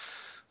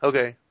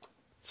Okay,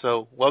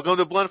 so welcome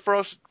to Blunt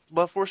Force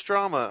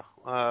Drama.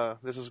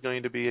 This is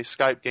going to be a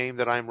Skype game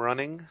that I'm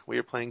running. We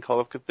are playing Call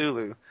of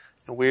Cthulhu,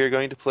 and we are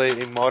going to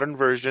play a modern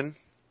version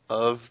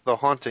of The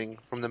Haunting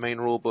from the main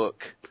rule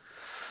book.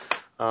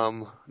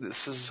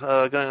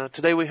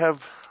 Today we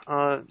have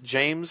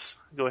James.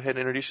 Go ahead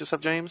and introduce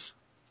yourself, James.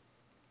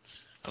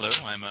 Hello,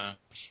 I'm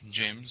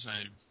James.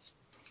 I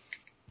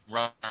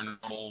run our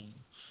normal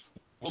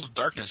World of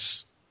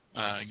Darkness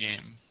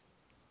game.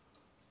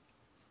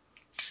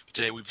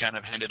 Today we've kind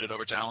of handed it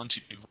over to Alan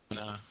to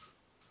run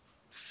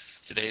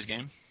today's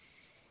game.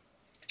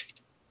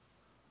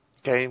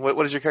 Okay,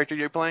 what is your character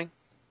you're playing?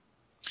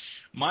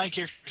 My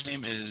character's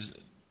name is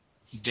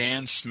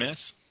Dan Smith.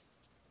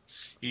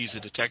 He's a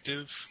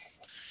detective.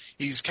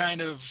 He's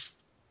kind of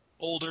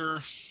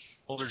older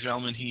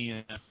gentleman. He,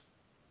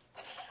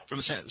 from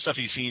the stuff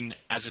he's seen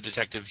as a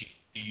detective,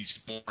 he's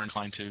more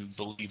inclined to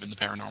believe in the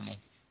paranormal.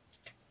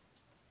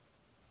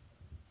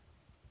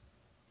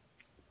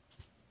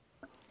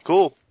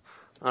 Cool.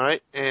 All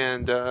right,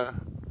 and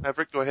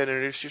Maverick, go ahead and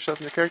introduce yourself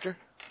and your character.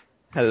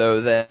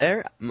 Hello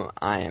there,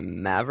 I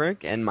am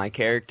Maverick, and my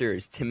character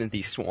is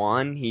Timothy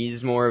Swan.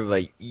 He's more of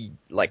a,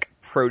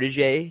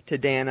 protege to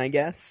Dan, I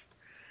guess.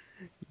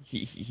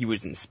 He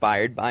was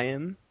inspired by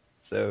him,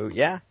 so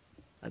yeah,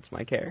 that's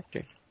my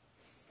character.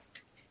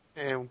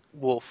 And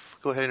Wolf,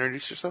 go ahead and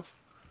introduce yourself.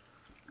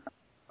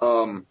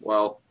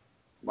 Well,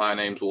 my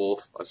name's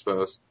Wolf, I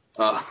suppose.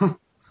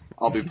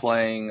 I'll be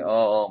playing,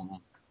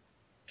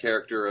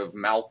 character of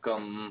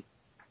Malcolm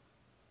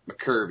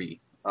McCurvey,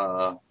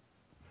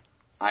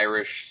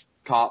 Irish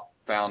cop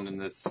found in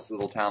this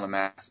little town of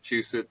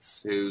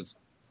Massachusetts who's a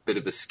bit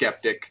of a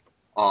skeptic,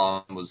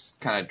 was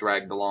kind of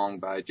dragged along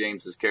by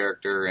James's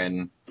character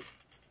and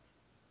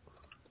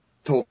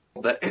told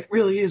that it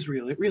really is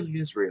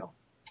real.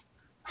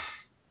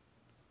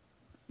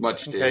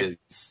 Much to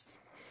his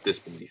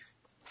disbelief.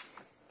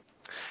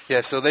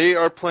 Yeah, so they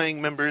are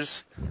playing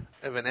members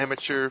of an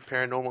amateur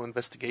paranormal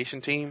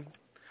investigation team,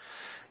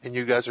 and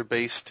you guys are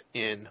based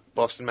in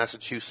Boston,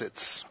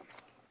 Massachusetts.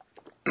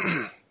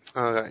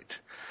 All right.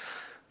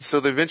 So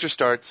the adventure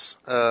starts.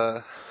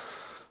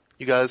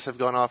 You guys have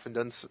gone off and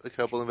done a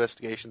couple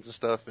investigations and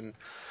stuff, and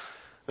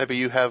maybe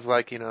you have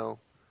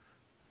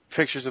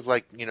pictures of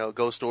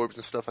ghost orbs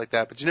and stuff like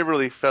that, but you never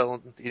really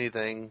felt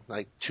anything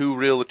too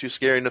real or too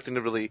scary. Nothing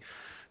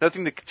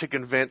to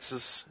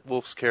convince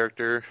Wolf's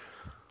character.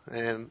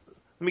 And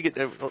let me get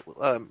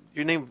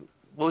your name.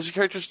 What was your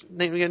character's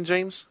name again,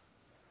 James?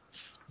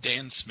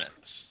 Dan Smith.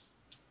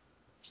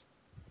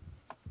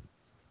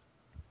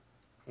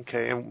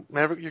 Okay, and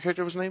Maverick, your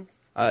character was name?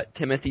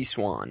 Timothy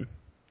Swan.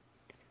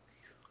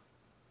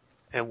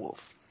 And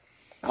Wolf?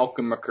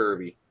 Malcolm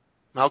McCurvey.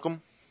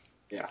 Malcolm?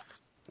 Yeah.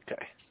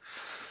 Okay.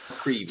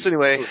 McCreevy. So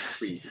anyway,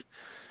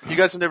 you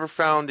guys have never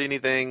found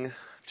anything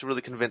to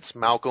really convince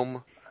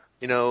Malcolm,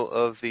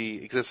 of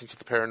the existence of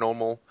the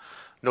paranormal,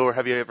 nor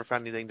have you ever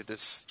found anything to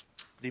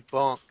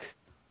debunk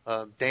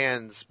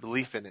Dan's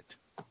belief in it.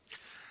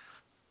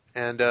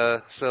 And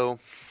so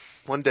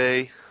one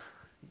day,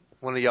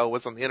 one of y'all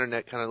was on the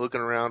internet kind of looking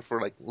around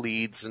for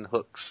leads and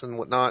hooks and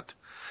whatnot.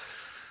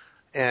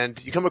 And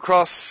you come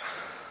across,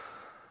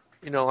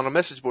 on a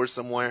message board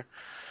somewhere,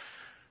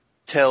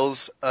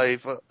 tales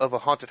of a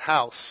haunted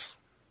house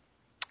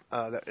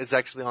that is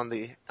actually on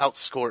the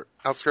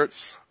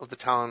outskirts of the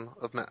town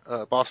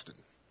of Boston.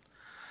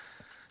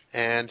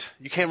 And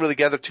you can't really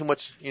gather too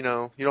much, you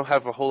don't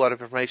have a whole lot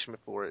of information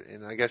for it.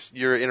 And I guess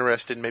you're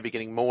interested in maybe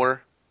getting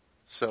more.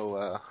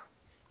 So,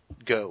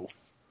 go.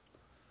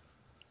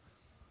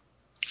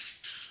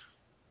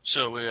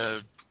 So,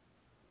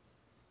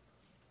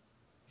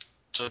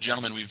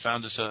 gentlemen, we've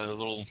found this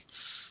little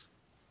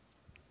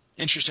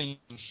interesting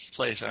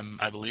place.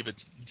 I believe it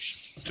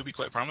could be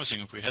quite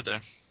promising if we head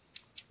there.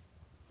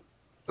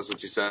 That's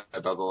what you said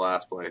about the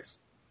last place.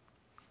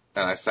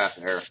 And I sat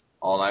there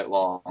all night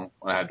long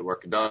when I had to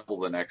work a double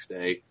the next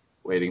day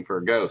waiting for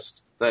a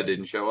ghost. That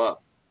didn't show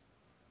up.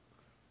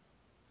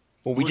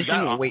 Well, we just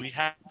didn't wait.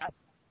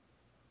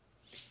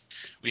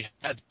 We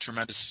had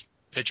tremendous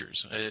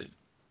pictures. It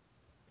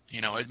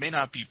may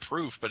not be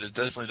proof, but it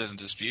definitely doesn't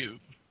dispute.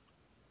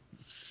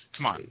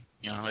 Come on,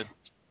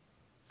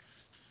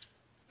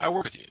 I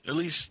work with you. At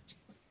least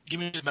give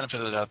me the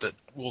benefit of the doubt that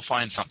we'll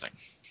find something.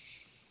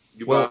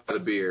 You buy the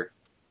beer.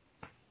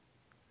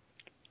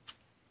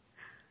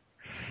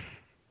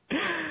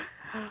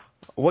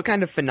 What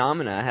kind of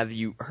phenomena have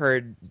you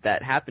heard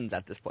that happens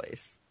at this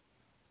place?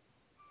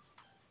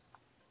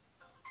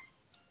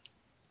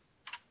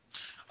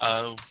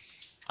 I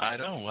don't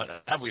know. What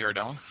have we heard,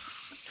 Alan?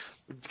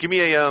 Give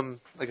me a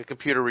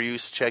computer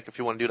reuse check if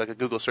you want to do a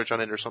Google search on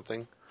it or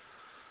something.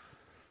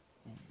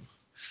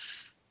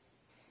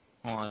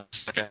 Well,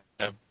 like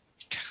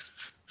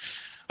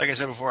I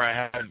said before, I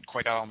hadn't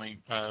quite got all my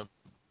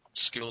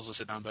skills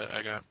listed down, but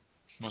I got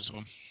most of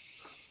them.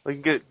 Well,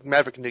 you can get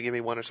Maverick can give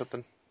me one or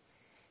something.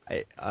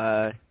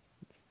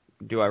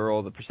 Do I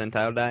roll the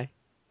percentile die?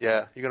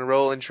 Yeah, you're gonna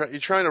roll and you're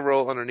trying to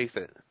roll underneath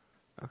it.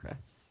 Okay.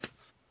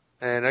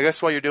 And I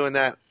guess while you're doing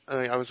that,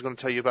 I was going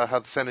to tell you about how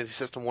the sanity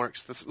system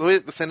works. The way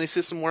the sanity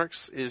system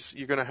works is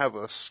you're going to have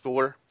a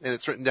score, and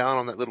it's written down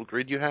on that little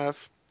grid you have.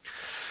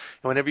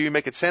 And whenever you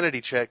make a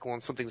sanity check,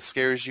 when something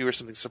scares you or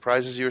something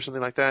surprises you or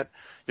something like that,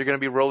 you're going to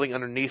be rolling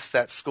underneath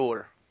that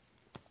score.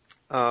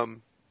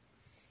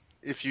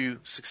 If you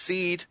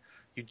succeed,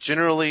 you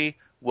generally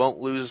won't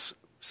lose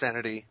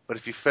sanity, but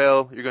if you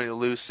fail, you're going to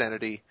lose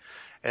sanity.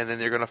 And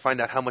then you're going to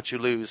find out how much you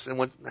lose.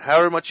 And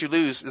however much you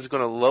lose is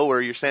going to lower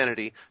your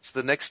sanity.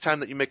 So the next time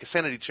that you make a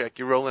sanity check,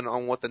 you're rolling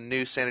on what the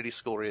new sanity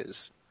score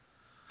is.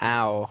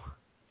 Ow.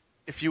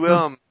 If you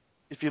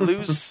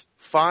lose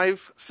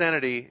 5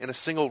 sanity in a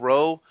single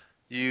row,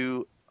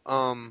 you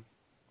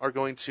are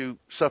going to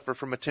suffer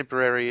from a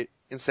temporary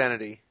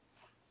insanity,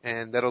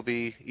 and that'll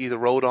be either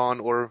rolled on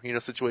or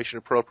situation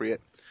appropriate.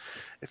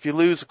 If you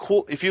lose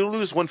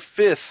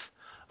 1/5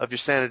 of your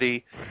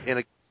sanity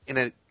in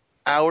an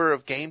hour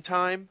of game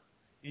time,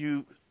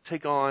 you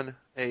take on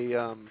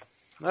a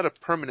not a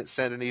permanent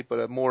sanity, but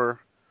a more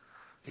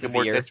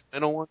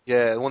detrimental one.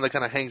 Yeah, the one that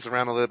kind of hangs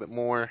around a little bit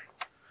more.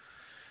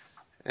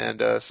 And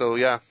so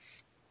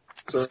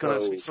it's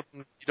going to be something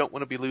you don't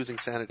want to be losing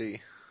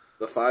sanity.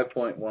 The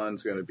 5.1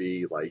 is going to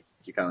be like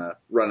you kind of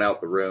run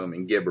out the room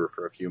and gibber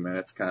for a few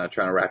minutes, kind of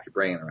trying to wrap your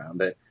brain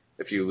around it.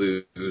 If you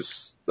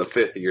lose the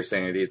 5th of your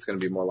sanity, it's going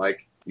to be more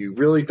like you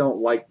really don't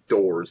like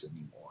doors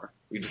anymore.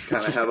 You just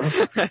kind of have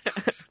a...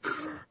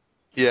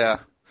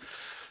 Yeah.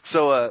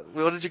 So,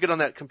 what did you get on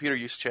that computer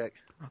use check?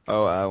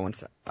 Oh, 1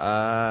 sec.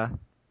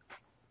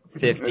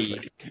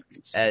 50.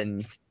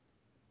 And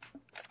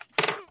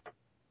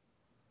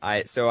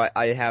I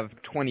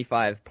have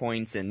 25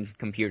 points in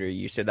computer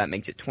use, so that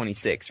makes it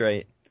 26,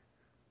 right?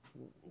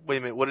 Wait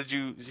a minute,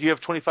 you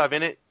have 25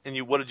 in it, and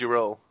what did you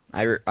roll?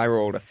 I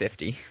rolled a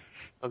 50.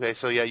 Okay,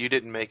 so yeah, you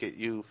didn't make it.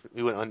 You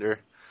went under.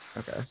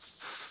 Okay.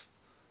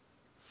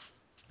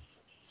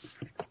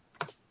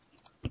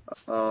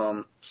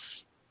 Let's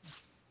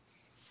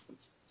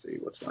see,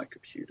 what's my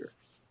computer?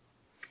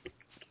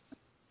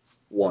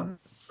 1.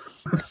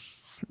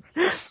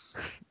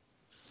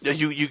 Yeah,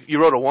 you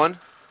wrote a 1?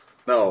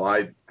 No,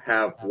 I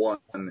have 1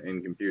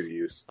 in computer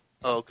use.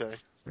 Oh, okay.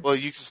 Well,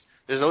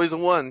 there's always a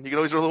 1. You can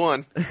always roll a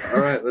 1.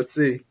 Alright, let's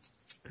see.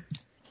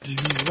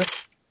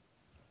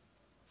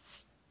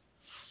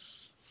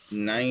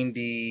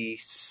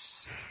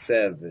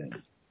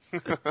 97.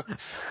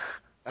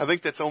 I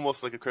think that's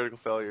almost like a critical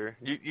failure.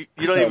 You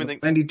don't even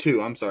think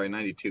 92. I'm sorry,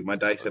 92. My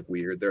dice are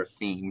weird. They're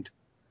themed,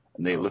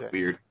 and they look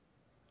weird.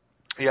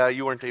 Yeah,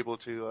 you weren't able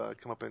to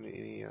come up with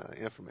any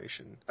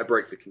information. I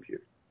break the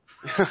computer.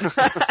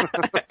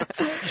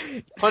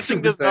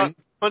 Punching does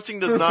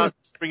not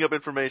bring up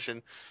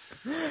information.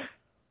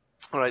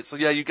 All right, so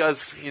yeah, you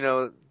guys,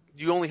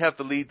 you only have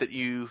the lead that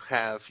you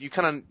have. You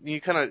kind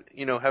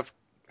of, have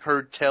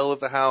heard tell of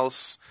the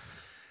house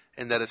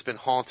and that it's been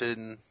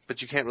haunted,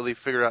 but you can't really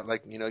figure out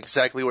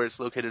exactly where it's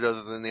located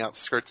other than the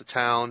outskirts of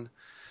town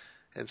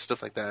and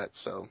stuff like that.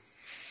 So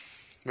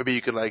maybe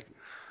you could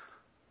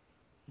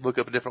look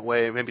up a different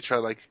way. Maybe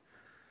try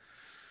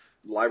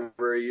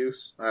library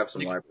use. I have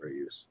some library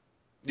use.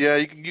 Yeah,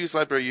 you can use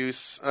library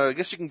use. I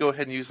guess you can go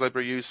ahead and use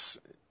library use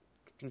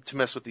to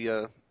mess with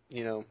the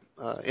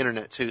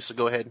internet too. So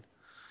go ahead.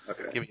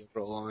 Okay. Give me a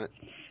roll on it.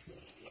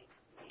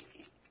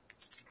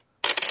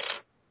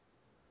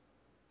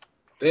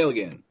 Fail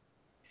again.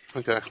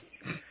 Okay.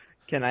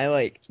 Can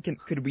I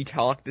could we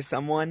talk to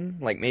someone?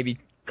 Maybe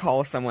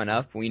call someone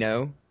up we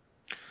know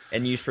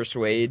and use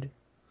persuade?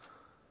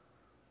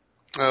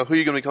 Who are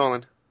you gonna be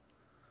calling?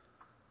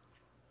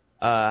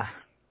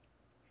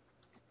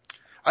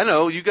 I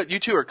know, you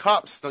two are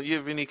cops. Don't you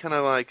have any kind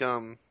of I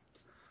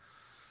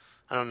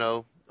don't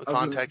know,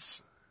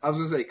 contacts? I was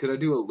gonna say, could I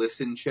do a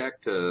listen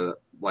check to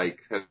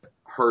have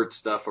heard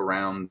stuff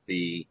around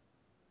the,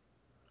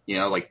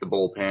 the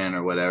bullpen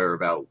or whatever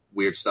about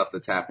weird stuff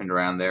that's happened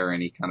around there,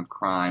 any kind of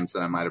crimes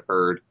that I might have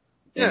heard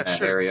in that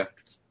area?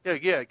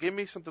 Yeah, give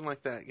me something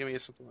like that. Give me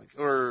something like,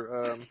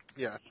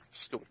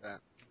 just go with that.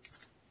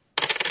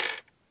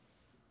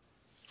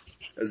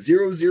 A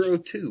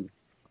 002.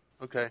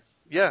 Okay.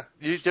 Yeah,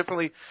 you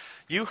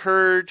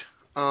heard,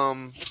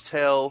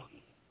 tell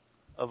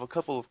of a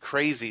couple of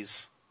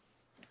crazies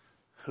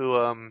who,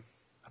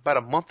 about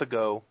a month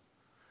ago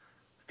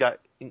got,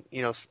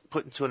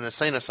 put into an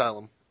insane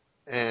asylum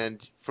and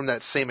from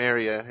that same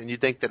area, and you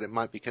think that it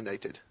might be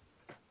connected.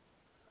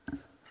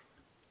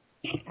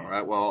 All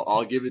right. Well,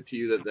 I'll give it to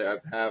you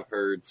that I have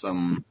heard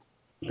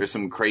there's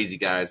some crazy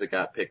guys that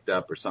got picked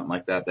up or something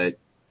like that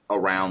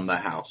around the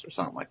house or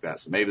something like that.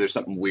 So maybe there's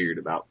something weird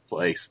about the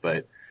place,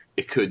 but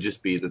it could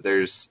just be that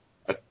there's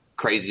a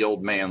crazy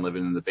old man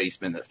living in the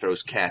basement that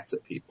throws cats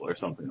at people or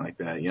something like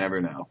that. You never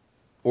know.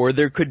 Or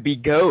there could be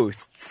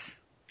ghosts.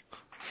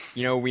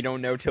 We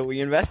don't know till we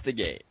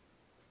investigate.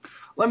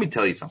 Let me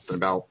tell you something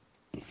about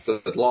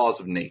the laws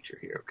of nature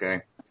here,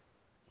 okay?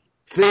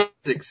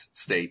 Physics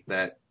state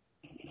that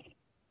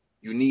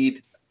you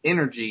need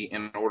energy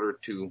in order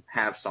to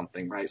have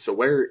something, right? So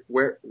where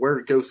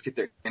ghosts get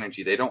their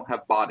energy? They don't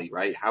have body,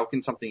 right? How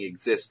can something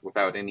exist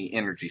without any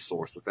energy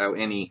source, without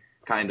any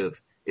kind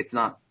of, it's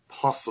not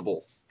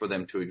possible for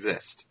them to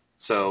exist.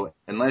 So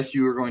unless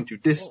you are going to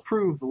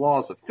disprove the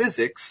laws of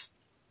physics,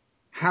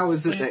 how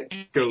is it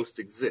that ghosts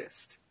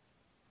exist?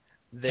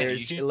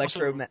 There's you can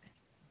also-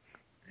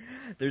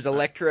 there's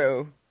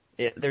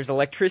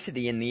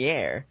electricity in the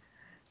air.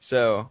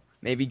 So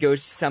maybe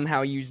ghosts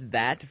somehow use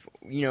that,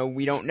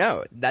 we don't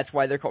know. That's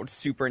why they're called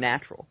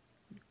supernatural.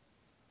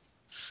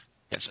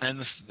 Yes,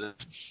 and the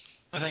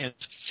thing is,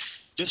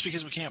 just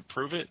because we can't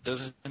prove it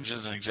doesn't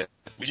exist.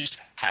 We just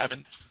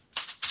haven't.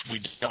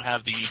 We don't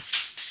have the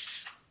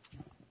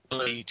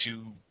ability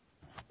to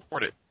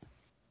report it.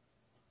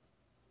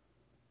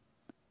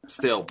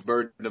 Still,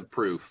 burden of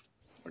proof.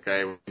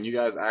 Okay, when you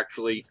guys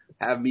actually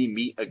have me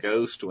meet a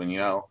ghost when,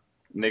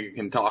 nigga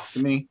can talk to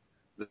me,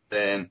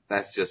 then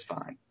that's just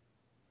fine.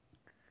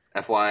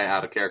 FYI,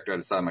 out of character, I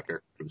decided my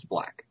character was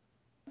black.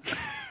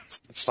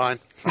 It's fine.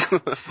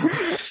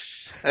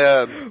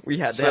 We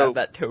had to have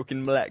that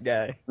token black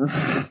guy.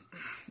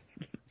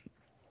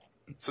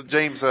 So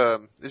James,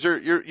 is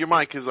your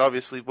mic is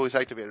obviously voice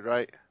activated,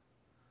 right?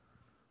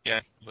 Yeah,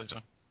 I believe so.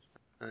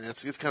 And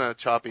it's kind of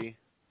choppy.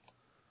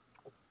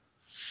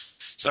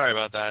 Sorry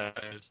about that.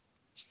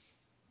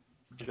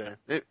 Okay.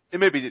 It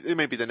may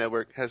be the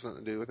network. It has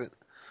nothing to do with it.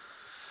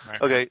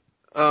 Right. Okay.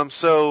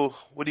 So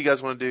what do you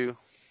guys want to do?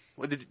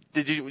 What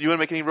did you want to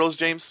make any rolls,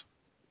 James?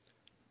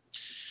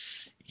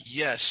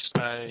 Yes,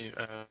 I'm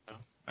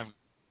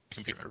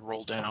computer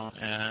roll down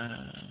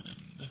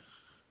and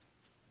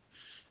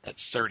at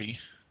 30.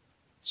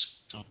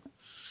 So,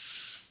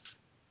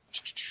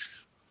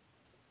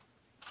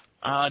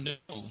 no,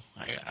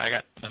 I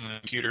got on the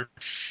computer.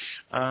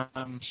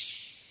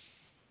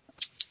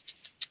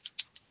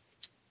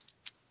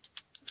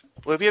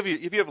 Well,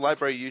 if you have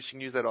library use, you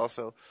can use that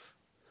also.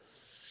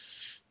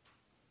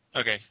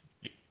 Okay,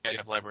 yeah, you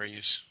have library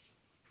use.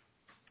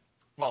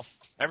 Well,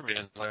 everybody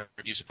has library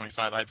use at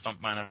 25. I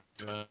bumped mine up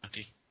to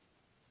 50.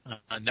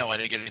 No, I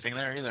didn't get anything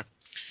there either.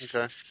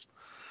 Okay.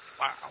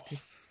 Wow.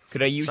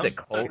 Could I use a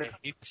cult? I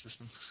hate the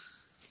system.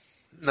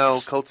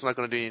 No, cult's not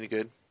going to do you any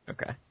good.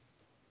 Okay.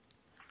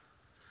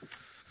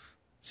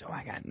 So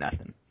I got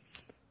nothing.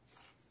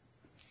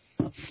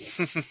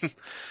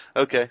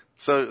 Okay,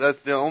 so that's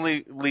the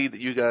only lead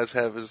that you guys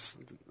have is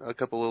a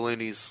couple of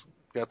loonies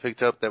got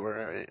picked up that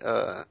were,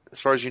 as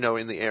far as you know,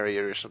 in the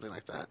area or something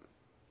like that.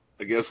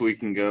 I guess we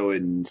can go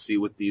and see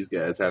what these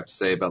guys have to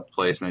say about the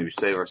place. Maybe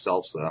save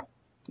ourselves a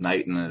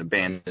night in an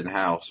abandoned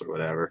house or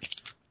whatever.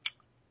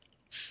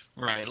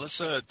 Right, let's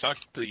talk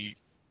to the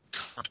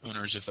current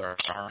owners if there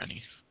are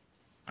any.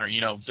 Or,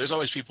 there's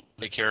always people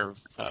who take care of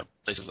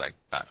places like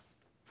that.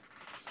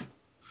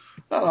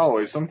 Not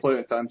always. Some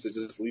times they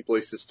just leave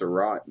places to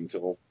rot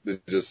until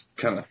it just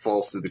kind of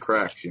falls through the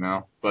cracks,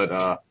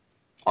 But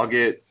I'll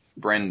get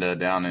Brenda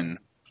down in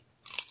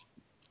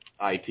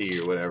IT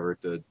or whatever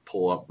to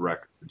pull up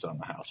records on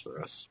the house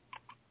for us.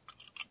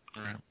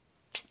 All right.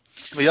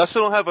 But you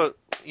also don't have a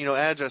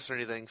address or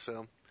anything,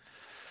 so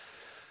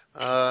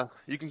I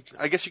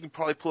guess you can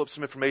probably pull up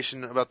some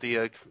information about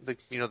the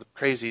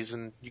crazies,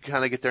 and you can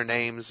kind of get their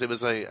names. It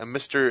was a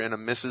Mr. and a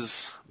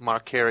Mrs.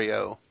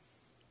 Marcario.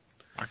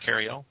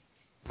 Marcario.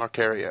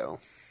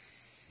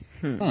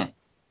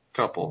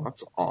 Couple.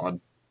 That's odd.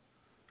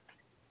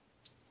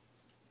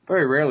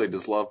 Very rarely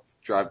does love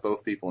drive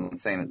both people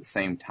insane at the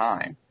same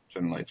time.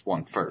 Generally, it's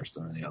one first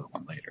and then the other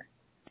one later.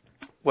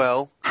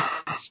 Well,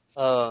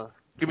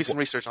 give me some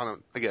research on it,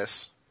 I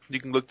guess. You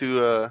can look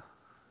through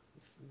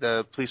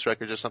the police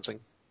records or something.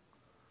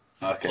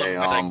 Okay,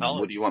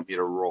 what do you want me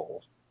to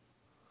roll?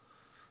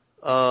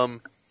 I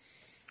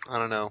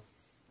don't know.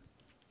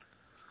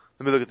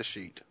 Let me look at the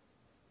sheet.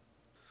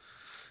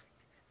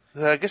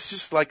 I guess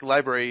just like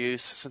library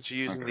use, since you're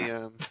using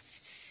the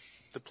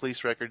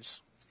police records.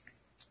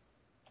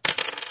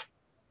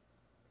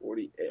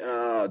 40.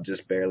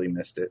 Just barely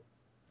missed it.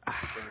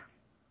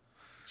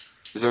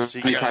 Is there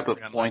any type of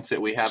points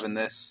that we have in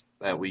this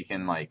that we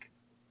can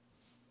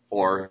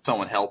or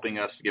someone helping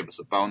us to give us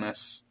a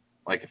bonus?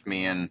 Like if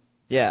me and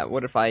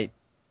what if I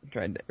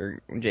tried to,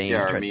 or James?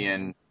 Yeah, or me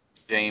and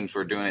James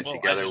were doing it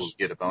together, we'll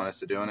get a bonus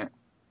to doing it.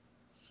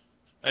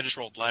 I just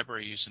rolled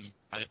library use and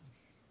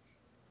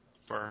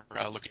for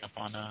looking up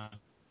on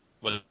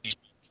what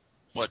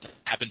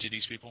happened to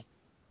these people,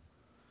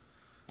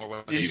 or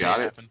what you got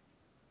it. Happened.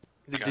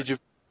 Did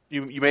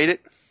you made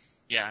it?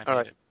 Yeah, I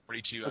made it.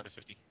 42 out of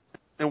 50.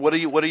 And what are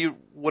you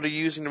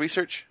using to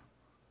research?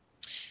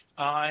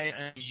 I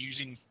am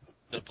using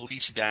the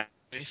police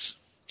database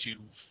to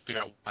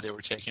figure out why they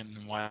were taken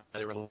and why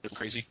they were a little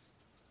crazy.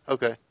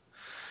 Okay.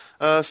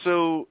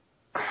 So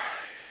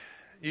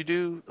you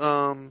do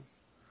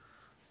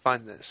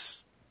find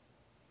this.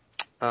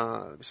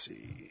 Let me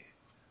see.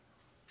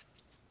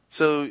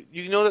 So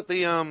you know that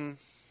the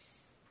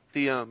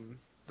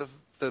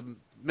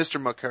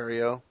Mr.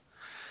 Macario,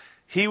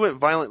 he went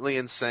violently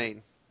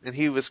insane and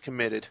he was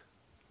committed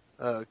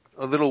a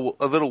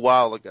little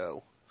while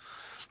ago,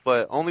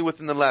 but only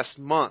within the last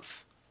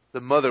month the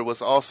mother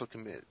was also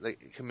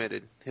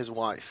committed, his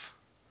wife.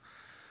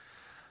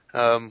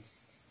 No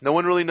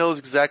one really knows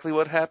exactly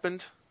what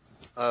happened,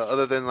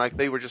 other than like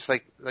they were just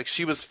like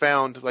she was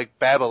found like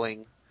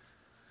babbling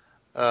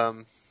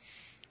about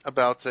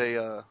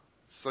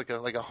it's like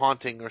a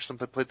haunting or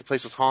something. The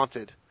place was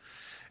haunted,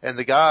 and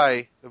the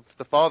guy,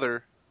 the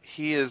father,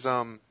 he is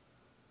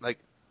like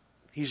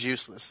he's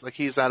useless. Like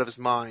he's out of his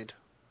mind.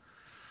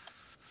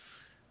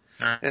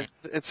 All right.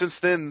 And since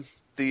then,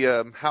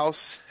 the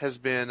house has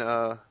been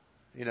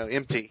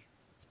empty.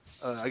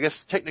 I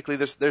guess technically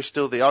they're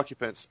still the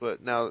occupants,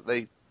 but now that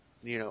they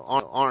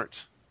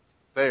aren't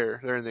there,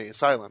 they're in the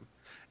asylum.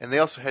 And they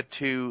also had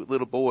 2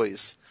 little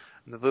boys.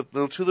 And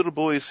the 2 little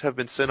boys have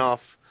been sent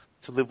off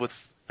to live with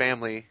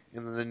family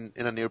in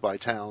a nearby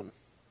town.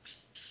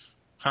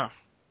 Huh.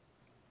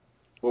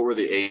 What were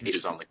the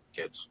ages on the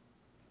kids?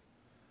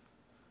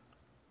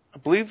 I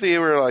believe they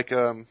were like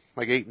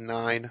 8 and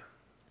 9.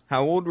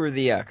 How old were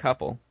the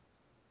couple?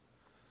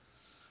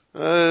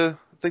 I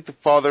think the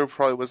father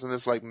probably was in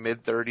his like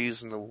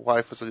mid-30s, and the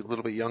wife was a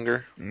little bit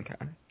younger. Okay.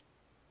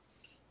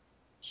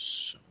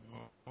 So,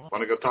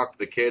 Want to go talk to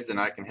the kids and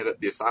I can hit up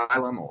the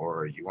asylum,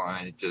 or you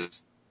want to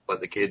just let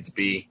the kids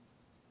be?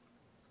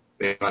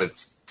 They might have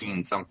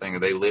seen something, or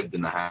they lived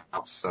in the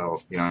house,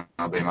 so they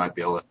might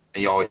be able to.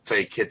 And you always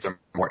say kids are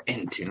more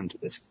in tune to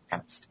this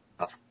kind of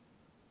stuff.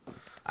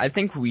 I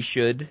think we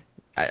should.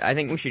 I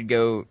think we should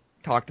go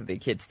talk to the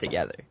kids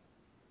together.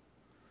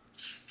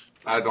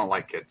 I don't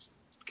like kids.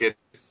 Kids,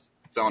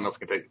 someone else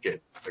can take the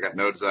kids. I got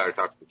no desire to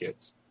talk to the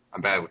kids.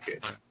 I'm bad with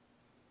kids.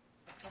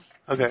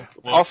 Okay.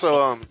 Well,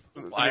 Also,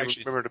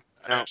 actually, remember to.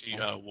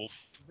 Wolf,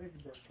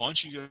 why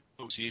don't you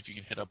go see if you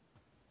can hit up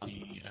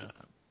the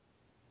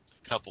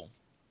couple,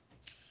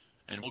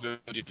 and we'll go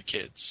get the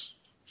kids.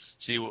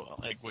 See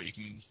what you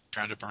can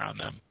round up around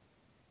them.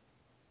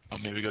 Or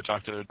maybe go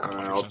talk to their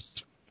daughters.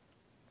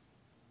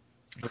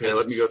 Okay,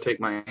 let me go take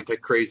my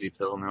anti-crazy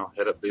pill, and then I'll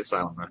head up the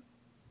asylum then.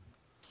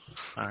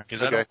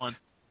 Because I don't want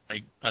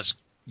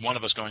one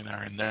of us going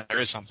there and there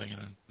is something and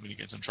then we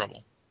get in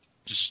trouble.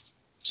 Just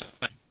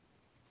something.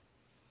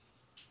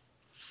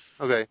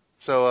 Okay.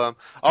 So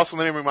also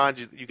let me remind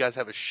you, you guys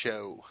have a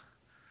show.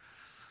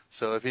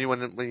 So if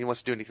anyone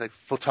wants to do anything like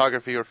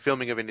photography or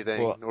filming of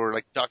anything or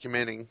like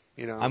documenting,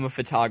 I'm a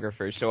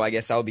photographer, so I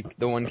guess I'll be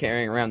the one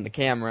carrying around the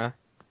camera.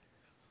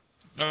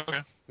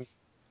 Okay.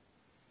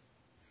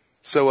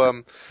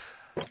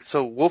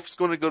 So Wolf's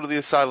going to go to the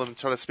asylum and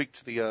try to speak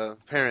to the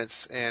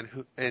parents,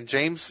 and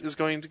James is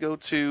going to go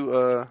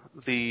to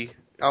the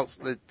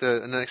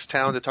next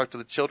town to talk to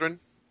the children.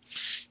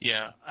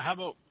 Yeah. How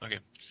about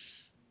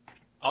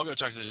I'll go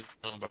talk to the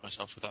children by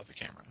myself without the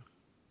camera.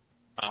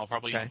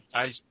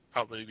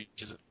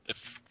 Because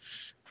if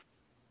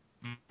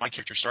my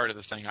character started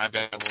the thing, I've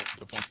got a little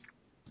bit of point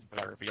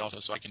photography also,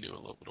 so I can do a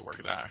little bit of work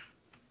of that.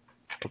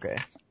 Okay.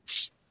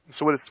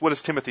 So what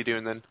is Timothy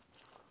doing then?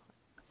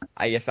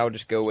 I guess I'll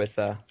just go with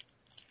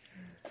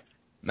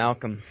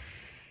Malcolm.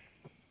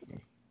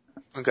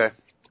 Okay.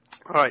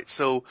 All right.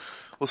 So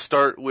we'll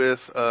start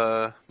with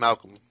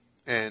Malcolm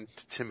and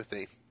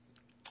Timothy.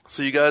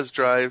 So you guys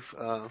drive.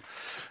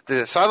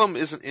 The asylum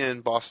isn't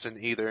in Boston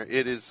either.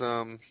 It is.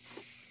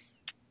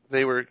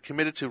 They were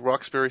committed to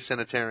Roxbury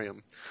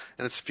Sanitarium,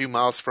 and it's a few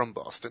miles from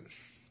Boston.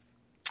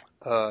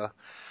 I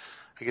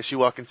guess you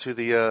walk into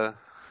the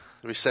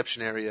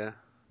reception area,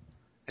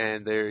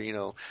 and there,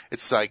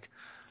 it's like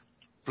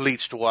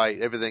bleached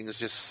white. Everything is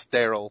just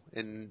sterile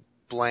and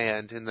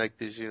bland, and like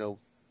these, you're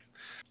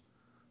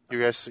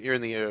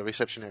in the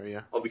reception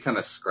area. I'll be kind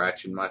of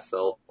scratching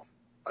myself,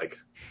 like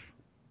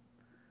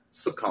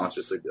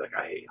subconsciously, be like,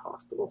 I hate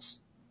hospitals.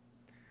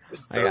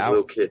 Just as a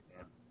little kid.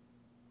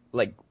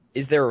 Man.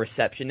 Is there a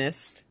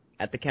receptionist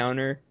at the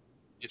counter?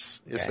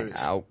 Yes, Okay, there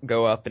is. I'll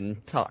go up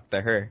and talk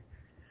to her.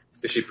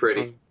 Is she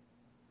pretty?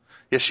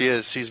 Yes, she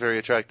is. She's very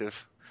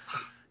attractive.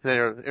 In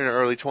her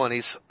early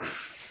 20s.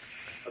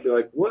 I'd be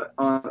like, what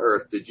on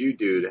earth did you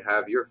do to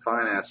have your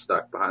fine ass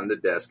stuck behind the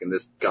desk in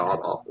this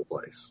god-awful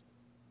place?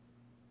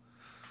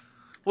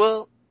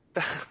 Well,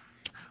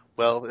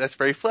 that's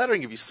very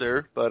flattering of you,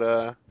 sir, but,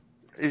 are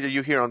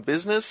you here on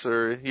business,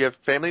 or you have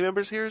family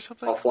members here or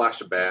something? I'll flash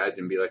a badge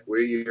and be like,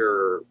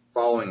 we're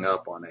following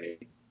up on a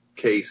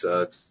case,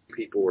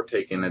 people were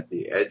taken at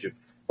the edge of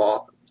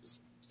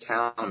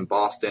town in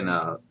Boston,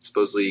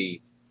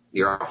 supposedly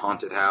near a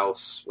haunted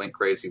house, went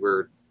crazy.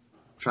 We're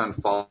trying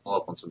to follow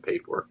up on some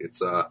paperwork.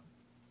 It's,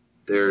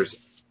 there's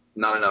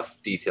not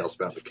enough details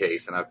about the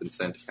case, and I've been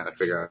sent to kind of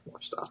figure out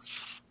more stuff.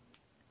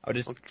 I'll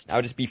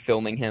just be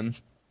filming him.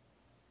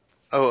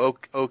 Oh,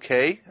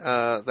 okay.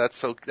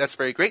 That's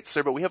very great,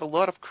 sir, but we have a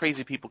lot of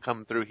crazy people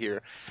coming through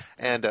here.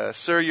 And,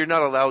 sir, you're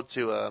not allowed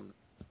to,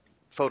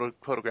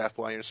 photograph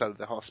while you're inside of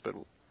the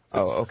hospital.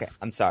 Oh, okay.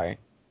 I'm sorry.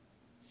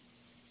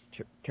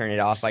 Turn it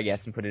off, I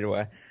guess, and put it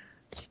away.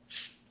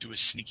 Do a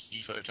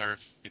sneaky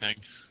photography thing.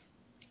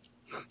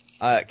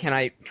 Can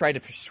I try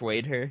to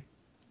persuade her?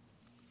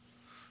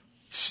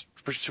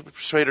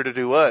 Persuade her to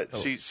do what?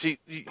 Oh.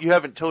 You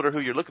haven't told her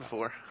who you're looking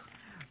for.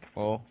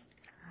 Well,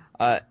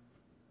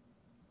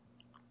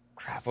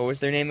 crap, what was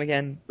their name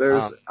again?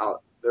 There's a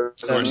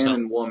man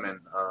and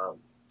woman,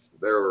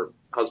 they're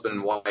husband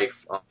and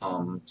wife,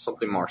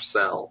 something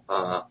Marcel.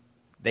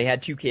 They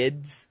had 2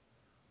 kids?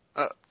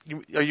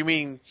 You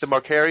mean the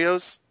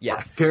Marcarios?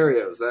 Yes.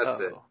 Marcarios, that's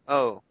it.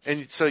 Oh,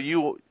 and so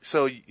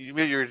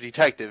you're a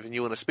detective and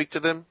you want to speak to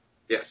them?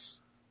 Yes.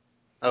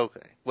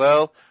 Okay.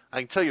 Well, I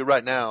can tell you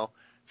right now,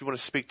 if you want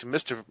to speak to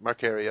Mr.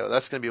 Marcario,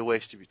 that's going to be a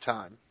waste of your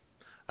time.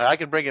 I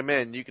can bring him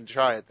in. You can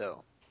try it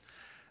though.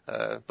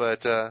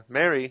 But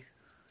Mary,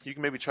 you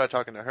can maybe try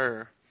talking to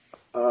her.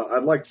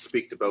 I'd like to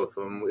speak to both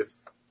of them. If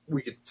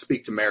we could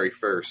speak to Mary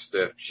first,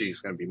 if she's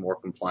going to be more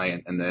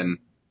compliant, and then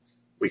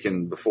we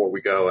can, before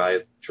we go,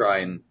 I try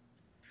and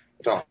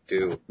talk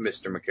to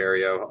Mr.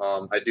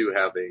 Macario. I do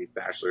have a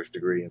bachelor's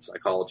degree in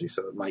psychology,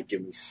 so it might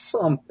give me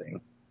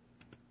something.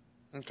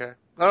 Okay.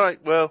 All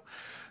right. Well,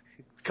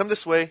 come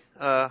this way.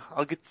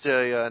 I'll get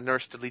a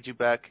nurse to lead you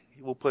back.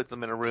 We'll put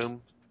them in a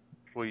room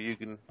where you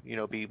can,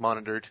 be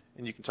monitored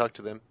and you can talk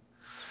to them.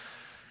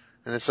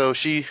 And then so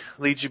she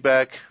leads you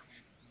back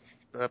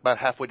about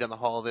halfway down the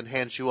hall, then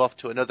hands you off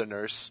to another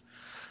nurse,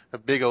 a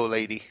big old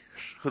lady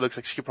who looks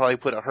like she could probably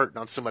put a hurting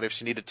on somebody if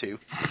she needed to.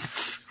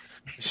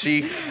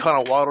 She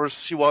kind of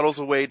waddles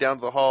away down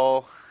to the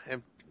hall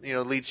and,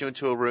 leads you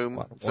into a room.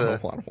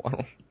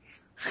 Waddle.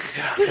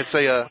 It's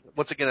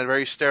once again, a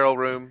very sterile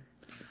room.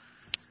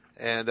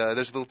 And,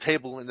 there's a little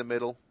table in the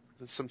middle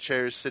and some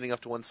chairs sitting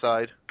off to one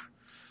side.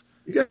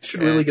 You guys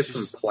should really get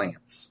some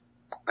plants.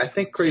 I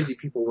think crazy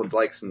people would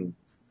like something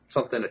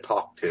to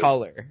talk to.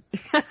 Color.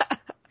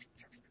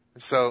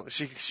 So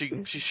she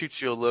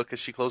shoots you a look as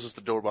she closes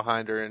the door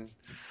behind her, and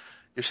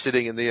you're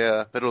sitting in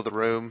the middle of the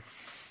room,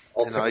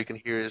 and all you can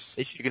hear is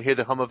you can hear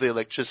the hum of the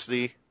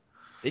electricity.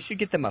 They should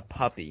get them a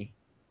puppy.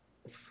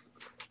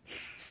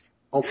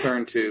 I'll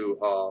turn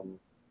to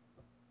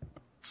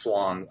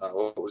Swan.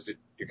 What was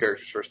your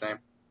character's first name?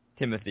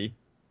 Timothy.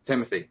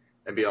 Timothy,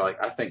 and be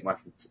like, I think my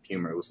sense of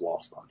humor was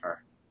lost on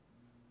her.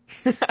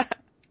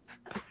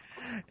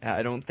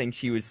 I don't think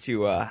she was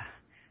too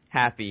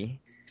happy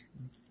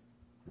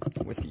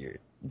with your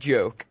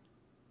joke.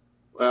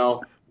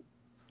 Well,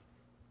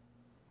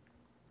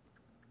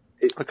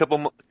 a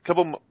couple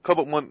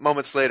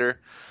moments later,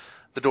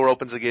 the door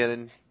opens again,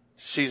 and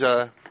she's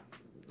got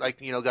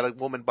a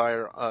woman by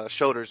her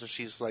shoulders, and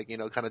she's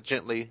kind of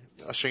gently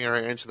ushering her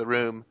into the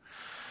room.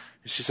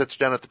 And she sits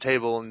down at the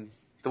table, and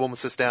the woman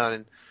sits down,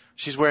 and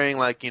she's wearing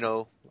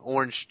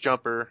orange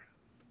jumper,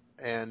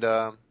 and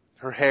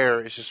her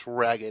hair is just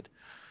ragged,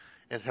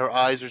 and her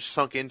eyes are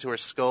sunk into her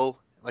skull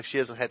like she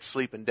hasn't had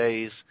sleep in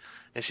days,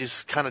 and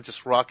she's kind of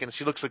just rocking.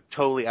 She looks like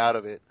totally out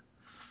of it.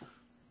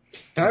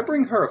 Can I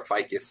bring her a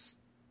ficus?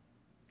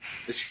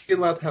 Is she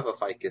allowed to have a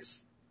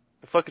ficus?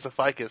 The fuck is a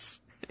ficus?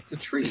 It's a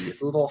tree.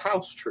 It's a little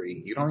house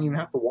tree. You don't even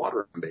have to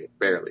water them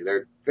barely.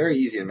 They're very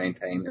easy to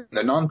maintain.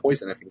 They're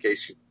non-poisonous in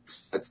case she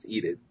decides to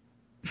eat it.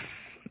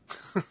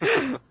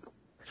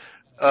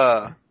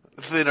 The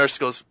nurse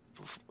goes,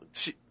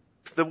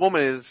 the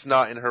woman is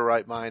not in her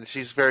right mind.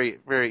 She's very,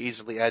 very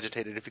easily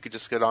agitated. If you could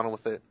just get on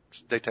with it,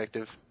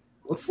 detective.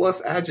 What's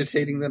less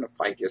agitating than a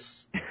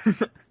ficus?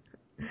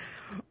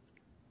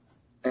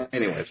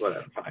 Anyways,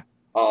 whatever.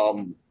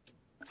 Fine.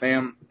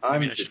 Ma'am,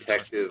 I'm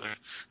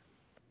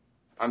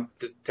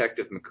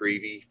Detective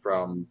McCreevy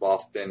from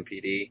Boston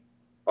PD.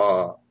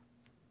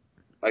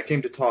 I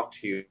came to talk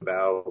to you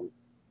about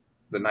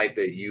the night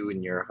that you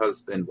and your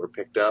husband were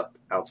picked up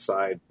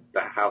outside the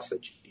house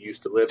that you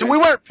used to live in. We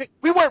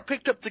weren't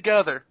picked up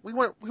together. We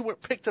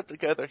weren't picked up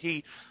together.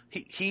 He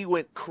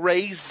went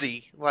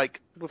crazy like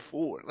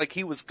before. Like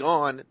he was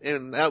gone,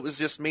 and that was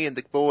just me and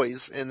the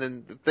boys, and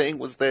then the thing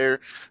was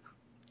there.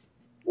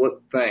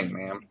 What thing,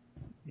 ma'am?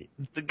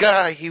 The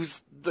guy, he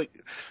was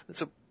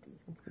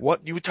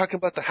What? You were talking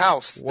about the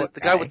house. What the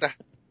guy with the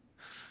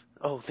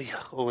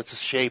it's a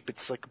shape.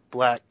 It's like a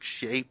black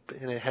shape,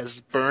 and it has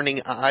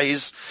burning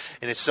eyes,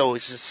 and it's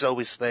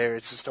always there.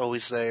 It's just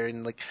always there,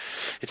 and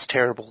it's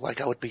terrible. Like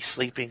I would be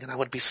sleeping, and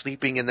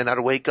then I'd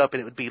wake up,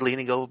 and it would be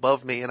leaning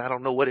above me, and I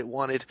don't know what it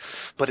wanted,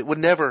 but it would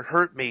never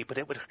hurt me, but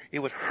it would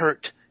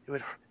hurt. It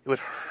would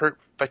hurt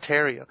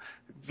Viterio.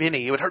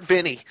 Vinny. It would hurt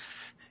Vinny.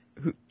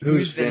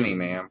 Who's Vinny,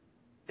 ma'am?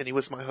 And he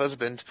was my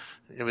husband.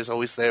 It was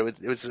always there. It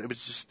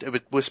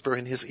would whisper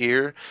in his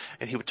ear,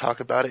 and he would talk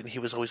about it, and he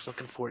was always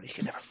looking for it. He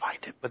could never find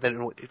it. But then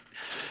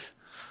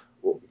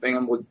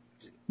ma'am,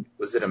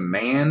 was it a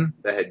man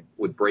that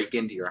would break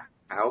into your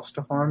house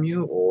to harm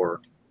you,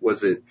 or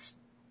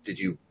did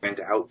you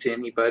rent out to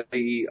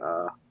anybody?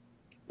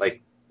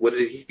 What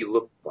did he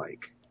look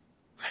like?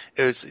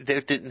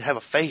 It didn't have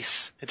a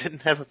face. It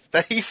didn't have a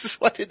face.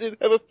 Why did it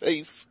have a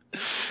face?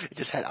 It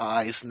just had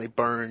eyes, and they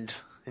burned.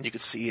 And you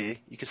could see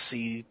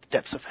the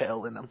depths of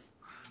hell in them.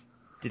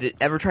 Did it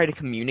ever try to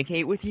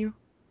communicate with you?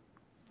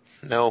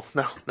 No.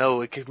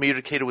 It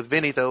communicated with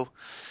Vinny, though.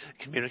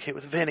 Communicate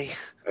with Vinny.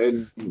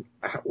 And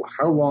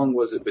how long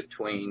was it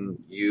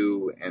between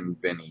you and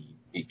Vinny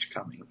each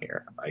coming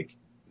here?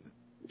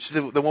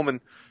 The woman,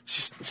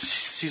 she's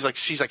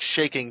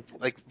shaking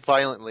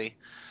violently,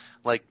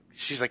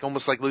 she's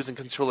almost losing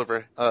control of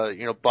her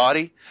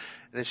body,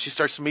 and then she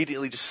starts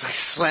immediately just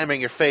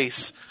slamming her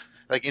face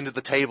into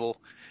the table.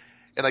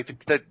 And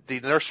like the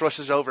nurse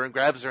rushes over and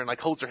grabs her and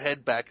like holds her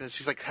head back, and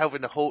she's like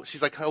holding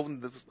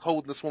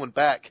this woman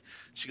back.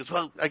 She goes,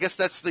 "Well, I guess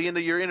that's the end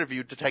of your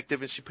interview,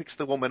 detective." And she picks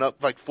the woman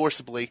up like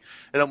forcibly,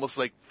 and almost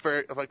like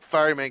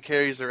fireman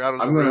carries her out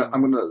of the room.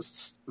 I'm gonna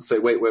say,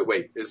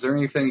 wait. Is there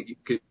anything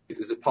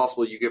is it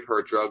possible you give her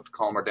a drug to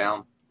calm her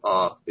down?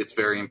 It's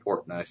very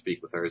important that I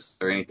speak with her. Is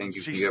there anything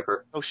you can give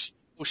her?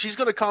 She's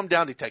gonna calm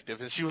down,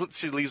 detective, and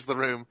she leaves the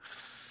room.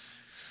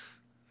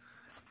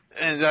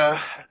 And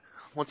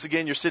once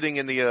again, you're sitting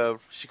in the.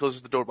 She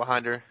closes the door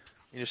behind her, and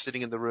you're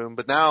sitting in the room.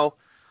 But now,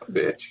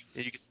 bitch,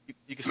 you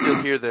can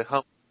still hear the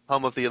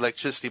hum of the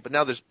electricity. But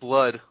now there's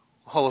blood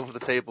all over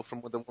the table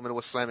from when the woman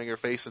was slamming her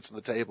face into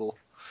the table.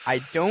 I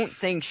don't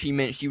think she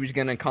meant she was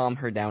gonna calm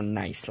her down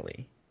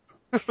nicely.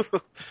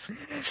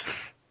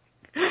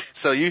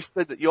 So you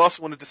said that you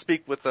also wanted to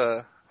speak with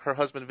her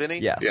husband, Vinny?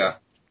 Yes. Yeah.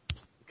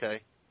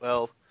 Okay.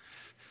 Well,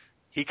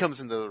 he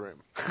comes into the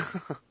room.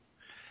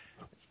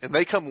 And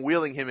they come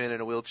wheeling him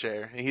in a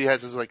wheelchair, and he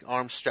has his like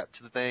arms strapped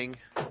to the thing,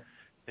 and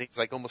he's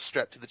like almost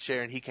strapped to the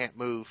chair, and he can't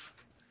move,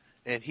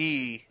 and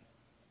he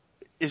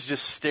is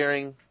just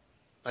staring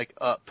like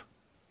up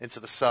into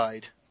the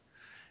side,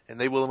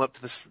 and they wheel him up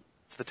to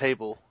the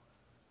table,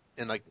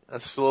 and like a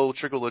slow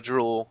trickle of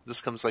drool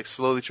just comes like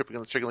slowly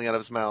trickling out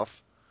of his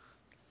mouth.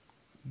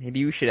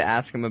 Maybe we should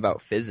ask him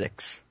about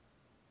physics.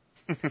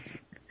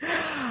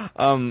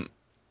 Hello,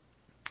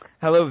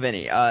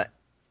 Vinny.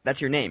 That's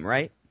your name,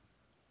 right?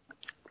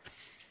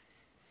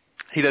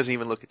 He doesn't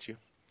even look at you.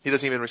 He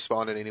doesn't even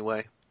respond in any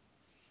way.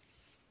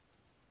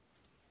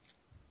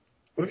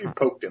 What if you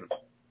poked him?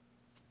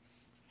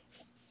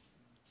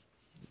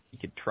 You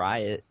could try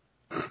it.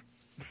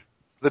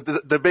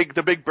 The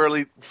big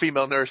burly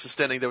female nurse is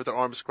standing there with her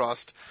arms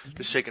crossed,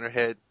 just shaking her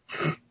head.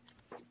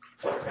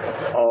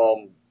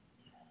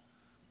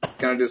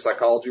 Can I do a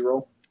psychology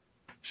roll?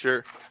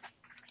 Sure.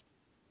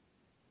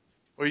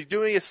 Are you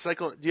doing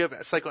do you have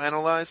a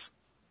psychoanalyze?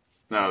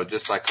 No,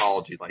 just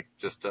psychology, like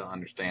just to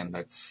understand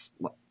that's,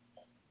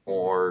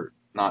 or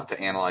not to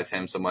analyze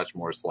him so much,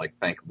 more to like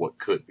think of what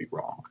could be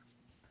wrong.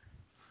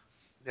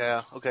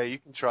 Yeah, okay, you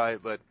can try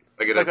it, but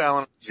I get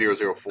a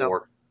 004. No.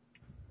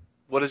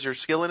 What is your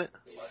skill in it?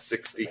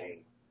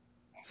 60.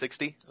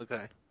 60?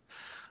 Okay.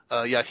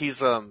 Yeah,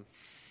 he's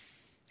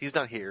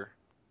not here.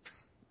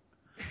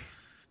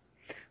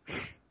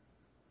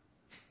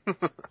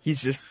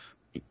 He's just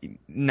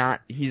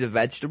he's a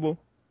vegetable?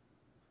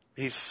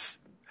 He's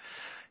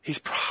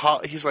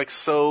like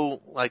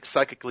so like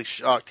psychically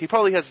shocked. He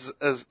probably has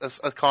a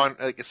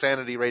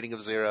sanity rating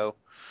of 0.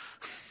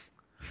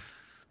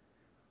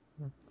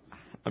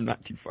 I'm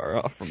not too far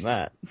off from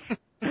that.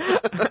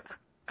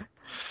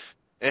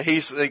 And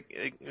he's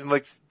like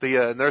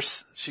the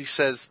nurse. She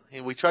says, "Hey,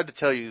 we tried to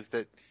tell you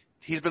that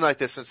he's been like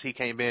this since he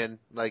came in,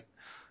 like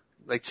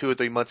 2 or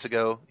 3 months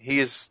ago. He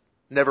has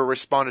never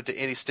responded to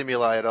any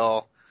stimuli at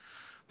all.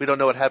 We don't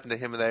know what happened to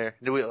him there.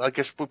 I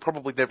guess we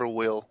probably never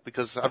will,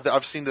 because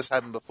I've seen this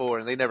happen before,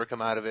 and they never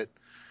come out of it.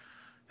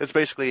 It's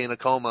basically in a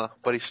coma,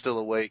 but he's still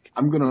awake."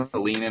 I'm gonna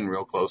lean in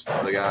real close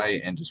to the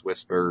guy and just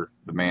whisper,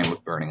 "The man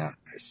with burning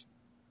eyes."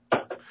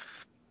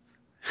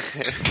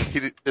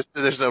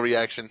 There's no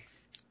reaction.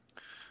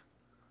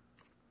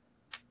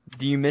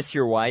 Do you miss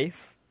your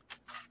wife?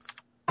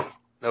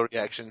 No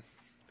reaction.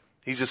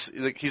 He's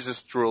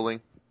just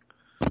drooling.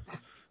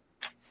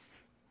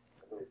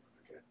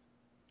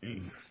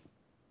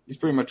 He's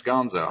pretty much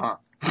gonzo,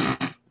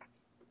 huh?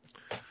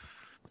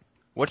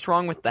 What's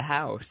wrong with the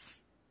house?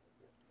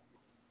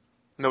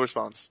 No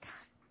response.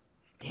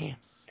 Damn.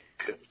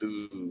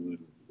 Cthulhu.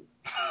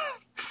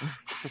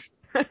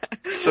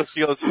 So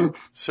she goes,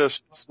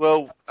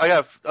 well, I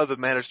have other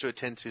matters to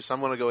attend to, so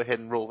I'm going to go ahead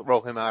and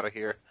roll him out of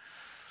here.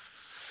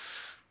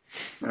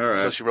 All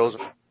right. So she rolls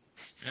him.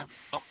 Yeah.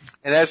 Oh,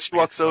 And as she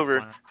walks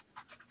over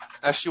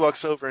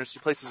and she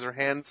places her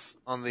hands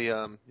on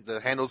the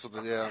handles of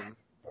the,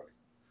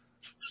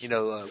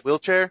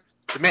 wheelchair,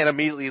 the man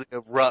immediately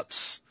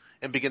erupts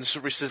and begins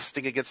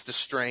resisting against the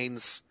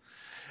strains.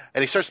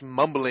 And he starts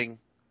mumbling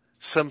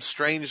some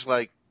strange,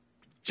 like,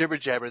 jibber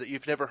jabber that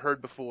you've never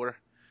heard before.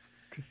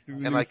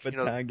 And like,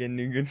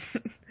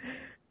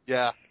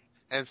 yeah.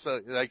 And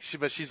so like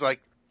she's like,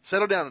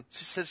 settle down.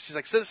 She's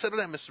like, settle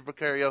down, Mr.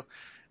 Vicario.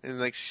 And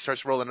like she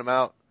starts rolling him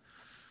out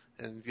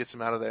and gets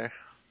him out of there.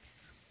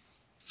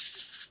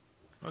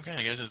 Okay,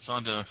 I guess it's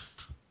on to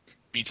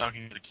me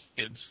talking to the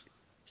kids.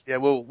 Yeah,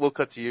 we'll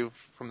cut to you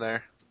from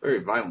there.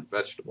 Very violent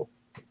vegetable.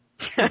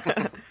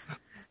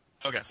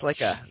 Okay. It's like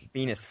a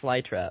Venus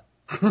flytrap.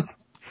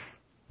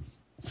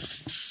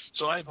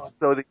 So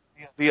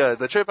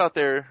the trip out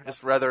there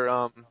is rather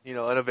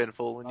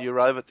uneventful. When you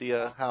arrive at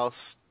the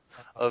house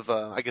of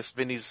I guess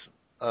Vinny's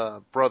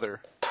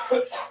brother.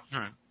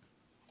 Alright.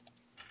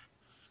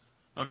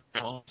 Okay,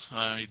 well,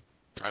 I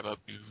drive up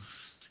to,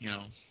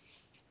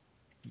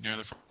 near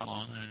the front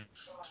lawn, and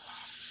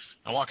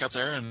I walk up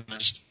there and I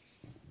just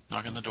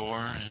knock on the door.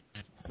 And...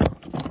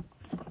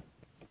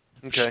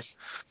 Okay.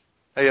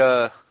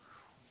 Hey,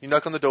 you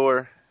knock on the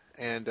door,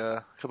 and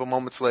a couple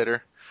moments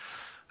later,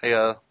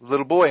 a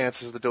little boy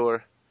answers the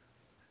door.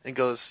 and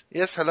goes,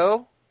 "Yes,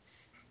 hello."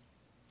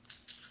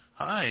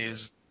 Hi,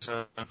 is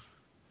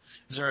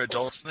there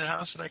adults in the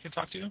house that I can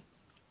talk to?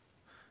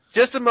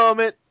 Just a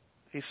moment.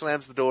 He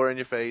slams the door in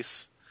your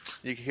face.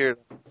 You can hear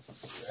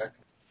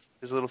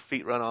his little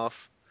feet run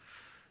off.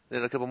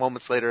 Then a couple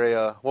moments later,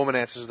 a woman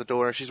answers the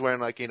door. She's wearing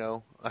like,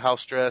 a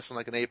house dress and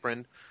like an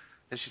apron.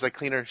 And she's like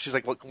she's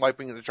like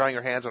drying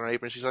her hands on her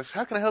apron. She's like,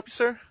 "How can I help you,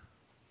 sir?"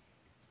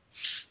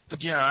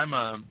 Yeah,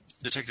 I'm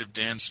Detective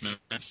Dan Smith.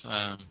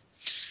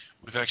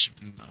 We've actually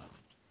been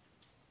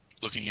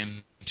looking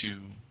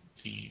into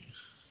the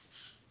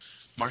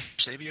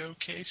Marchavio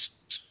case.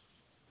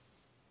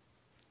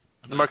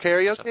 The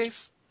Marcario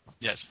case?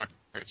 Yes,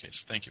 Marcario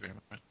case. Thank you very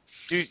much.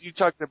 You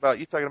talking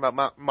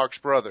about Mark's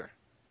brother?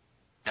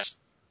 Yes.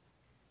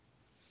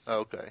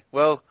 Okay.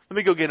 Well, let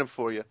me go get him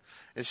for you.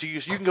 And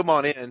you can come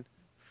on in.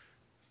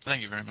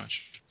 Thank you very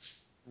much.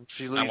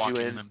 She I leads walk you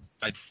in in. and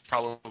I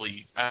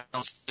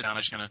don't sit down.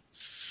 I'm just gonna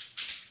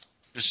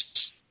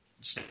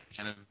stay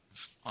kind of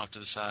off to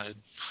the side.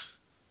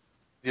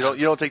 You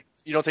don't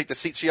take the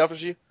seat she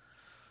offers you?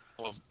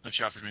 Well, if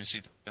she offers me a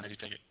seat, then I do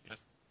take it. Yes.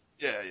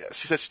 Yeah.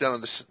 She sets you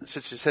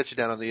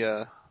down on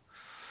the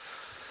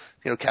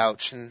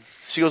couch, and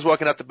she goes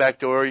walking out the back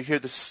door. You hear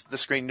the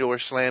screen door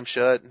slam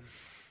shut. And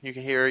you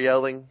can hear her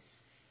yelling.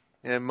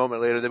 And a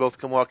moment later, they both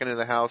come walking into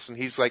the house, and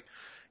he's like,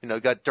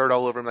 got dirt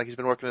all over him, like he's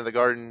been working in the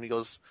garden. And he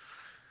goes,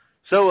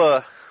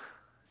 "So,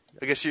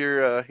 I guess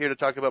you're here to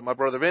talk about my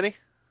brother Vinny?"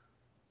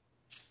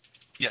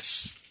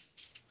 Yes.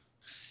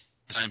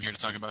 Yes, I'm here to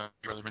talk about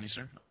your brother Vinny,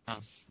 sir.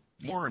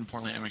 More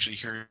importantly, I'm actually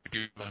here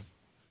to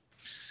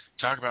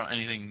talk about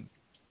anything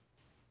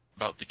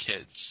about the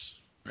kids,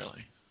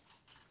 really.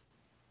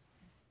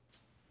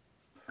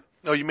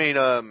 Oh, you mean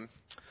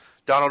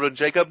Donald and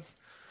Jacob?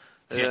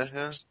 Yes.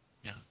 Yeah.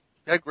 Yeah.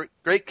 Yeah,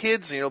 great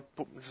kids. It's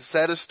the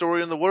saddest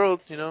story in the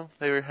world.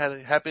 They had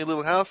a happy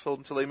little household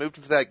until they moved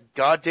into that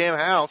goddamn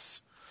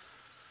house.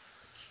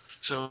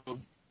 So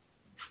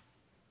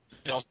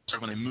it all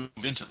started when they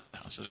moved into the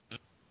house,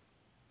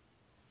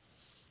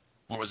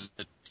 or was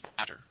it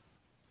after?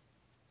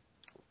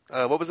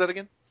 What was that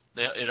again?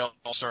 It all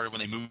started when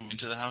they moved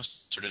into the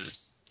house, or did it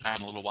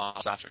happen a little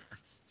while after?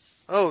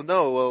 Oh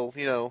no,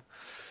 well,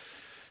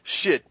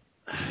 shit.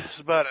 It's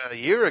about a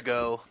year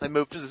ago they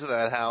moved into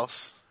that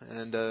house,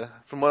 and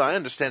from what I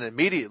understand,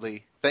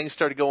 immediately things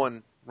started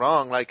going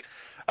wrong. Like,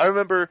 I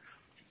remember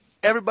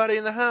everybody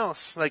in the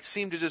house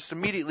seemed to just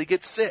immediately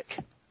get sick.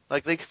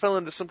 Like they fell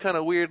into some kind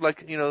of weird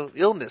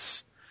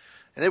illness,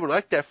 and they were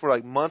like that for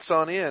months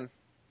on end.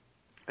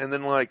 And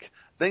then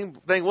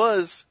thing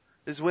was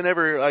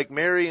whenever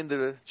Mary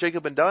and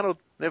Jacob and Donald,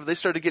 whenever they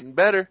started getting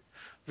better,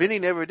 Vinny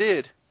never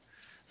did.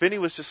 Vinny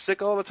was just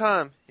sick all the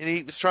time, and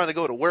he was trying to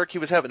go to work. He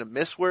was having to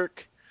miss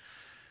work.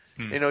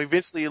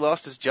 Eventually he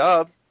lost his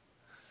job.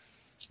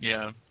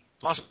 Yeah,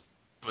 loss of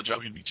a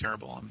job can be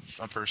terrible on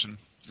a person,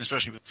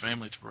 especially with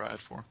family to provide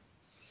for.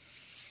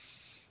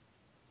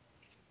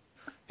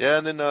 Yeah,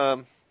 and then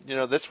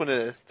that's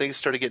when things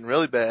started getting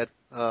really bad.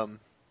 I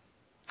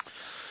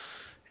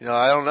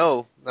don't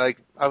know. I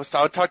would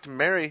talk to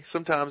Mary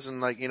sometimes,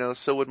 and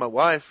so would my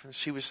wife. And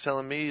she was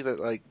telling me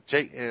that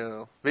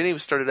Vinny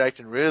started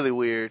acting really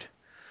weird.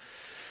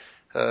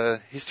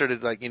 He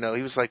started he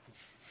was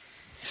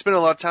he spent a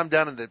lot of time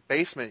down in the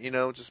basement,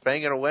 just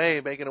banging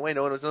away. No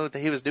one was knowing what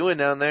he was doing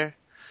down there.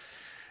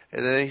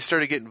 And then he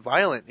started getting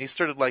violent. He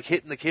started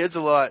hitting the kids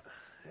a lot.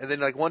 And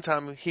then one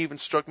time he even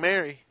struck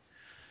Mary.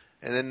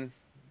 And then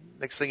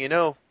next thing you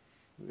know,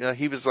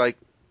 he was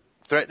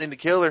threatening to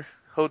kill her,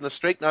 holding a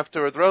steak knife to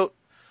her throat.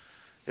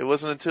 It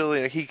wasn't until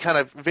he kind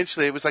of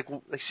eventually, it was like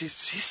she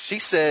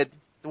said,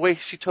 the way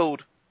she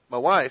told my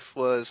wife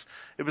was,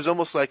 it was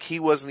almost like he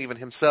wasn't even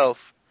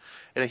himself.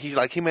 And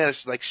he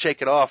managed to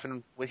shake it off,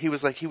 and he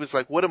was like,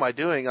 "What am I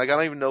doing? I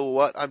don't even know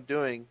what I'm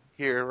doing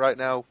here right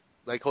now,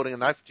 holding a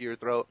knife to your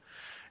throat."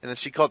 And then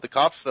she called the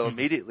cops though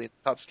immediately. The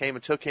cops came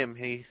and took him.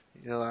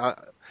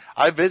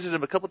 I visited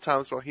him a couple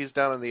times while he's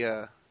down in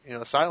the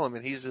asylum,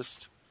 and he's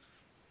just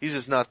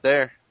not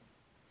there.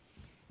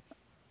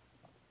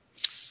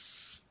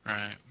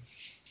 Right.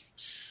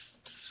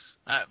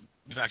 I've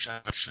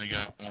actually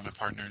got one of my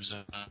partners.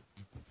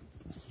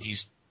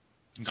 He's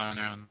gone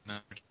down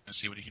there to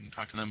see what he can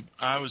talk to them.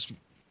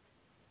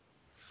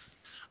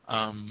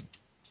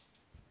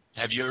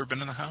 Have you ever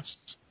been in the house?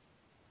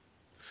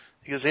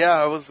 He goes, "Yeah,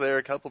 I was there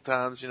a couple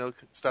times,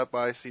 stop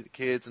by, see the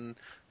kids, and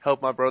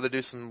help my brother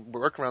do some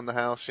work around the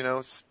house.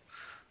 It's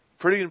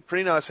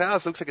pretty nice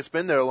house. Looks like it's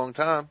been there a long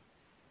time."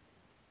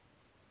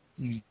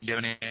 Do you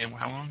have any idea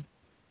how long?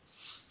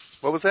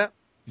 What was that?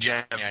 Do you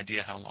have any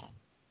idea how long?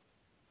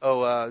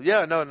 Oh,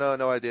 yeah,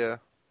 no idea.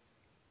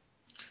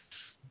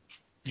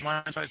 Do you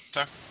mind if I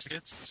talk to the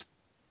kids?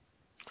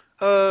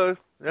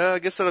 Yeah, I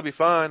guess that'll be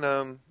fine.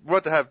 We're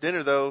about to have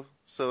dinner though,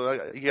 so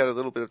you got a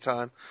little bit of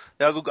time.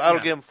 Yeah, I'll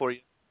get him for you.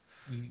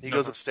 He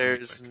goes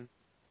upstairs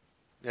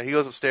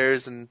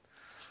and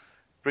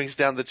brings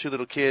down the two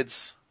little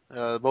kids,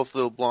 both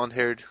little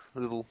blonde-haired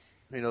little,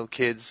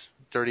 kids,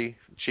 dirty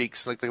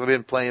cheeks, like they've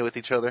been playing with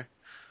each other.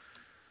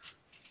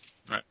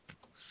 Right.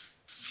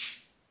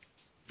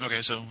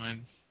 Okay, so I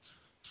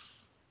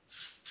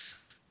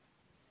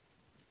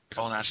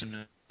call and ask him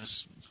to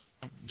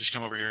just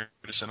come over here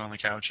to sit on the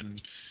couch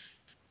and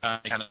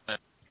kind of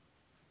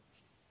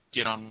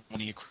get on one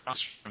knee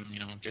across from,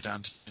 get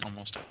down to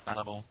almost eye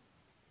level.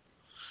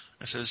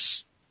 I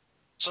says,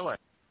 so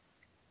what?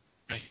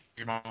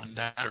 Your mom and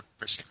dad are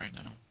sick right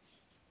now.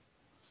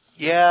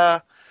 Yeah.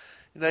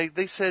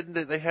 They said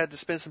that they had to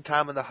spend some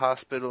time in the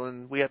hospital,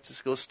 and we have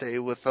to go stay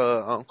with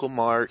Uncle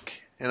Mark.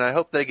 And I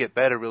hope they get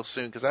better real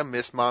soon, because I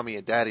miss Mommy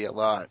and Daddy a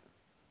lot.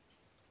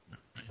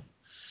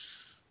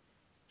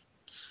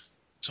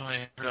 So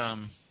I heard,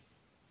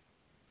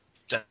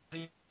 Daddy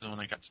was the one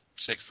that got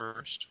sick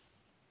first.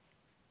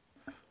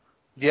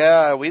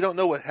 Yeah, we don't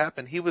know what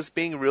happened. He was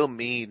being real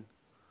mean.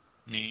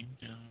 Me,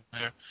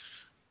 your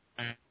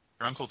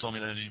uncle told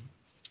me that he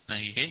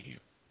hate you.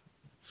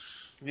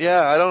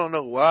 Yeah, I don't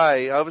know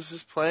why. I was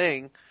just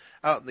playing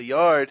out in the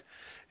yard,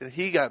 and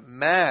he got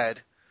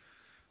mad.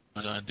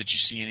 Did you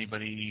see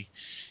anybody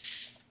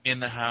in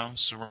the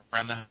house,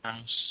 around the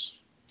house?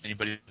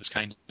 Anybody that's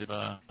kind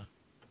of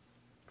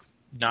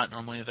not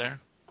normally there?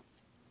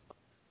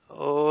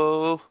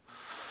 Oh,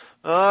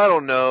 I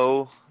don't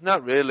know.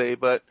 Not really,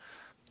 but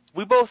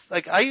we both,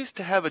 I used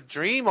to have a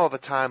dream all the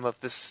time of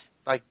this,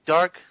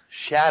 dark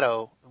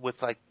shadow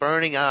with,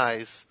 burning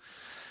eyes.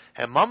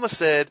 And Mama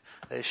said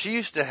that she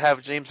used to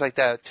have dreams like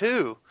that,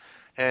 too.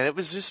 And it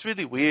was just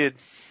really weird.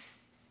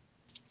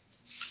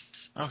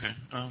 Okay.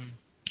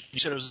 You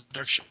said it was a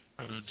dark shadow.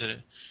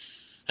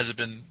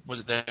 Was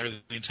it there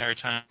the entire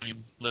time you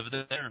lived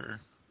there, or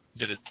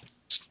did it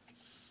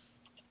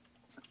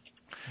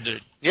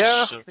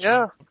Yeah. show?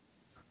 Yeah,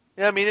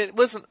 I mean, it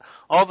wasn't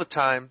all the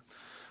time,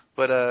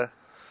 but,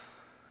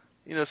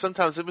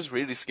 sometimes it was a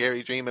really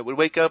scary dream. It would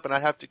wake up and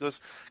I'd have to go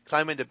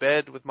climb into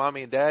bed with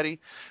Mommy and Daddy,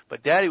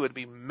 but Daddy would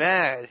be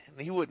mad and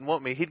he wouldn't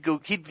want me.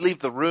 He'd leave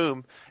the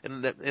room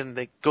and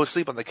they go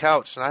sleep on the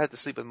couch, and I had to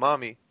sleep with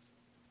Mommy.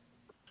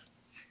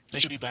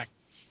 They should be back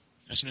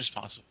as soon as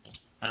possible.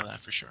 I know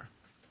that for sure.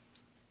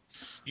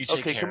 You take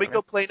Okay, care, can we right?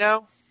 go play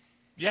now?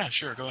 Yeah,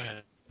 sure. Go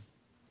ahead.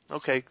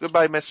 Okay,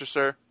 goodbye, Mr.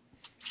 Sir.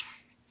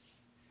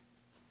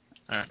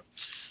 All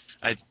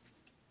right.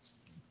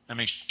 I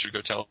make sure to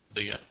go tell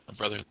the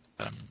brother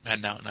that I'm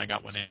heading out and I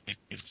got what I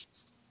need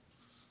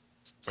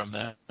from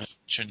that.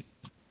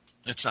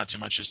 It's not too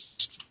much.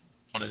 Just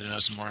wanted to know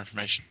some more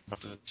information about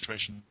the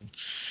situation.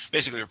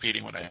 Basically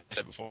repeating what I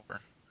said before.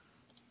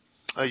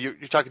 You're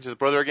talking to the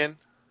brother again?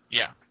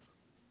 Yeah.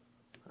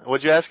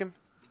 What'd you ask him?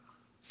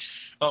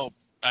 Oh,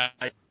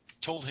 I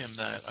told him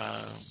that,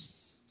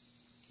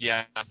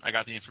 yeah, I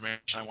got the information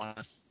I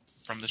wanted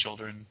from the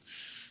children.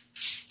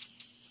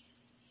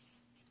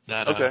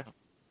 That, Okay.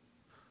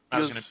 I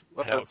was going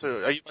to help.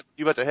 So are you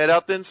about to head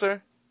out then, sir?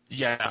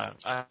 Yeah,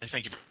 I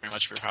thank you very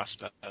much for your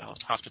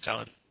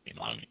hospitality and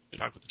allowing me to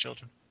talk with the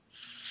children.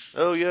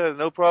 Oh yeah,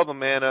 no problem,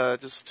 man.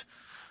 Just,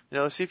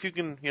 see if you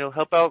can,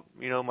 help out,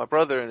 my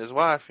brother and his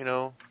wife,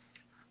 I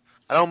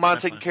don't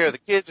mind taking care of the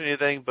kids or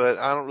anything, but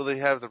I don't really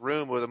have the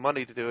room or the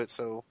money to do it,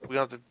 so we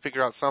have to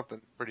figure out something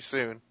pretty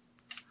soon.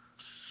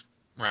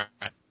 Right.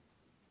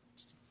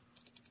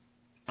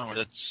 Oh,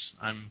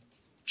 I'm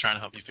trying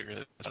to help you figure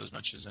this out as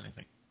much as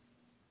anything.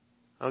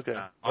 Okay.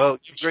 Well,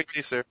 you have a great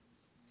day, sir.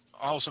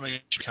 I'll also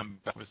make sure to come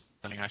back with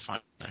anything I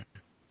find there.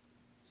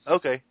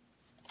 Okay.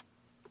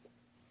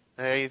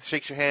 He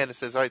shakes your hand and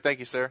says, all right, thank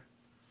you, sir.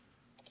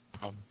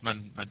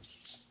 And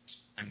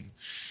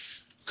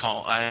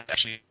call. I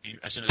actually,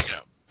 as soon as I get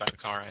out by the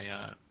car,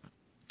 I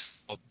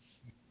call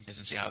you guys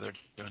and see how they're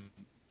doing.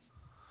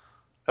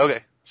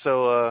 Okay.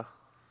 So,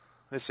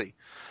 let's see.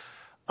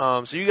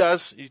 So you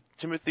guys,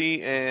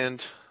 Timothy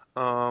and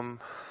Malcolm,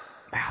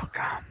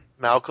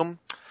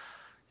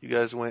 you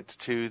guys went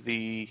to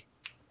the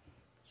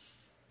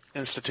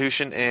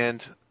institution,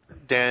 and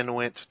Dan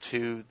went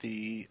to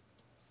the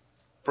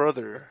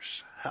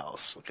brother's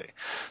house. Okay.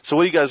 So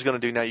what are you guys going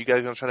to do now? You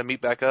guys going to try to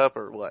meet back up,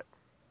 or what?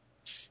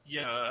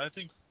 Yeah, I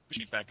think we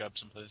should meet back up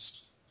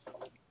someplace.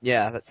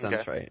 Yeah, that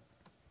sounds right.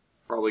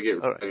 Probably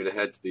get ready to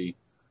head to the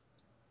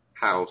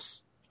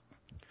house.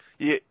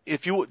 Yeah,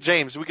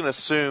 James, we can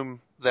assume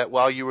that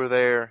while you were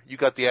there, you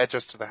got the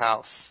address to the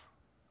house.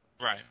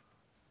 Right.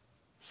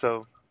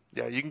 So,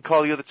 yeah, you can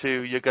call the other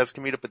two. You guys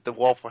can meet up at the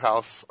Waffle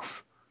House.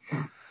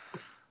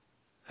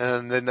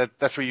 And then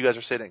that's where you guys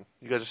are sitting.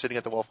 You guys are sitting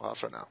at the Waffle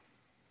House right now.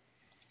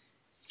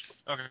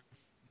 Okay.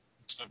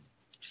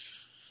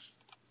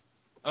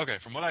 Okay,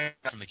 from what I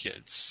got from the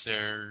kids,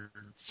 their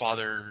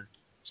father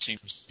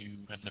seems to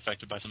have been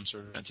affected by some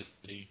sort of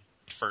entity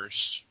at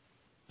first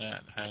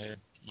that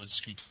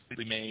was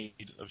completely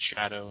made of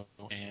shadow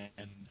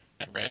and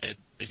had red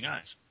blazing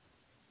eyes.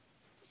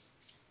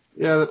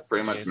 Yeah, that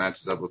pretty much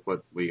matches up with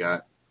what we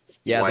got.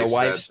 Yeah,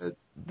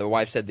 the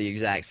wife said the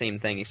exact same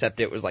thing,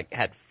 except it was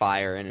had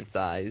fire in its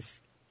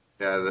eyes.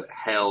 Yeah, that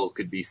hell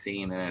could be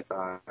seen in its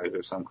eyes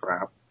or some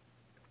crap.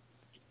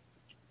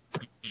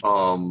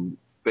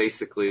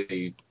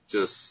 Basically,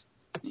 just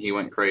he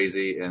went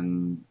crazy,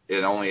 and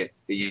it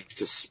used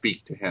to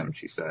speak to him.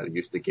 She said it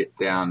used to get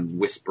down,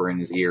 whisper in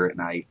his ear at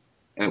night,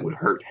 and it would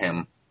hurt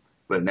him.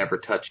 but never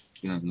touched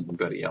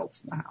anybody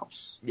else in the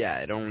house. Yeah,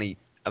 it only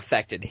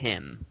affected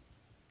him.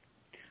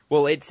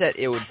 Well, it said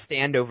it would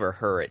stand over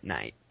her at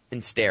night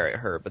and stare at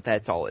her, but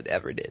that's all it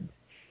ever did.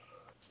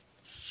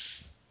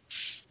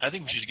 I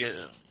think we should get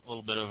a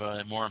little bit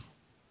of more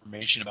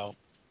information about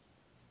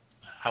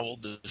how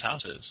old this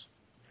house is.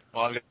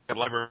 Well, I've got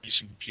library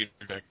and computer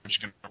deck. I'm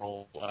just going to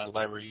roll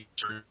library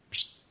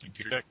search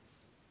computer deck.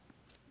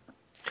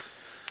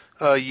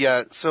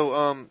 Yeah.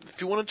 So, if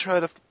you want to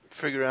try to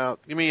figure out,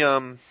 give me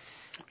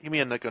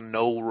like a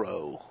no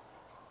row.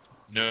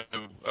 No.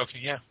 Okay,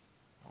 yeah.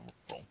 I'll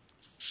roll.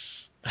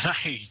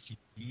 I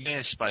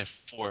missed by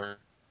 4.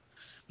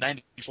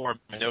 94.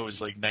 My no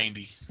is like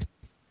 90.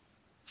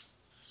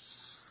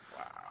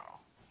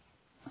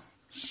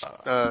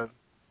 Wow.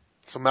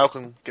 So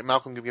Malcolm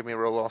can give me a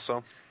roll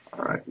also.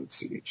 All right, let's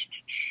see.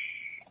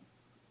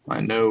 My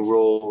no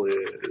roll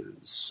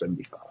is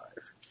 75.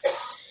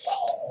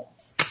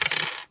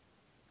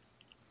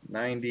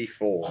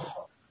 94.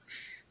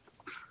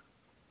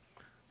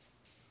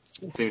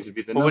 That seems to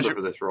be the number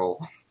for this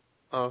roll.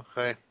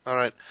 Okay. All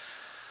right.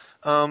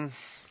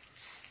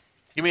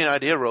 Give me an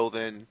idea roll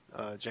then,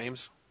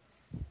 James.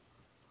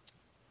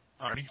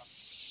 Alrighty.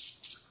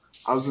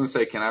 I was going to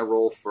say, can I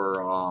roll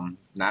for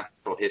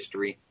natural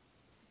history?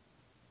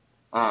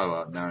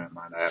 Oh, no, never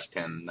mind. I have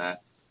 10 in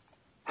that.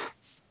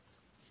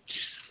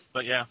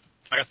 But yeah,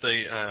 I got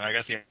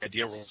the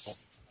idea roll.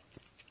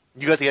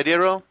 You got the idea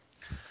roll?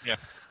 Yeah.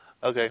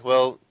 Okay.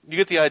 Well, you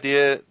get the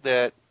idea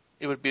that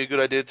it would be a good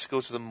idea to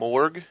go to the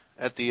morgue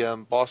at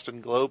the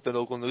Boston Globe, the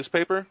local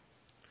newspaper.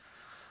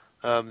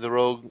 You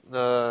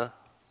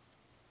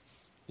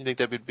think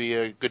that would be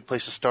a good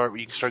place to start, where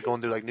you can start going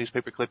through like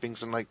newspaper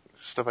clippings and like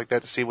stuff like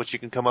that to see what you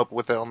can come up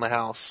with on the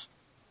house.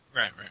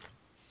 Right.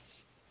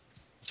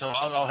 So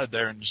I'll head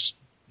there and just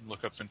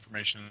look up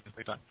information and things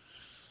like that.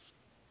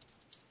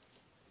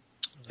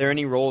 Are there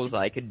any rolls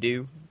I could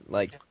do?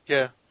 Like,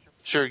 Yeah,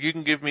 sure. You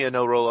can give me a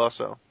no roll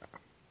also.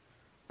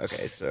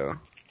 okay, so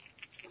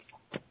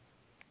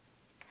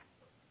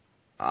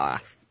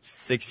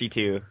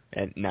 62,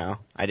 and no,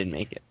 I didn't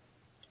make it.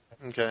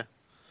 Okay.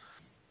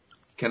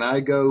 Can I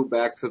go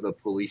back to the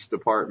police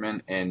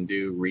department and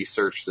do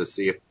research to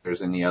see if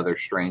there's any other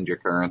strange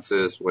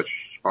occurrences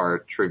which are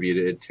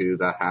attributed to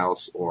the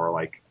house or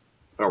like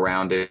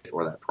around it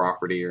or that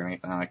property or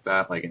anything like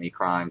that? Like any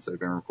crimes that have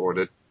been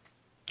reported?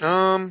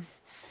 Yeah,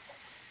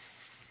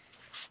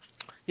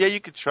 you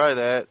could try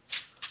that.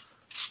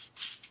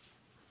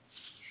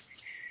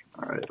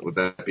 All right. Would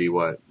that be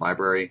what?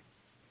 Library?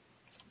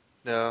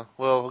 No.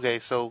 Well, okay.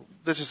 So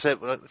this is it.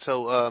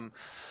 So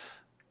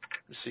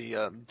let's see.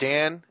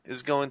 Dan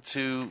is going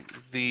to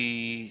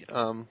the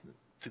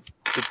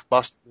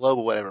Boston Globe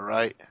or whatever,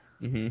 right?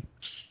 Mm-hmm.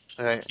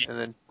 Okay.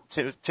 And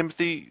then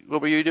Timothy,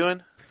 what were you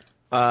doing?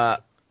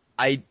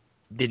 I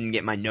didn't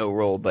get my no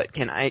roll, but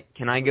can I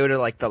go to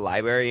like the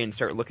library and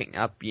start looking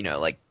up,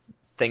 like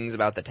things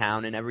about the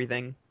town and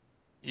everything?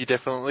 You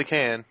definitely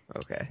can.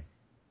 Okay.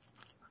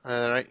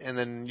 All right. And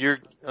then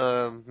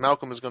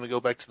Malcolm is going to go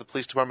back to the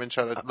police department and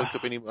try to look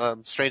up any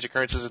strange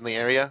occurrences in the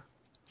area.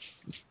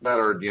 That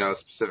are,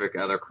 specific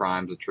other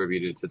crimes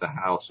attributed to the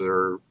house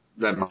or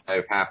that might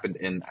have happened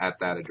at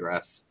that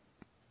address.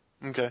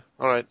 Okay.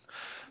 All right.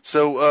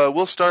 So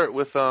we'll start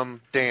with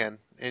Dan,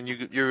 and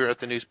you're at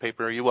the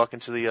newspaper. You walk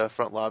into the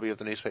front lobby of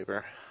the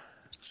newspaper,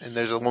 and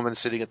there's a woman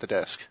sitting at the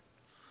desk.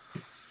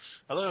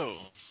 Hello.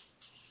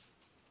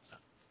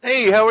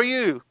 Hey, how are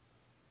you?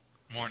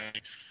 Morning.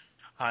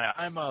 Hi,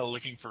 I'm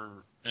looking for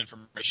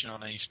information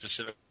on a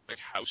specific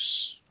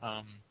house.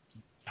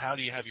 How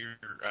do you have your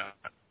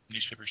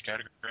newspapers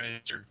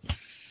categorized, or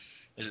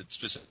is it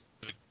specific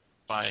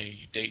by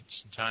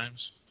dates and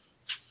times?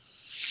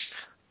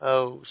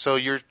 Oh, so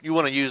you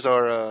want to use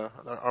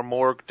our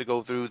morgue to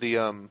go through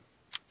the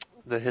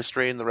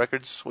history and the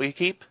records we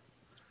keep?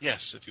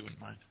 Yes, if you wouldn't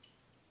mind.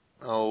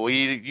 Oh,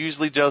 we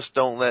usually just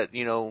don't let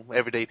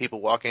everyday people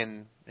walk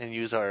in and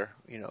use our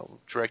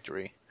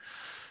directory.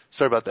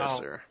 Sorry about that,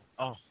 sir.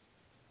 Oh,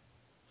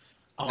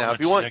 now, if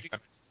you want,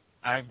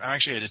 I'm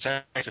actually a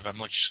detective. I'm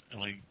like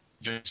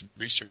doing some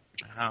research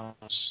on a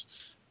house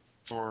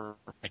for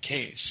a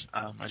case.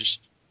 I just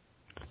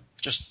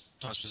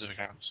on a specific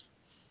house.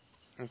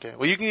 Okay.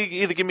 Well, you can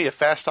either give me a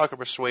fast talk or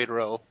persuade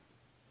roll.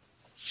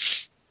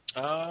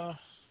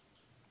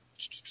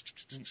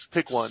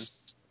 Pick one.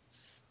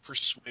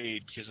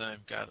 Persuade, because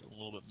I've got a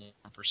little bit more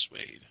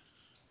persuade.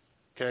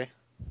 Okay.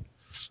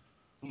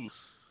 Ooh.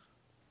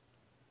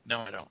 No,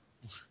 I don't.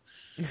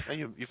 Oh,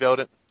 you failed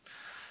it.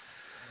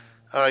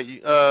 All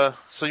right.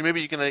 So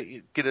maybe you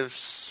can get a.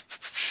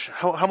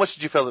 How much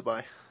did you fail it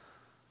by?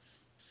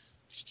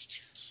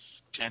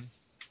 10.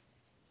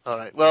 All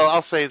right. Well,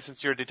 I'll say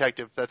since you're a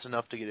detective, that's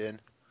enough to get in.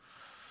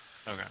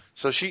 Okay.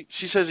 So she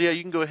says, yeah,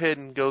 you can go ahead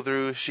and go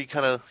through. She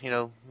kind of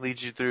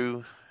leads you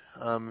through.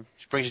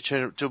 She brings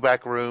you to a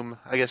back room.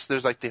 I guess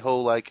there's like the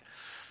whole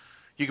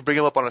you can bring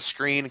them up on a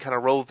screen and kind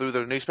of roll through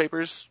the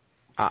newspapers.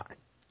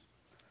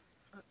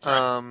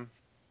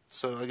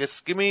 So I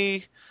guess give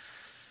me,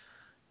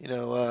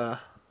 a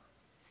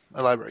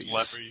library use.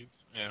 Library.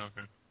 Yeah,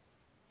 okay.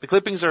 The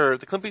clippings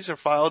are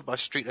filed by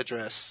street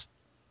address.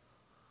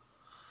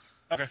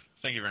 Okay,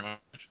 thank you very much.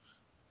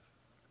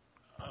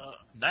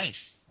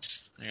 Nice.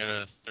 I got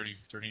a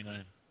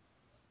 39.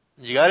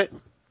 You got it?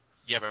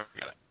 Yeah, but I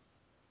got it.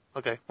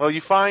 Okay. Well,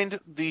 you find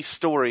the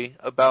story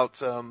about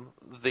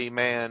the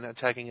man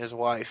attacking his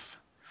wife.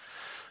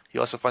 You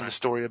also find the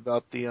story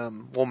about the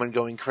woman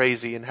going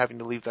crazy and having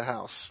to leave the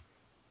house.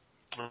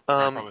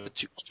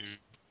 But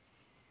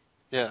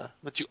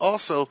you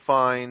also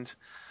find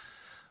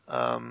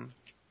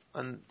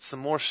some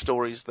more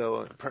stories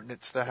though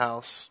pertinent to the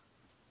house.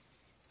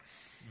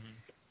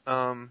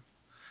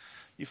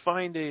 You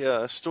find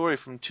a story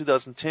from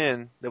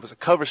 2010 that was a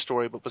cover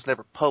story but was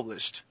never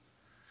published.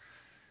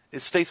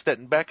 It states that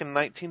back in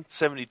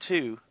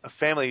 1972, a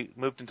family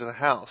moved into the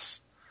house,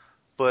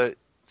 but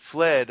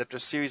fled after a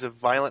series of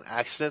violent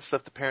accidents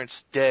left the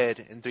parents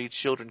dead and 3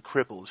 children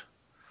crippled.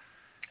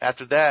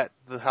 After that,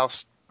 the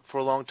house for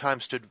a long time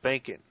stood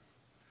vacant.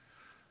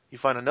 You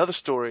find another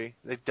story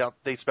that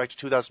dates back to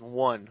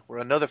 2001, where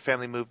another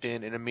family moved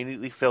in and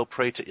immediately fell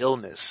prey to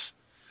illness.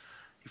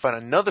 You find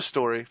another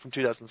story from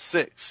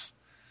 2006.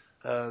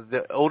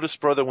 The oldest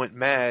brother went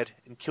mad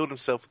and killed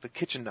himself with a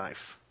kitchen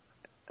knife.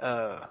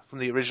 From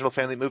the original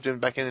family moved in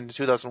back in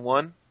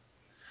 2001.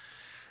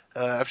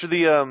 After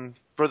the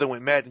brother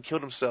went mad and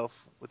killed himself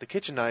with a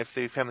kitchen knife,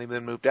 the family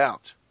then moved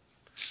out.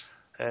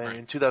 And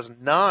in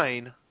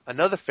 2009,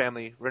 another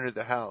family rented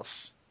the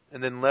house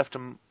and then left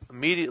them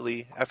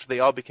immediately after they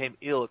all became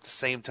ill at the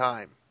same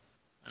time.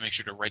 I make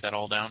sure to write that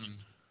all down and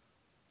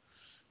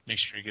make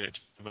sure you get it.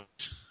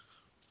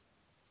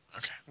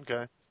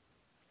 Okay.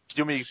 Do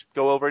you want me to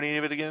go over any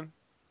of it again?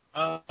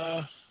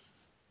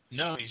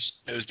 No,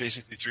 it was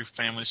basically 3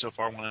 families so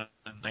far, one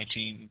in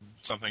 19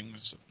 something,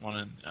 one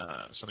in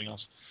something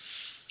else.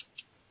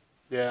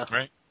 Yeah.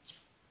 Right?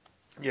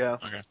 Yeah.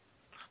 Okay.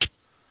 And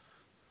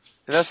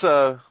that's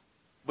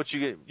what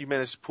you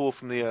managed to pull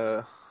from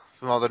the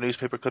from all the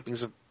newspaper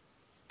clippings of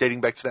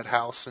dating back to that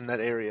house in that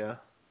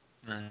area.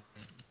 Right.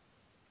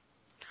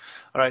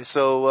 All right,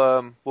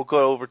 so we'll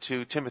go over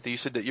to Timothy. You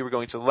said that you were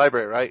going to the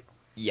library, right?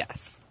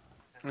 Yes.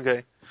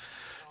 Okay.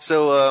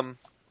 So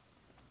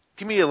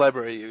give me a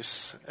library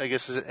use. I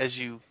guess as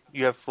you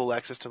have full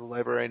access to the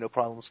library, no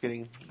problems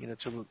getting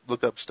to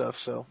look up stuff.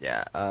 So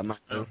Yeah, my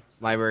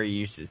library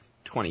use is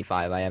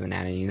 25. I haven't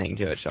added anything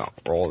to it, so I'll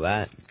roll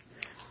that.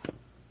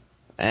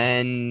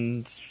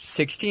 And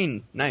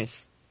 16.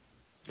 Nice.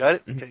 got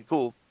it? Mm-hmm. Okay,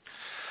 cool.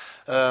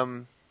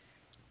 So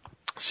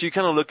you're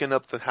kind of looking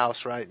up the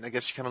house, right? And I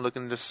guess you're kind of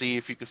looking to see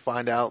if you could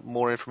find out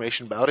more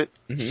information about it.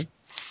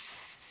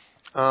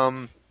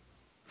 Mm-hmm.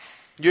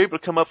 You're able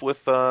to come up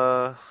with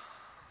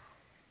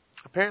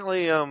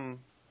apparently the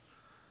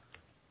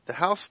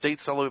house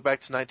dates all the way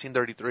back to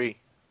 1933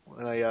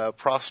 when a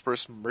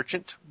prosperous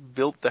merchant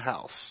built the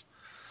house.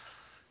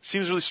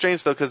 Seems really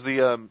strange though, because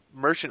the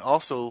merchant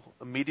also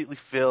immediately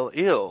fell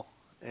ill,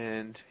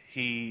 and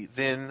he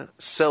then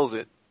sells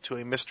it to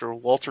a Mr.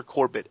 Walter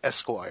Corbett,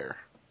 Esquire.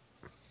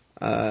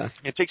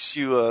 It takes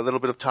you a little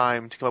bit of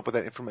time to come up with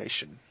that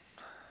information.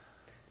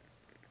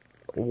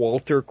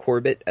 Walter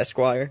Corbett,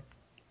 Esquire.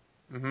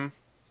 Mm-hmm.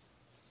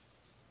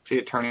 The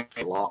attorney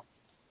at law.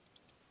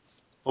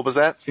 What was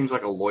that? Seems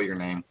like a lawyer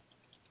name.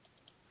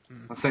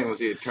 I'm saying, was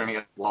he attorney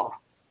at law?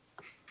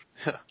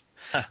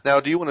 Now,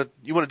 do you want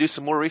to do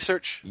some more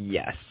research?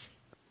 Yes.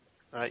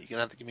 All right, you're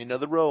gonna have to give me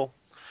another roll.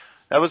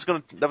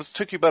 That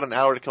took you about an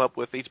hour to come up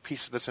with each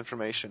piece of this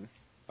information.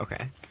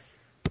 Okay.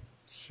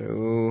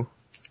 So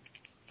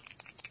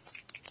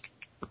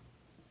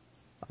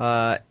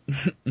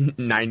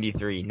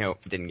 93. Nope,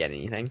 didn't get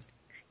anything.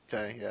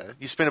 Okay, yeah,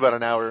 you spend about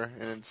an hour,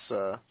 and it's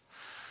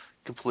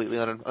completely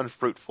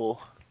unfruitful.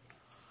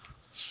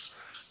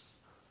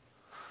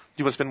 Do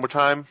you want to spend more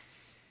time?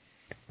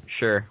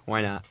 Sure,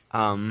 why not?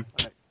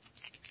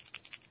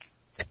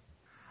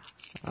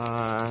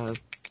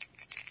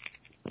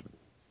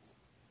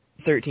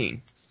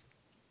 13.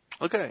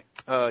 Okay.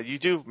 You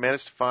do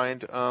manage to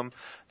find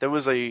there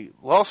was a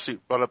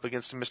lawsuit brought up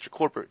against Mr.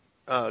 Corbett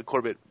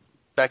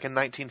back in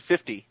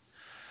 1950.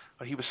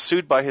 He was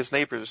sued by his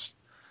neighbors.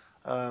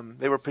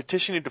 They were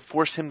petitioning to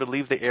force him to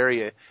leave the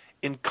area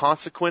in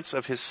consequence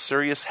of his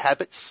serious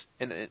habits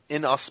and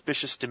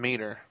inauspicious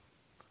demeanor.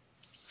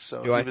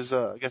 So he was,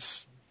 I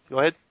guess, go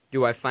ahead.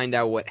 Do I find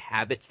out what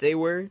habits they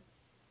were?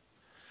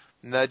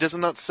 No, it does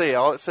not say.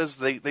 All it says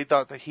they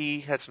thought that he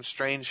had some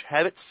strange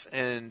habits,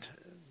 and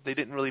they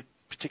didn't really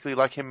particularly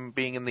like him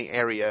being in the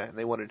area, and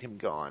they wanted him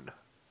gone.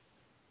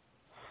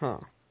 Huh.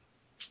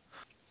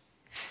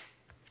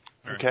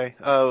 Okay.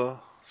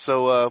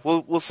 So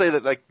we'll say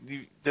that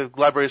the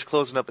library is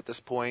closing up at this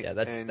point. Yeah,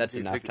 that's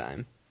enough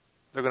time.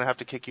 They're going to have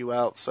to kick you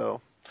out. So,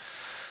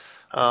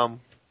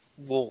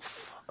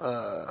 Wolf,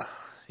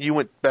 you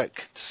went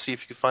back to see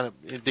if you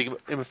could dig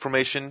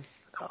information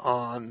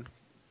on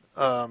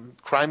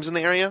crimes in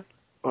the area.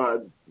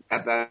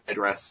 At that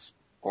address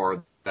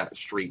or that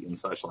street and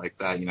such like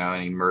that,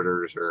 any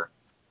murders or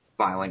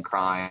violent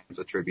crimes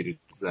attributed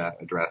to that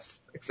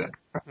address, etc.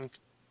 Okay.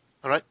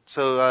 All right.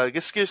 So,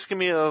 just give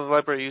me a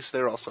library use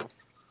there also.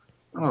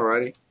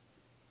 Alrighty.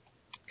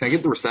 Can I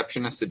get the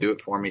receptionist to do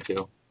it for me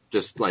too?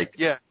 Just like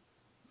Yeah.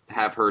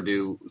 have her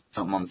do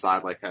something on the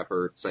side, like have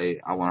her say,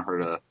 I want her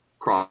to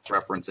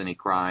cross-reference any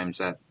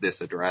crimes at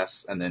this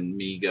address, and then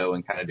me go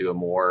and kind of do a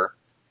more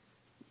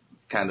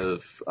kind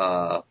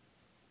of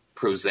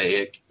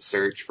prosaic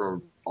search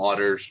for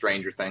odder,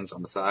 stranger things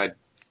on the side.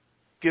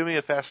 Give me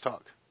a fast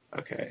talk.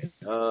 Okay.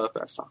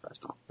 Fast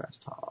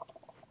talk.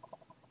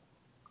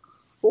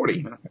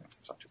 40. Okay,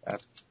 that's not too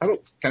bad.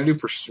 Can I do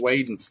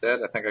persuade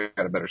instead? I think I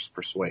got a better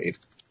persuade.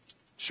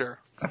 Sure.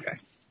 Okay.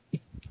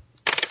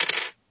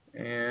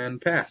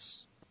 And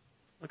pass.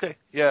 Okay.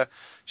 Yeah.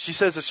 She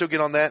says that she'll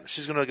get on that.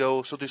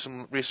 She'll do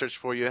some research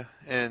for you,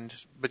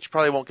 but you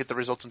probably won't get the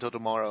results until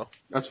tomorrow.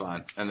 That's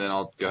fine. And then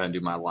I'll go ahead and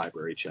do my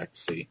library check to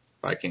see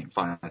if I can't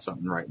find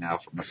something right now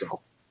for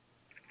myself.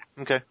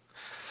 Okay.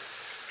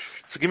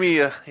 So give me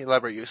a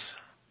library use.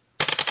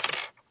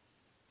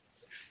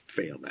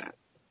 Fail that.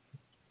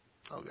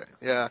 Okay.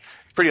 Yeah.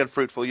 Pretty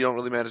unfruitful. You don't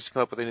really manage to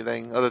come up with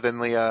anything other than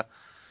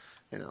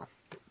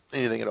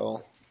anything at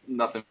all.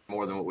 Nothing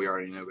more than what we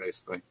already know,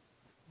 basically.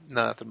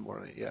 Nothing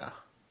more. Yeah.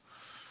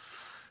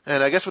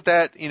 And I guess with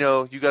that,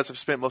 you guys have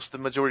spent most of the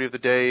majority of the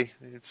day.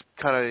 It's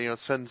kind of,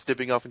 sun's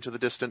dipping off into the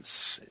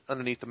distance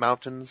underneath the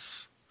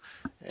mountains,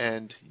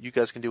 and you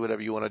guys can do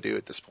whatever you want to do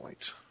at this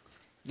point.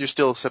 You're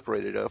still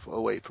separated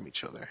away from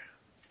each other.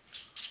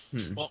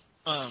 Well,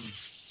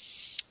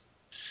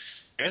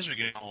 as we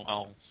get,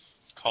 I'll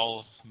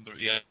call the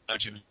other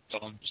two and tell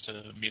them just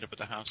to meet up at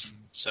the house and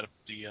set up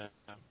the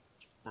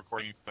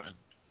recording equipment.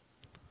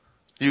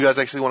 You guys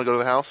actually want to go to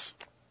the house?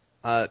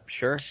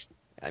 Sure.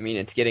 I mean,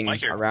 it's getting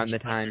around the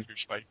time.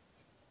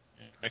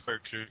 My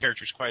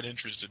character's quite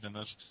interested in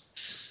this,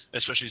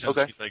 especially since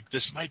he's like,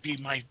 this might be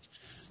my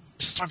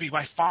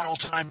final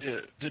time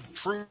to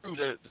prove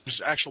that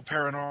there's actual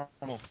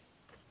paranormal.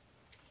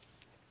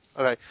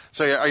 Okay,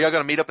 so are y'all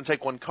gonna meet up and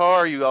take one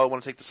car? Or you all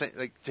want to take the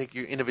same, take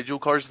your individual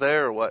cars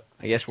there, or what?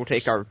 I guess we'll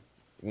take our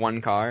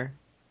one car.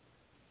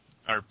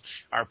 Our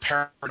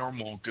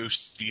paranormal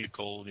ghost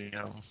vehicle,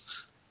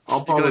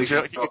 I'll probably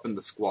jump up in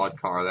the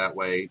squad car. That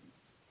way,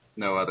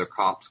 no other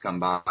cops come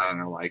by and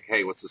are like,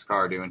 "Hey, what's this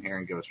car doing here?"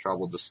 and give us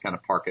trouble. Just kind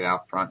of park it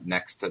out front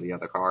next to the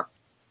other car.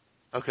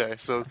 Okay,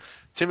 so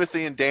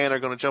Timothy and Dan are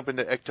going to jump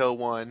into Ecto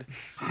 1.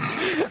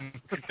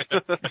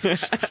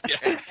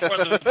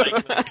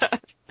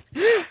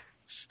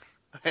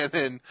 and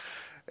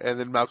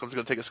then Malcolm's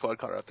going to take a squad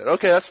car out there.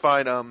 Okay, that's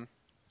fine.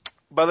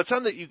 By the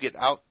time that you get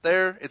out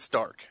there, it's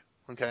dark.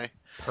 Okay.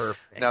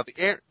 Perfect. Now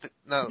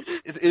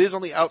it is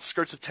on the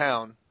outskirts of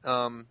town.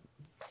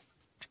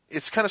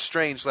 It's kind of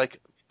strange. Like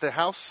the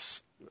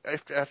house,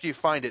 after you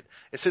find it,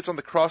 it sits on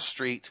the cross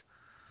street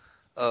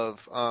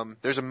of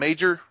there's a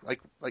major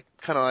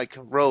kind of like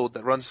road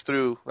that runs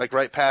through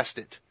right past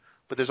it,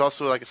 but there's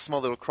also like a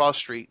small little cross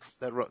street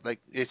that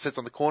it sits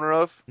on the corner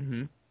of.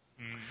 Mm-hmm.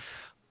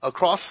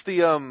 Across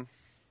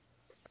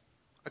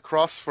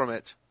from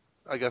it,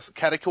 I guess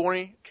catty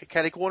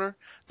corner.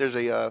 There's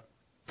a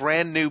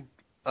brand new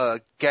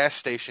gas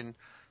station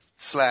 /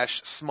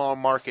 small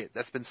market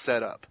that's been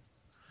set up.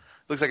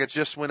 Looks like it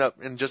just went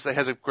up and it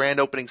has a grand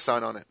opening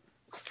sign on it.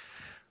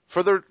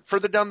 Further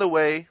down the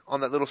way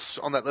on that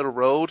little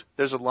road,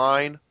 there's a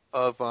line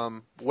of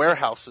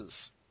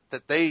warehouses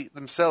that they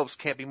themselves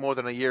can't be more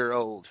than a year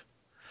old.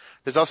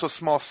 There's also a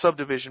small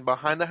subdivision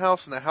behind the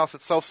house, and the house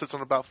itself sits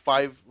on about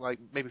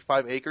maybe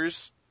 5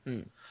 acres.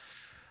 It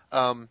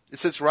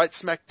sits right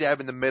smack dab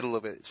in the middle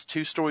of it. It's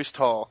 2 stories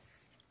tall.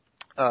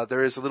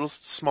 There is a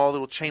small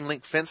little chain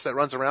link fence that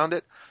runs around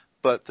it,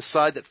 but the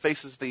side that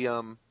faces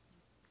the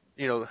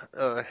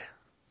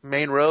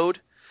main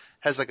road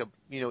has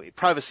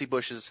privacy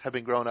bushes have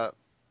been grown up.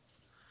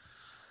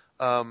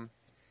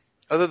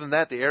 Other than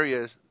that, the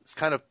area is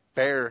kind of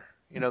bare.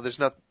 There's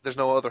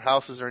no other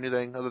houses or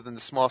anything other than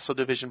the small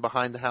subdivision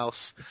behind the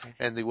house,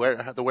 and the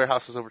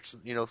warehouse is over,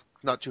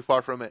 not too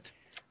far from it.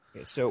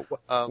 Okay, so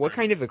what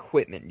kind of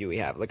equipment do we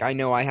have? Like, I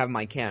know I have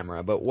my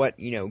camera, but what,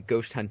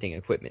 ghost hunting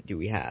equipment do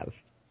we have?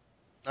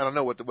 I don't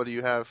know. What do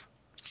you have?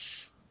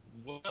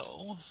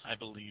 Well, I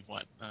believe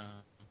what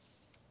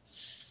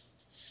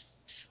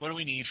do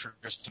we need for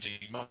ghost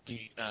hunting?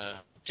 Mostly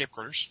tape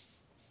recorders,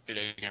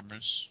 video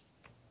cameras,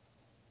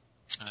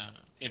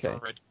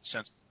 infrared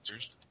sensors.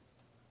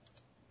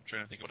 I'm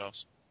trying to think of what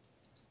else.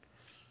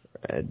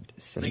 Red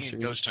sensors. I'm thinking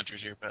ghost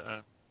hunters here,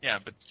 but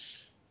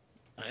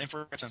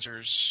infrared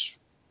sensors.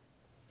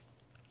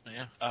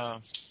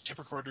 Tape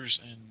recorders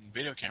and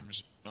video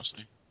cameras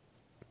mostly.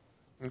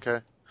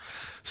 Okay.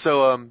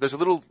 So there's a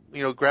little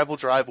gravel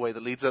driveway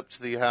that leads up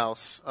to the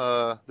house.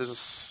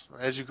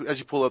 As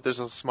you pull up, there's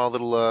a small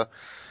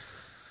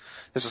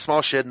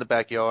shed in the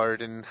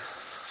backyard and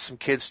some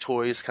kids'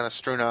 toys kind of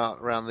strewn out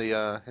around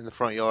in the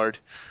front yard.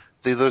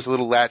 There's a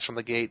little latch on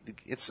the gate.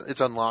 It's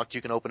unlocked.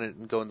 You can open it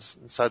and go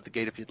inside the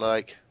gate if you'd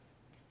like.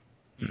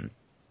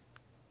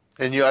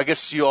 And I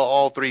guess you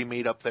all 3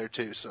 meet up there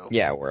too. So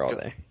yeah, we're all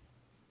there.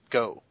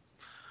 Go.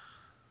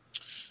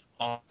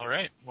 All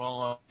right.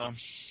 Well,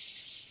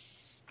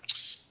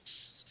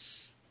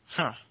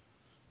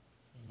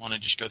 Want to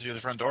just go through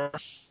the front door?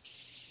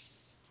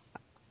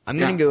 I'm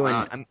gonna Yeah, go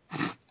why and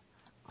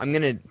I'm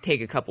gonna take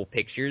a couple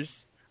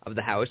pictures of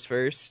the house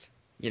first,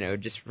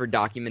 just for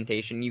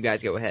documentation. You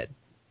guys go ahead.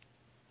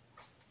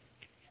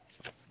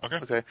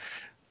 Okay.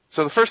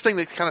 So the first thing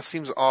that kind of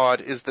seems odd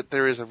is that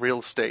there is a real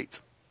estate,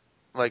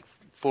 like,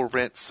 for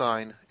rent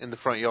sign in the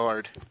front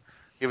yard,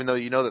 even though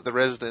you know that the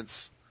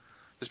residents,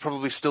 there's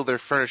probably still their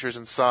furniture's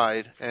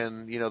inside,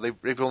 and the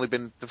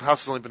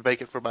house has only been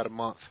vacant for about a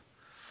month.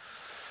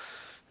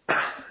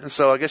 And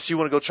so I guess you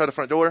want to go try the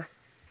front door.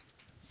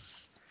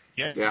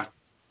 Yeah. Yeah.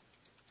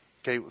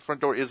 Okay, the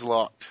front door is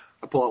locked.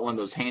 I pull out one of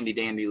those handy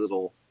dandy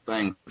little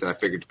things that I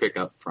figured to pick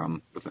up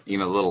from,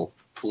 little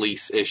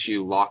police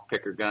issue lock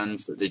picker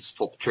guns that they just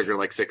pull the trigger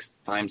like 6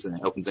 times and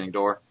it opens any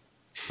door.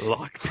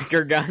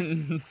 Lockpicker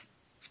guns.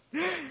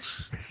 I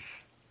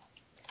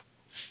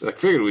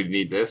figured we'd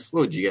need this.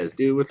 What would you guys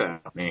do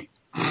without me?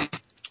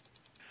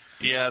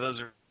 Yeah,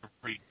 those are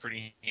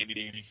pretty handy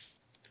dandy.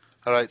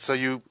 All right, so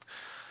you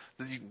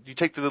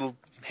take the little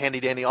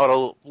handy dandy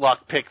auto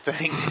lock pick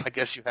thing, I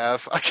guess you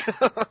have,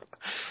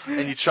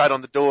 and you try it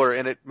on the door,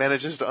 and it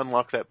manages to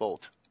unlock that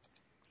bolt.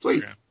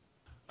 Sweet.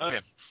 Okay.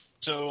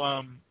 So,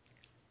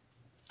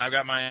 I've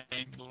got my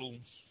little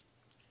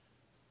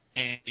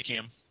handy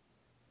cam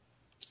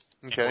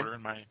Okay. recorder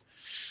and my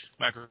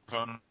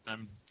microphone.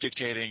 I'm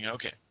dictating.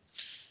 Okay.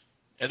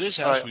 At this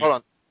All house,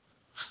 right,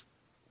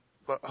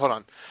 hold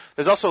on.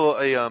 There's also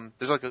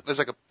there's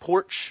like a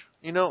porch,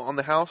 on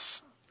the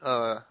house,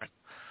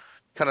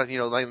 kind of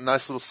like a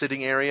nice little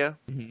sitting area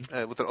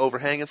with an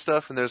overhang and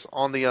stuff. And there's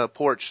on the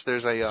porch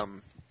there's a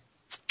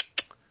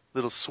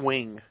little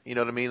swing, you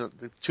know what I mean,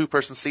 the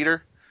 2-person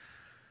seater,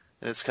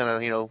 and it's kind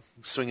of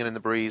swinging in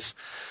the breeze.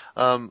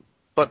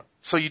 But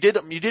so you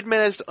did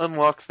manage to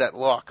unlock that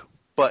lock,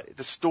 but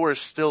the store is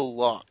still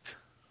locked.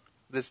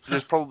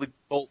 There's probably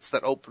bolts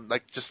that open,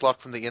 like, just lock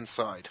from the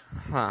inside.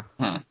 Huh.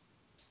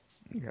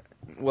 Okay.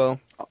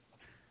 Well,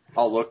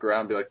 I'll look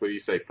around and be like, what do you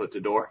say, flip the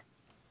door?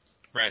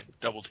 right,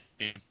 double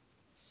team.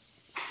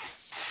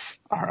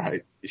 All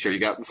right. You sure you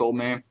got this, old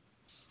man?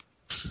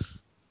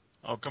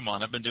 Oh, come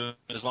on. I've been doing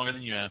this longer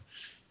than you have.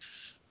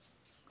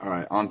 All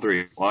right, on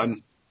 3.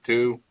 1,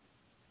 2.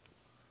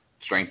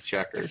 Strength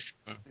checker.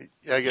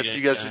 Yeah, I guess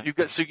Yeah.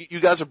 you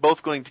guys are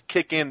both going to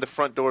kick in the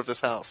front door of this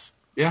house.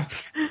 Yeah.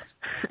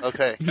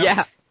 Okay.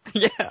 yeah.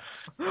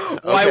 Why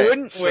Okay,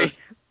 wouldn't so- we?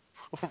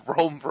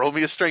 Roll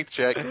me a strength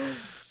check.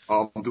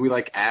 Do we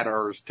add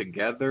ours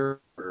together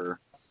or?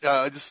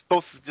 Just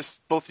both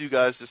of you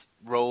guys just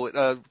roll it.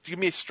 Give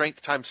me a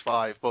strength times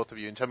 5, both of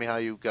you, and tell me how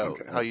you go,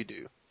 Okay. how you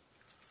do.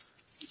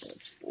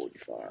 That's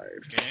 45.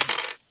 Okay.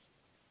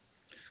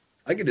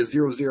 I get a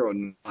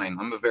 009.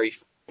 I'm a very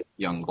fit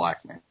young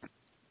black man.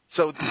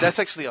 So that's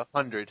actually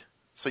 100.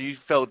 So you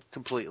failed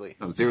completely.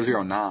 No,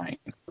 009.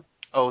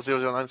 Oh,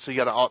 009. So you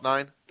got an alt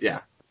 9.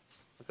 Yeah.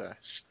 Okay.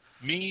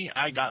 Me,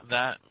 I got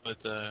that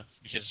with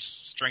because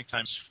strength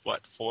times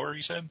what, 4?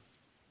 You said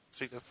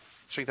Strength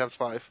times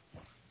 5.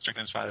 strength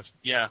times 5.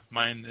 Yeah,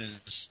 mine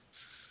is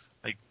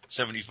like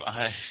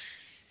 75.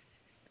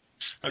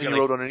 And you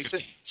rolled underneath it?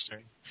 15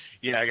 strength.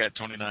 Yeah, I got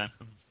 29.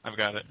 I've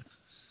got it.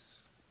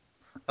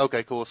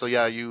 Okay, cool. So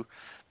yeah, you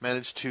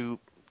managed to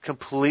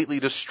completely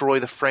destroy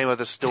the frame of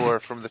this door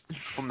from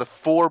the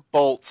 4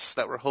 bolts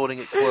that were holding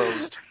it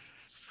closed.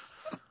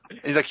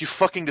 And you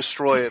fucking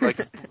destroy it. Like,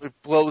 it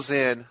blows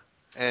in,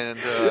 and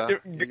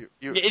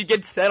you It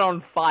gets set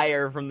on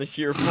fire from the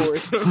sheer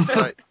force.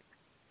 right.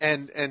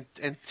 And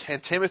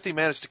Timothy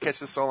managed to catch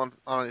this all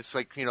on it's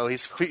like,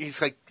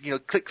 he's like,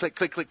 click, click,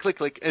 click, click, click,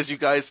 click, as you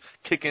guys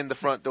kick in the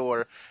front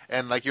door,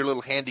 and like your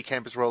little handy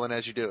cam is rolling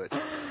as you do it.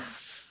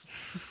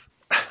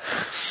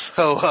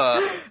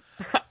 So,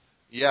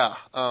 yeah,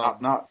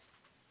 Not.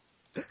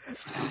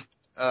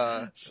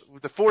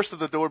 the force of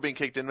the door being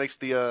kicked in makes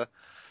the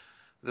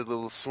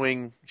little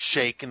swing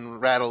shake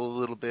and rattle a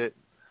little bit.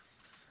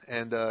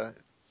 And,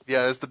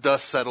 yeah, as the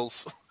dust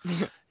settles,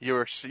 you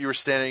were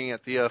standing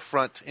at the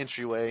front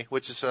entryway,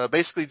 which is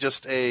basically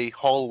just a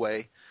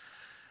hallway.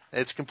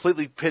 It's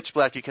completely pitch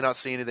black. You cannot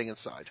see anything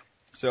inside.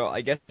 So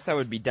I guess I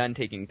would be done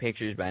taking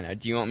pictures by now.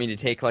 Do you want me to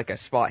take like a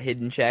spot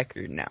hidden check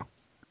or no?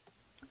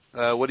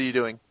 What are you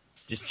doing?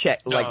 Just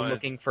check, No,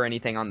 looking for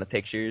anything on the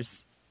pictures.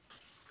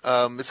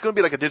 It's going to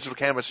be like a digital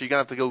camera, so you're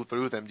going to have to go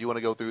through them. Do you want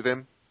to go through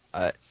them?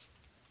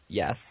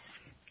 Yes.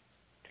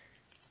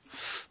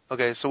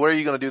 Okay, so where are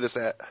you going to do this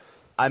at?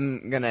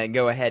 I'm gonna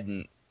go ahead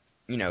and,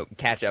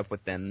 catch up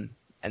with them,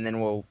 and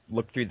then we'll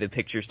look through the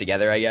pictures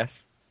together, I guess.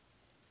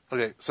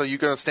 Okay, so you're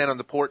going to stand on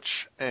the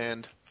porch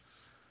and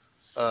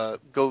go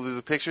through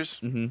the pictures?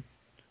 Mm-hmm.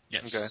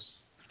 Yes. Okay.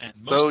 And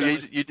most So of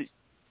it-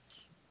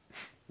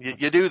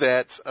 you do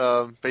that.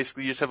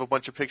 Basically, you just have a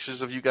bunch of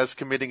pictures of you guys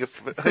committing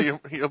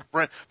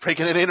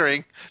breaking and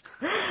entering.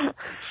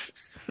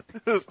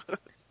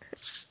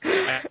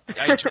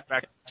 I turn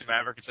back to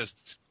Maverick and says,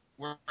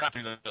 "We're not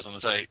putting those on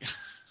the site."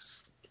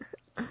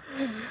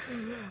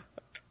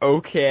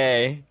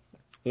 Okay.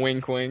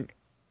 Wink, wink.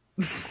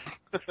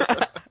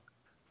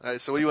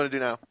 Alright, so what do you want to do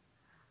now?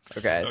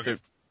 Okay, Okay. so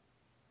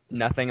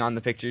nothing on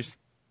the pictures?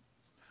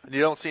 And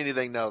you don't see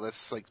anything, no,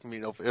 that's like,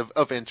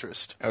 of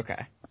interest.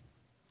 Okay.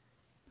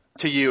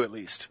 To you, at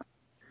least.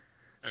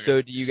 Okay.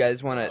 So do you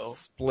guys want to Well-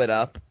 split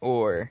up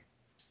or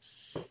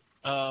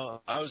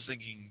I was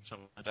thinking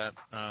something like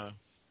that.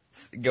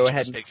 go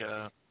ahead and take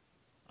a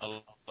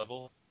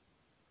level.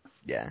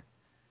 yeah?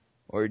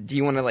 Or do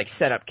you want to like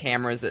set up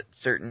cameras at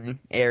certain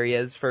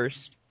areas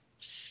first?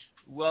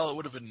 Well, it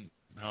would have been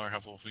more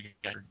helpful if we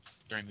got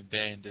during the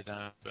day and did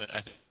that, but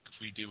I think if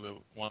we do a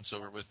once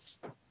over with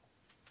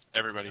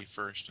everybody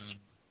first and then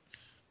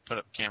put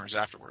up cameras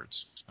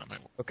afterwards, that might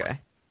work. Okay.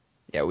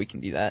 Yeah, we can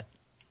do that.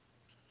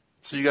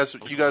 So you guys,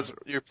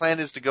 your plan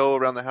is to go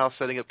around the house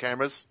setting up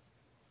cameras?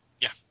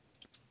 Yeah.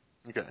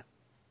 Okay.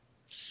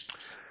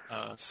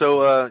 I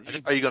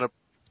think- are you gonna,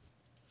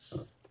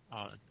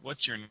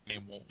 What's your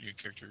name, Wolf? Your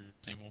character's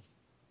name, Wolf?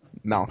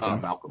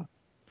 Malcolm. Malcolm.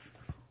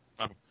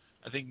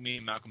 I think me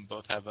and Malcolm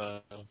both have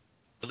at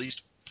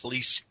least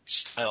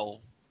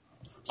police-style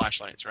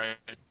flashlights, right?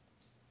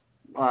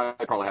 I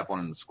probably have one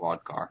in the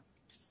squad car.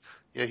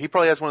 yeah, he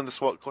probably has one in the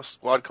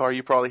squad car,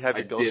 you probably have I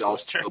your ghost did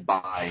poster. also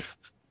buy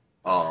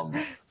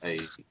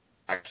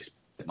actually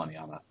spent money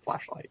on a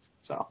flashlight.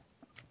 So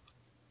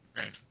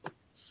Right.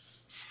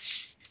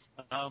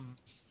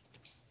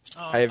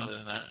 I have- Other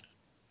than that,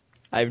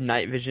 I have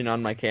night vision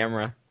on my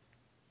camera.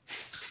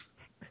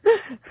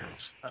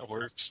 that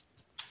works.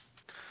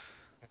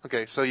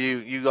 Okay, so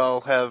you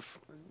all have,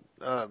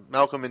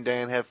 Malcolm and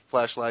Dan have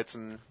flashlights,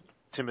 and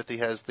Timothy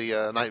has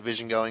the night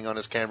vision going on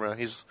his camera.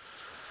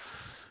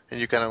 And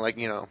you're kind of like,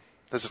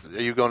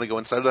 are you going to go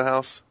inside of the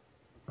house?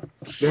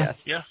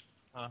 Yes. Yeah.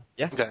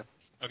 Okay.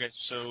 Okay,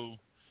 so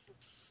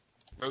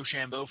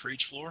Rochambeau for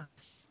each floor?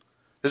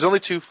 There's only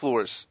 2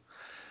 floors.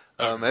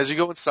 As you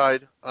go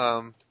inside,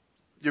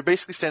 you're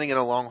basically standing in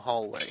a long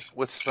hallway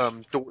with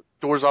some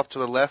doors off to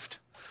the left.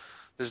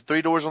 There's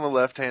 3 doors on the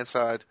left-hand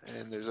side,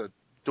 and there's a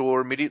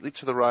door immediately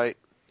to the right,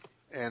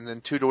 and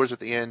then 2 doors at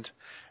the end.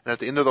 And at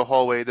the end of the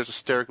hallway, there's a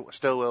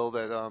stairwell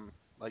that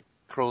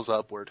curls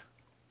upward.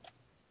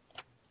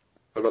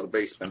 what about the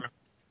basement?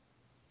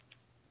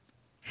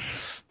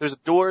 There's a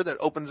door that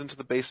opens into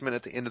the basement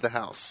at the end of the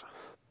house.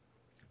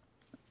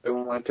 Do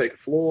we want to take a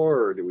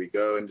floor, or do we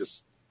go and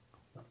just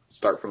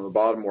start from the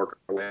bottom, work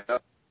our way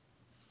up?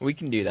 We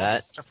can do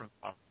that. Except for the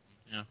top.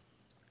 Yeah.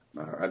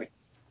 Alrighty.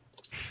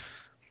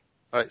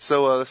 All right,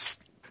 so let's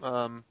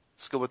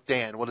go with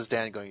Dan. What is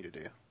Dan going to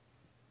do?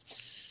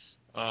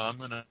 I'm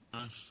gonna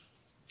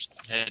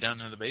head down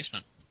to the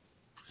basement.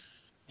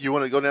 You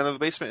want to go down to the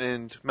basement,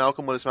 and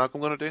Malcolm, what is Malcolm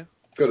going to do?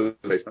 Go to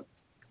the basement.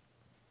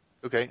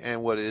 Okay,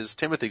 and what is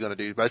Timothy going to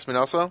do? Basement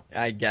also?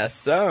 I guess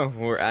so.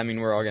 We're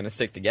all gonna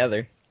stick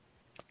together.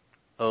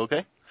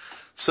 Okay.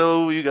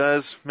 So you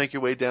guys make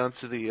your way down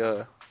to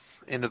the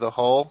end of the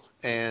hall,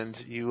 and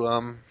you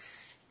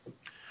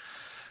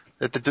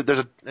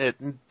there's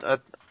a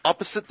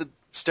opposite the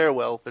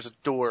stairwell. There's a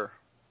door.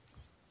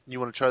 You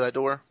want to try that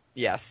door?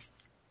 Yes.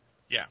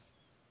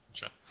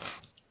 Sure.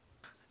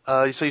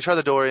 So you try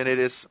the door, and it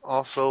is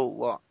also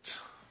locked.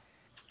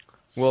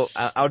 Well,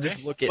 I'll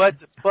just look at.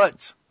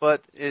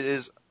 But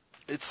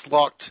it's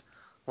locked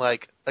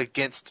like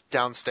against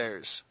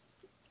downstairs.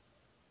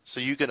 So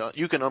you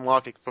can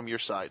unlock it from your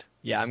side.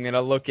 Yeah, I'm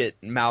gonna look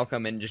at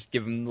Malcolm and just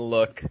give him the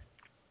look.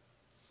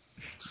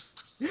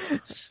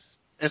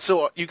 And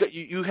so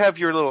you have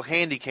your little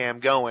handy cam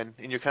going,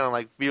 and you're kind of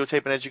like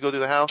videotaping as you go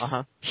through the house.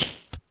 Uh-huh.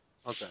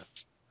 Okay.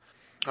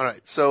 All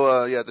right.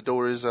 So the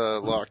door is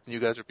locked, and you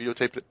guys are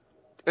videotaping it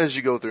as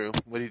you go through.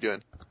 What are you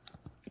doing?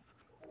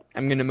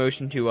 I'm gonna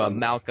motion to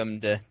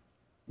Malcolm to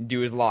do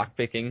his lock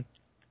picking.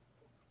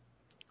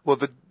 Well,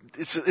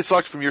 it's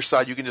locked from your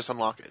side. You can just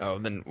unlock it. Oh,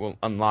 then we'll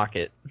unlock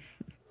it.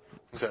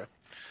 Okay.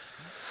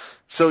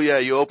 So yeah,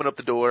 you open up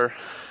the door,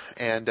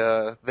 and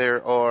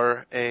there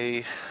are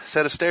a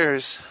set of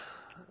stairs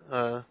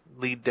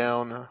lead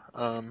down.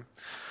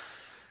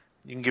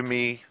 You can give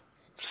me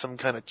some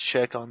kind of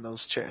check on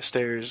those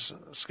stairs.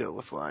 Let's go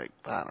with I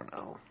don't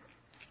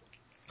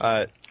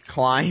know.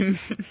 Climb.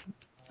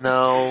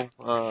 No.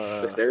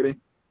 Dexterity?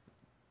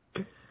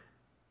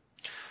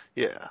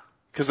 Yeah.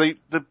 Because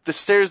the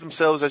stairs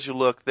themselves, as you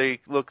look, they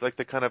look like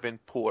they're kind of in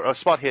poor. Oh,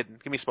 spot hidden.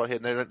 Give me spot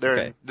hidden. They're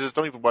Okay. just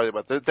don't even worry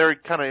about it. They're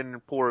kind of in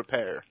poor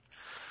repair.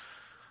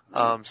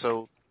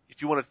 So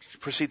if you want to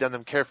proceed down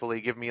them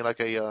carefully, give me like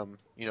a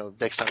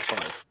Dex times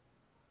 5.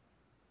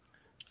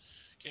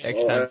 Okay.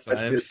 X times I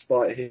 5. did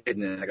spot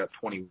hidden and I got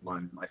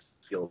 21. I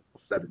feel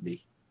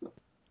 70.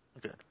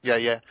 Okay.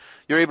 Yeah.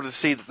 You're able to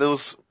see that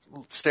those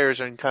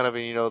stairs are in kind of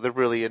they're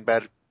really in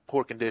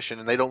poor condition,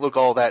 and they don't look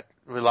all that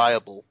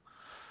reliable.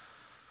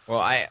 Well,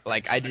 I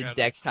did got it.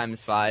 Dex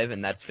times 5,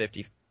 and that's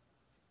 50.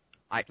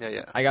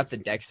 Yeah. I got the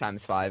Dex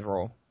times 5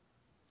 roll.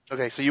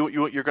 Okay, so you're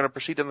going to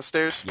proceed down the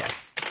stairs? Yes.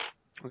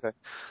 Okay.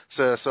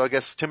 So I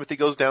guess Timothy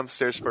goes down the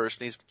stairs first,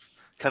 and he's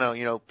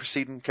kind of,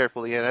 proceeding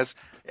carefully. And as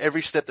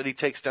every step that he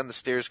takes down the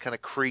stairs kind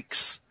of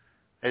creaks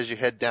as you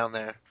head down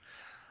there.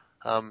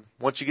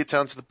 Once you get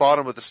down to the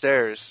bottom of the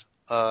stairs,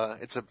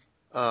 it's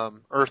a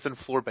earthen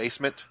floor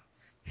basement.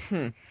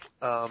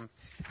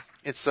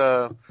 It's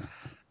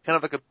kind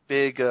of like a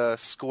big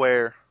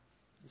square.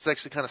 It's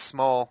actually kind of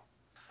small.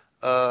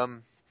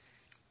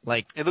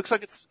 Like, It looks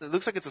like it's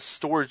a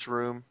storage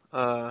room.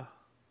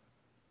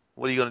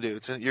 What are you gonna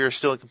do? You're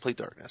still in complete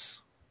darkness.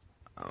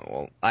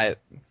 well,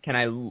 can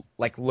I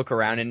like look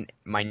around in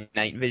my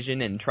night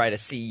vision and try to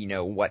see,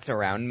 what's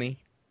around me?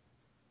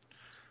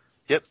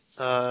 Yep.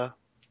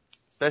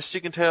 Best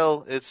you can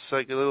tell, it's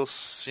like a little,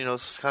 kind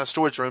of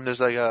storage room. There's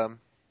like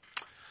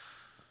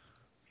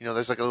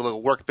there's like a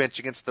little workbench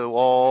against the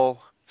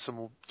wall,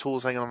 some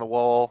tools hanging on the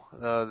wall.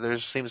 There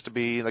seems to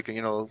be like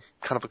kind of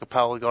like a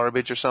pile of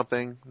garbage or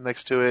something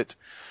next to it.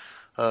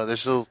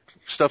 There's little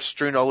stuff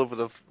strewn all over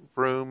the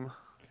room.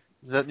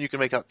 Nothing you can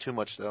make out too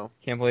much though.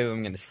 Can't believe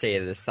I'm gonna say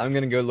this. I'm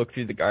gonna go look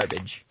through the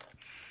garbage.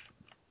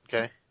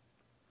 Okay.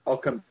 I'll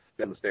come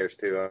down the stairs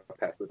too. I'll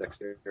pass the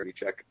dexterity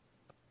check.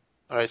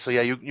 All right. So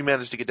yeah, you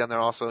managed to get down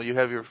there also. You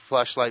have your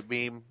flashlight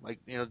beam, like,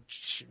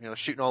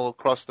 shooting all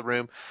across the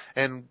room.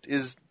 And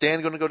is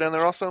Dan going to go down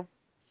there also?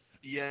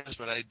 Yes,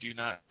 but I do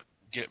not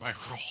get my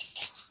roll.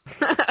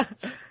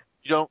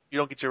 You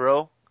don't get your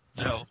roll?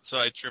 No, so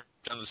I trip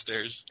down the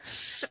stairs.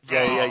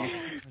 Yeah.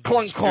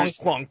 Clunk, clunk,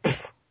 clunk.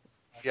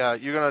 Yeah,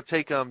 you're gonna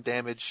take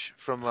damage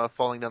from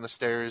falling down the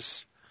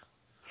stairs.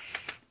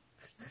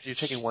 You're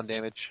taking 1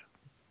 damage.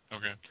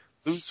 Okay.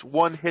 Lose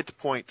 1 hit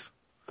point.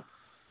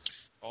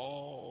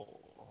 Oh,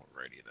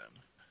 alrighty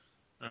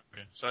then.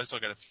 Okay, so I still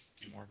got a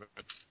few more,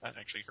 but that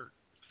actually hurt.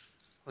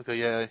 Okay,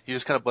 yeah, you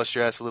just kind of bust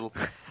your ass a little.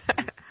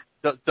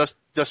 Dust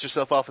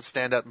yourself off and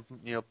stand up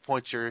and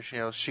point your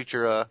shoot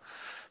your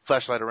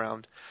flashlight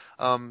around.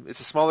 It's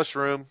the smallest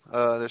room.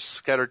 There's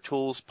scattered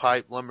tools,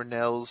 pipe, lumber,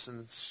 nails,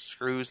 and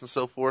screws and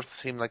so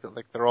forth. Seem like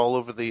they're all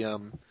over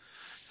the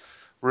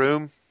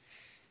room.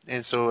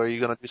 And so, are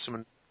you gonna do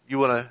some?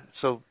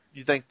 So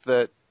you think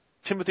that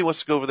Timothy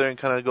wants to go over there and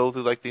kind of go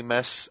through like the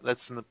mess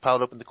that's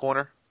piled up in the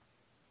corner?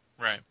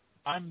 Right.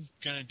 I'm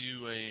gonna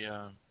do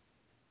a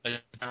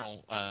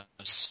general, kind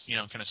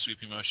of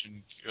sweeping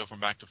motion, go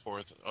from back to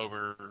forth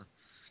over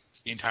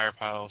the entire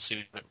pile,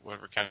 see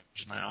whatever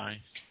catches my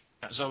eye.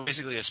 So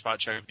basically a spot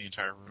check of the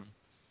entire room.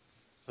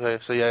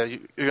 Okay, so yeah,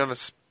 you're gonna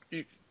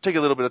take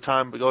a little bit of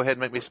time, but go ahead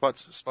and make me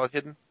spot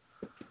hidden.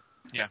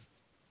 Yeah.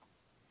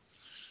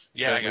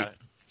 Yeah, I got it.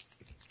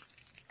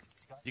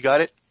 You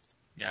got it?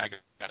 Yeah, I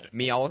got it.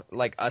 Me,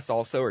 like us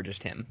also, or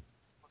just him?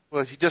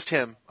 Well, just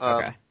him.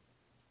 Okay.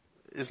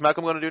 Is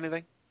Malcolm going to do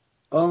anything?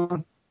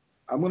 I'm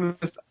gonna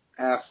just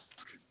ask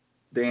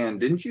Dan.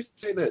 Didn't you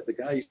say that the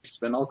guy used to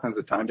spend all kinds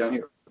of time down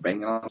here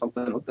banging on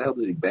something? What the hell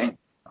did he bang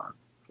on?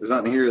 There's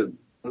nothing here.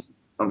 There's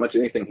not much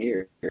of anything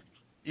here.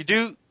 You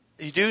do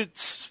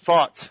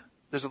spot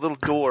there's a little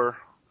door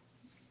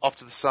off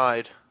to the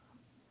side,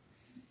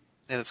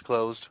 and it's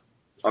closed.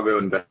 I'll go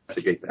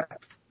investigate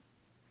that.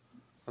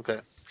 Okay.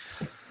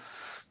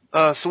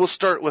 So we'll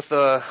start with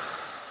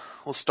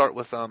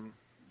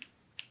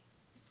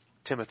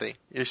Timothy.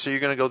 So you're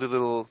gonna go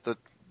through the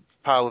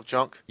pile of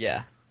junk.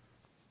 Yeah.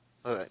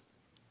 All right.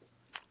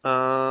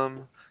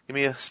 Give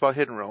me a spot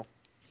hidden roll.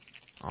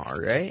 All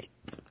right.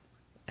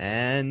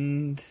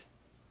 And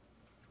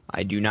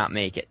I do not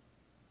make it.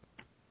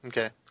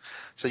 Okay.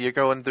 So you're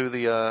going through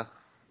the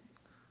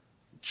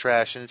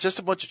trash, and it's just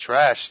a bunch of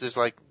trash. There's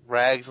like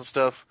rags and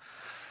stuff.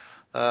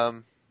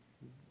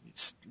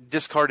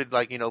 Discarded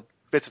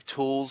bits of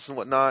tools and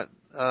whatnot.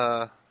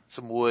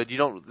 Some wood.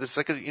 It's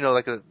like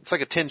it's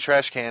like a tin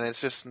trash can.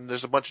 It's just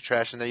there's a bunch of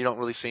trash in there. You don't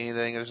really see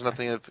anything. There's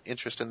nothing of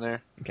interest in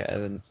there. Okay,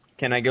 then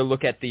can I go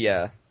look at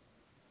the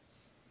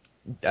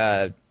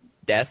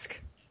desk?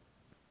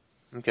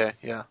 Okay,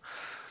 yeah.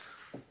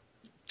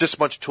 Just a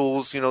bunch of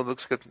tools.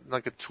 Looks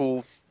like a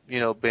tool.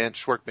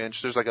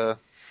 Workbench. There's like a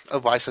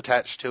vise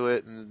attached to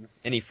it, and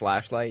Any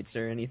flashlights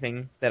or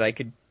anything that I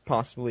could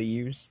possibly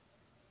use?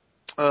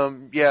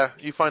 yeah,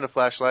 you find a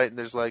flashlight and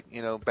there's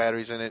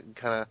batteries in it, and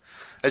kind of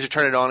as you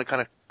turn it on, it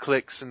kind of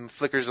clicks and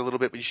flickers a little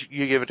bit, but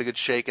you give it a good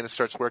shake and it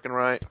starts working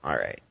right. All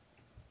right.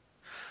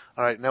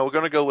 All right, now we're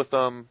gonna go with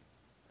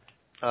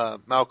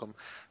Malcolm.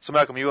 So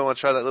Malcolm, you want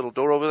to try that little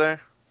door over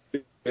there?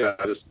 Yeah,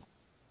 just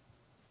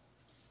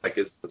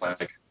it's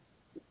like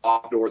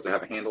off doors that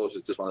have a handle.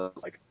 It's just one of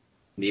those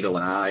needle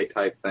and eye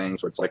type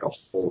things where it's like a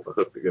hole with a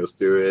hook that goes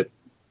through it.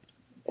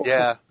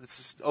 Yeah, it's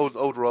just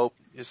old rope.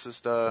 It's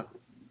just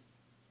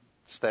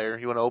it's there.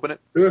 You want to open it?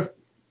 Yeah.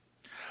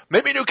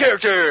 Make me a new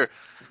character.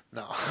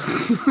 No.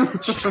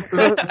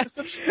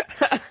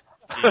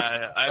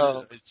 Yeah,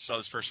 I saw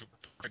this first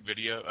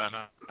video,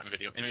 not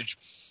video, image.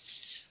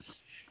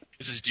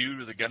 It's this dude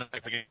with a gun up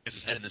against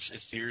his head and this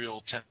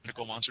ethereal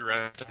tentacle monster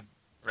right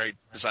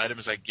beside him.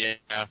 Is like, yeah,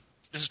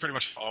 this is pretty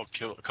much all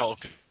Call of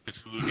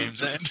Cthulhu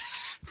games end.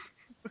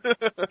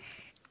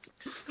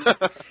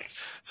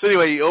 So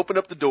anyway, you open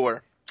up the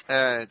door.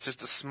 It's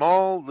just a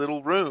small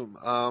little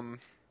room.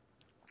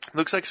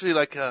 Looks actually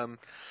looks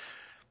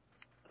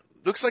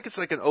like it's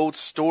like an old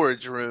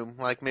storage room.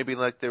 Maybe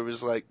there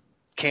was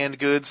canned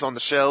goods on the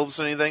shelves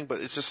or anything, but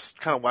it's just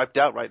kind of wiped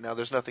out right now.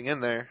 There's nothing in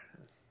there.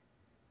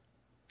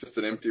 Just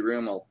an empty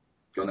room. I'll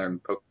go in there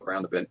and poke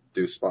around a bit,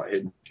 do a spot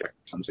hidden check,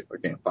 see if I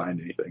can't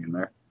find anything in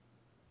there.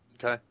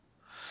 Okay.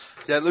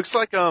 Yeah, it looks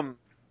like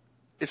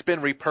it's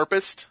been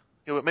repurposed.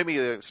 Maybe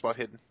a spot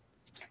hidden.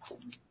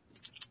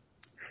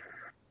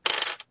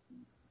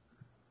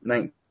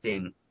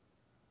 19.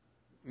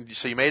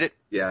 So you made it?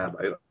 Yeah,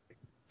 by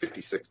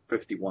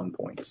 51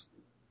 points.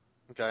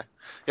 Okay.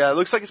 Yeah, it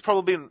looks like it's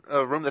probably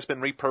a room that's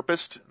been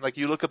repurposed. Like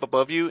you look up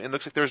above you, and it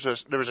looks like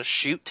there was a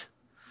chute,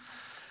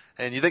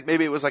 and you think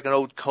maybe it was like an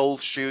old coal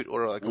chute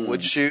or like a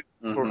wood chute,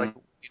 or like,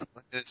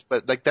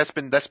 but like that's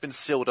been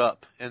sealed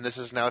up, and this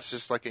is now it's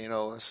just like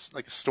it's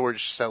like a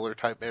storage cellar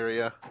type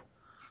area.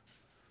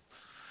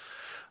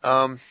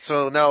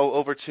 So now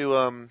over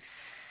to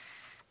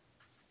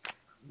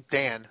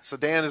Dan. So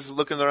Dan is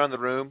looking around the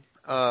room.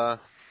 The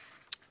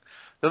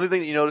only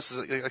thing that you notice is,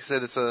 like I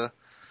said, it's a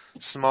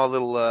small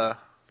little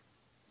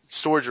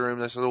storage room.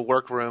 There's a little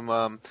work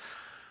room.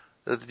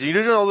 You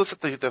do know this?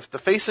 The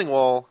facing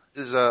wall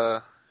is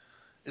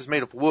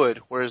made of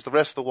wood, whereas the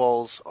rest of the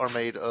walls are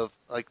made of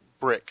like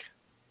brick.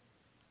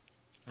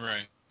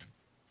 Right.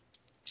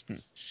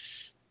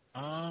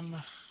 I'm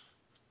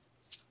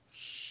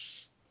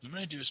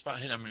gonna do a spot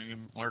hit. I'm gonna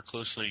more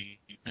closely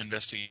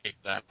investigate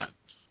that.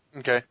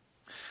 Okay.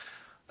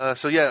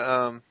 So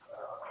yeah,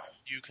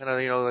 you kind of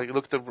like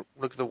look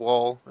at the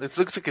wall. It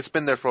looks like it's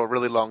been there for a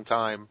really long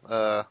time.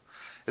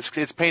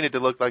 It's painted to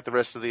look like the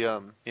rest of the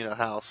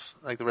house,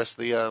 like the rest of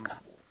the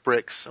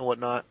bricks and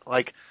whatnot,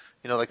 like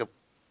like a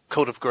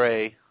coat of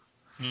gray.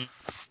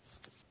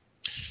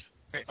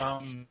 Okay,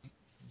 kind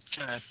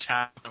of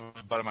tap on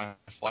the butt of my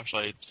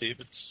flashlight, see if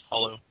it's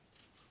hollow.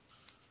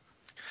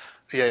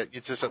 Yeah,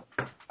 it's just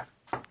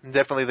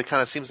definitely the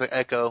kind of seems like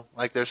echo,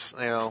 like there's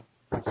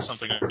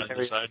Something on the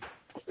other side.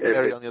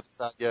 area on the other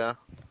side. Yeah.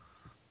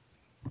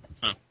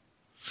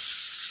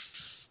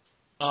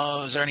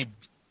 Is there any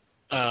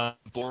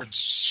board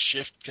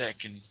shift that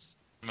I'm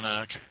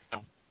gonna kind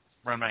of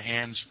run my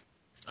hands?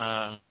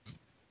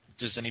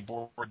 Does any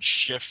board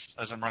shift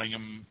as I'm running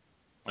them,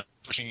 like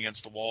pushing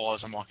against the wall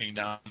as I'm walking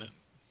down it?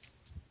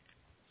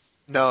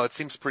 No, it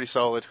seems pretty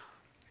solid.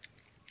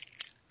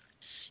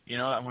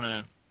 I'm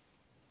gonna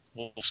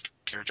Wolf's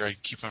character. I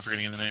keep on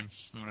forgetting the name.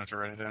 I'm gonna have to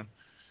write it down.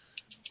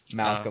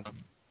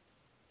 Malcolm.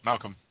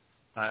 Malcolm.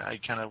 I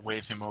kind of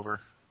wave him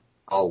over.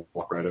 I'll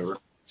walk right over.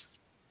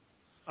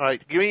 All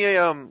right, give me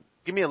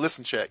a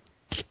listen check.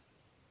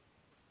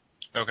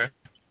 Okay.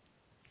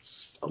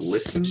 A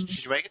listen?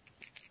 Did you make it?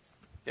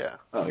 Yeah.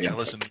 Oh, yeah. Yeah,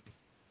 listen.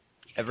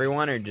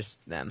 Everyone or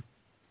just them?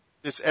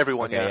 Just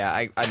everyone. Okay,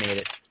 yeah. I made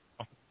it.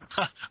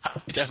 I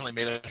definitely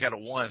made it. I got a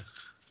 1.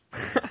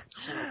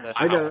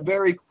 I got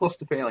very close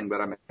to failing,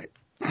 but I made it.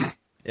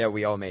 Yeah,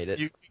 we all made it.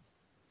 You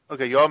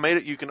all made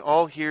it. You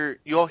all hear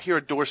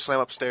a door slam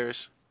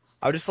upstairs.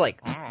 I'll just look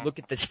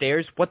at the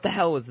stairs. What the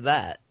hell was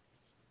that?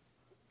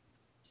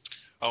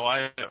 Oh,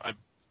 I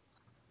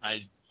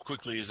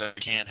quickly as I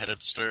can head up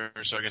the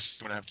stairs, so I guess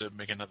I'm gonna have to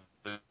make another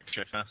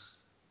check, huh?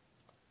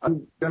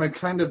 I'm gonna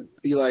kind of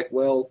be like,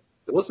 well,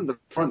 it wasn't the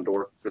front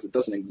door because it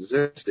doesn't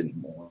exist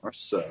anymore,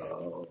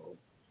 so...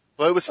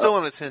 Well, it was still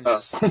on its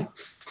hinges.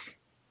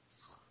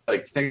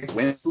 Like, you think the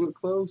wind blew it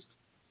closed?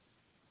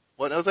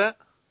 What was that?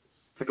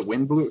 Think the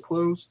wind blew it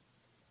closed?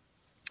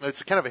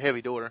 It's kind of a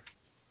heavy door.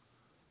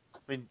 I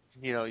mean,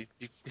 you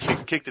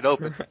kicked it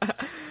open.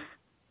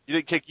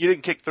 You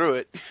didn't kick through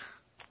it.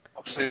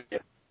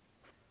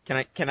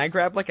 Can I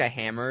grab a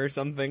hammer or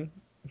something?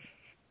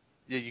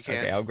 Yeah, you can.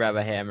 Okay, I'll grab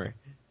a hammer,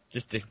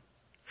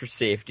 for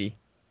safety.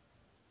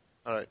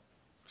 All right.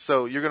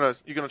 So you're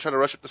gonna try to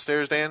rush up the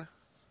stairs, Dan?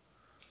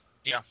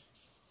 Yeah.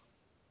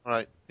 All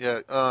right.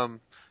 Yeah.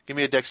 Give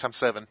me a Dex times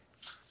 7.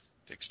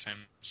 Dex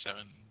times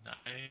 7.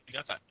 I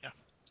got that. Yeah.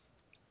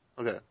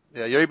 Okay.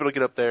 Yeah, you're able to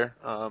get up there.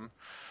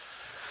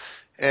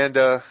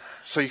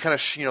 So you kind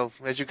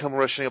of, as you come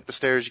rushing up the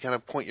stairs, you kind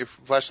of point your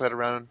flashlight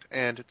around,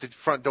 and the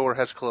front door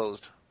has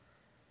closed.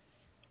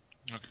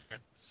 Okay.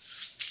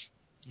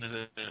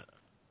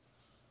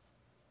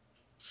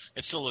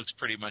 It still looks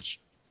pretty much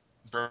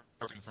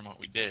broken from what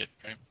we did,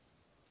 right?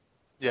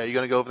 Yeah, you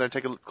gonna go over there and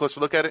take a closer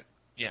look at it?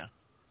 Yeah.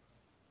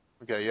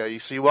 Okay, yeah.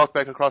 So you walk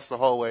back across the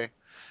hallway,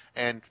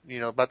 and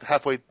about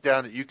halfway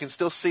down, you can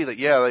still see that.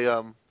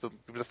 Yeah,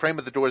 the frame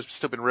of the door has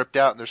still been ripped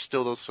out, and there's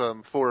still those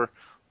 4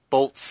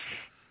 bolts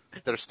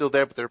that are still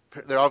there, but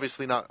they're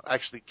obviously not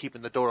actually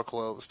keeping the door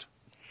closed.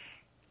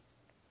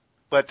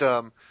 But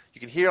you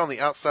can hear on the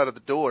outside of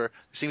the door, there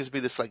seems to be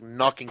this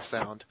knocking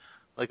sound,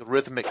 like a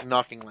rhythmic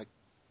knocking, like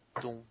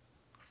boom.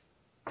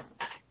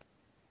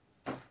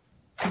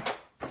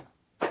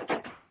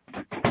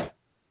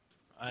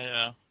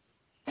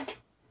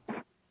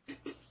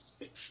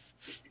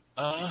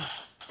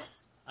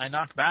 I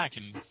knock back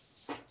and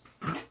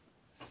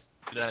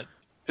that.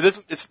 It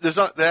isn't. There's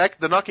not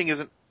the knocking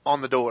isn't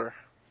on the door.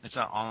 It's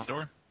not on the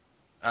door.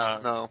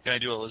 No. Can I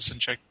do a listen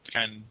check to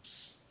kind of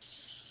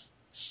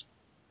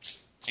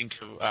think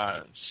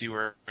of see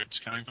where it's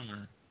coming from?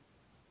 Or?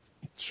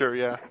 Sure.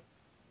 Yeah.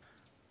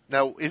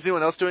 Now, is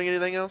anyone else doing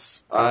anything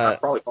else? I'll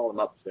probably follow them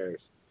upstairs.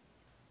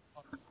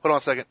 Hold on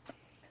a second.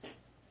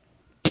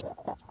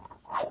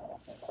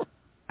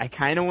 I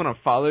kind of want to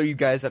follow you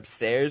guys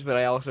upstairs, but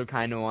I also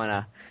kind of want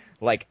to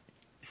like,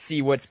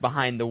 see what's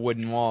behind the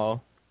wooden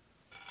wall.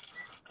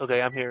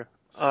 Okay, I'm here.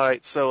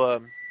 Alright,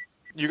 so,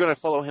 you're gonna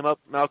follow him up,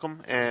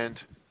 Malcolm,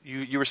 and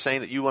you were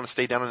saying that you want to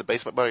stay down in the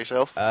basement by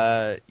yourself?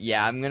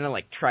 Yeah, I'm gonna,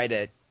 like, try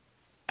to,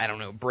 I don't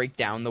know, break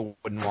down the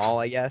wooden wall,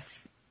 I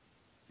guess.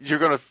 You're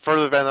gonna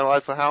further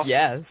vandalize the house?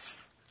 Yes.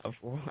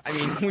 I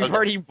mean, we've Okay.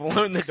 already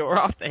blown the door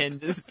off the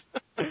hinges.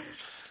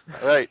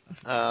 Alright,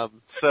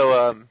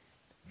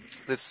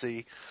 let's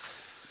see.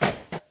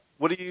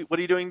 What are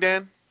you doing,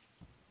 Dan?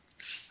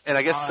 And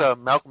I guess,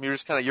 Malcolm, you're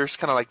just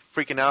kinda like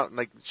freaking out and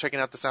like checking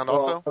out the sound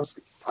also?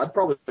 I'd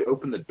probably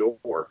open the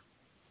door.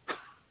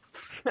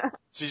 So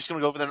you're just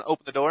gonna go over there and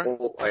open the door?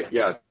 Well, like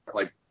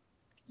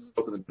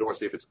open the door,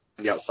 see if it's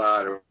on the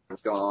outside or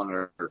what's going on,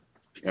 or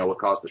what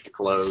caused it to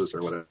close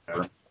or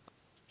whatever.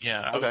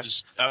 Yeah, I Okay.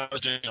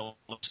 was doing a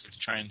look to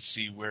try and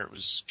see where it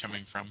was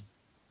coming from.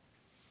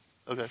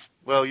 Okay.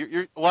 Well,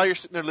 while you're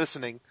sitting there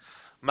listening,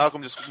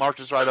 Malcolm just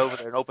marches right over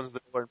there and opens the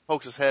door and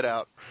pokes his head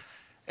out,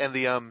 and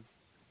the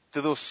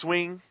little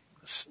swing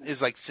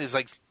is like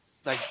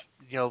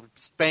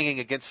banging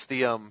against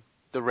the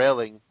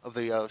railing of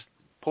the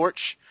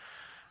porch,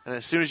 and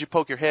as soon as you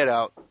poke your head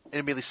out, it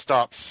immediately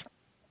stops.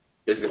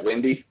 Is it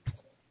windy?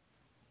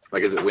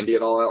 Like, is it windy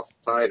at all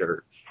outside,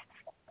 or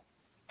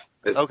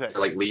is Okay.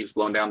 there, like, leaves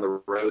blowing down the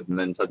road and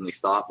then suddenly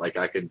stop? Like,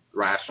 I could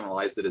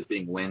rationalize it as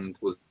being wind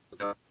was.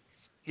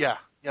 Yeah.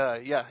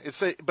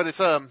 It's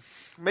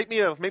make me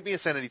a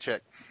sanity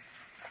check.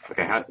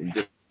 Okay,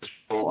 just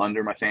roll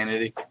under my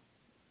sanity.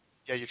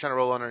 Yeah, you're trying to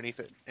roll underneath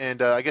it,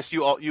 and I guess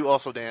you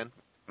also, Dan.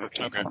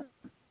 Okay.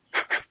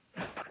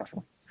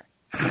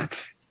 Yeah,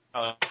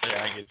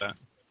 I get that.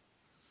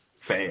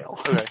 Fail.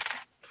 Okay.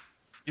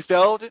 You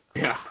failed it?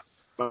 Yeah,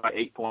 by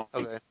 8 points.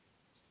 Okay.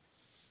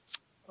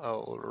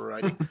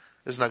 Alrighty.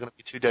 This is not going to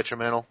be too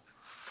detrimental.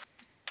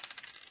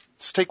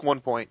 Just take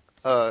 1 point.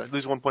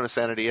 Lose 1 point of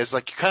sanity. It's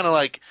like you kind of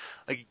like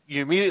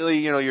you immediately,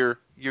 your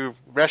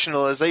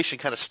rationalization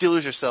kind of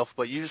steals yourself,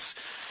 but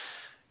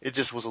it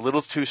just was a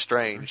little too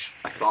strange.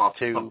 I saw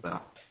to-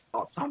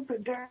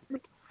 something, damn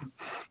it.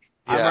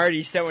 I'm Yeah.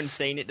 already so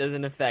insane it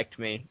doesn't affect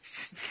me.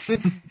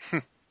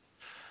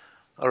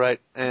 All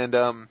right,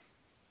 and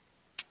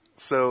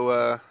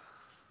so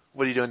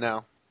what are you doing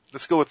now?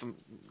 Let's go with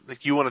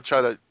like you want to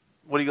try to.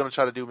 What are you going to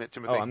try to do,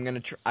 Timothy? Oh, I'm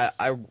gonna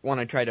I want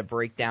to try to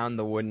break down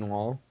the wooden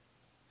wall.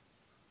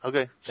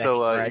 Okay, That so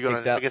where I you're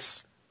picked gonna. up. I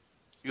guess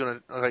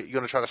you're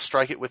gonna try to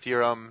strike it with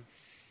your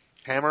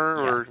hammer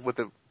or Yes. with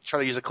try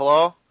to use a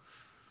claw.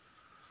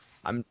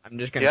 I'm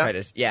just gonna Yeah? try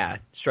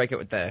to strike it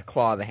with the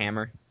claw of the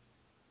hammer.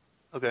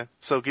 Okay,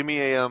 so give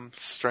me a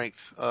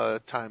strength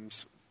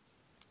times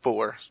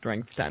 4.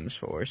 Strength times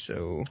 4,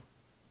 so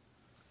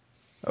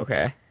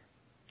okay.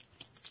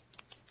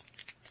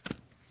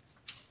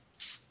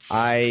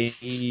 I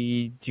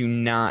do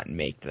not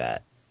make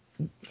that.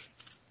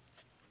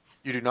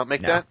 You do not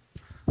make No. that?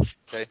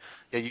 Okay.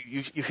 Yeah,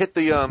 you hit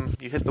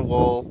the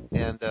wall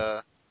and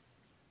it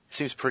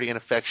seems pretty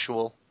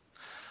ineffectual.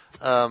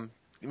 You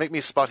make me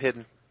a spot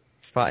hidden.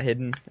 Spot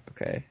hidden.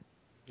 Okay.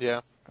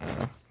 Yeah.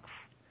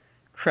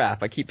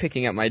 Crap! I keep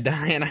picking up my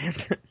die and I have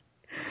to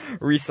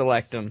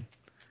reselect them.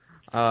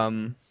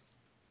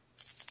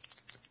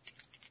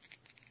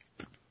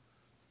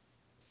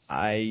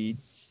 I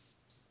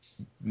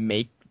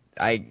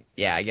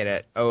get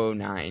it.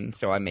 09,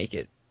 so I make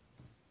it.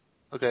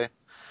 Okay.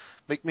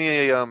 Make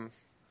me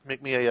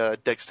a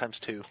dex times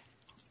 2.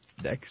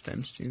 Dex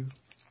times 2.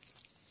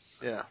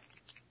 Yeah.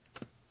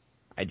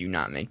 I do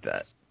not make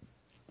that.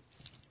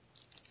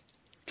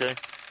 Okay.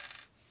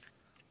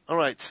 All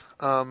right.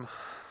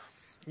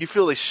 You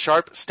feel a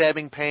sharp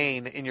stabbing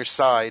pain in your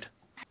side,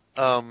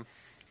 from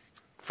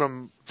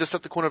just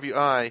at the corner of your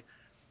eye.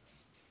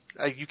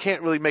 You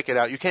can't really make it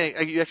out. You can't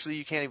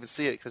even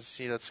see it because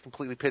it's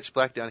completely pitch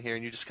black down here,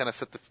 and you just kind of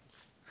set the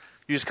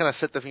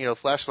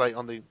flashlight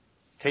on the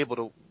table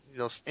to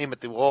aim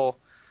at the wall.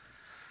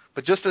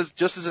 But just as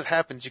it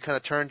happens, you kind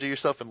of turn to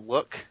yourself and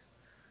look,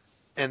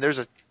 and there's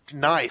a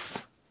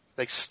knife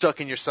like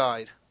stuck in your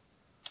side,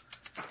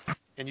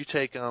 and you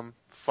take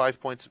 5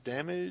 points of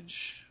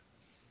damage.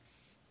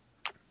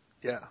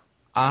 Yeah,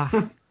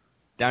 Down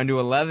to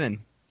 11.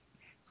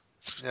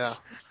 yeah,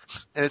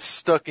 and it's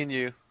stuck in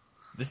you.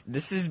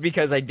 This is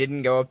because I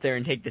didn't go up there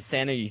and take the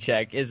sanity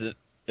check, isn't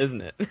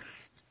it?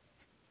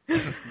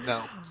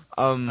 No.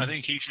 I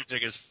think he should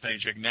take a sanity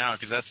check now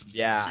because that's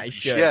Yeah, I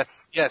should.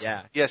 Yes.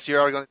 Yeah. Yes. You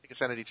are going to take a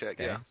sanity check.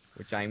 Okay, Yeah.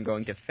 which I'm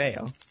going to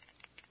fail.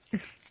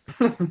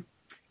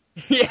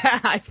 Yeah,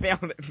 I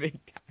failed it big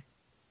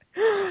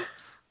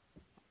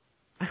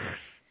time.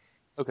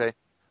 Okay.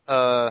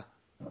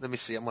 Let me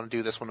see. I'm going to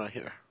do this one right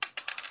here.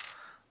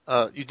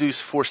 You do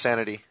 4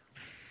 sanity.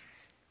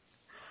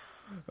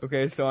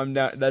 Okay, so I'm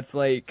down. That's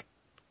like,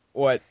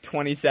 what,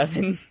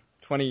 27?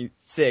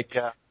 26?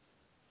 Yeah.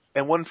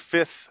 And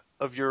 1/5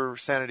 of your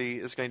sanity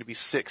is going to be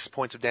 6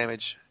 points of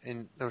damage,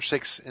 or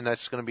 6, and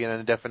that's going to be an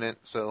indefinite.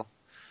 So,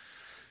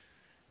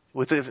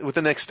 with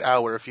the next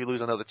hour, if you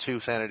lose another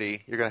 2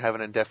 sanity, you're going to have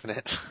an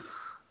indefinite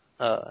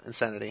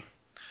insanity.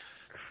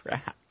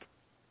 Crap.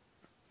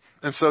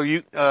 And so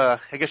I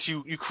guess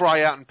you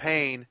cry out in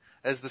pain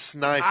as this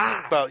knife,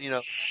 about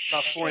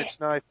 4-inch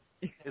knife,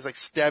 is like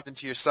stabbed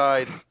into your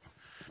side.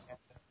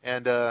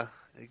 And,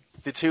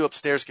 the two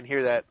upstairs can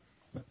hear that.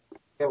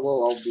 Yeah,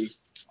 well,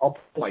 I'll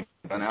pull my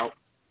gun out,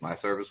 my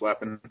service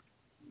weapon,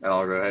 and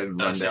I'll go ahead and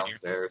run same here.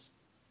 downstairs.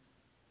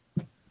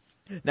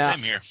 Now,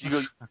 Same here.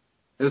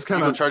 Just kind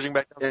You go of charging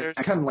back downstairs?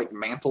 I kind of like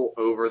mantle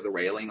over the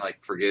railing, like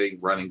forgetting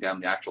running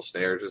down the actual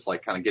stairs. Just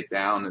like kind of get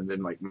down and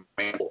then like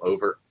mantle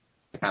over,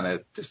 kind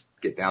of just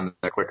get down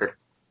there quicker.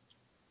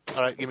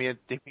 Alright, give me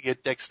a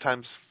dex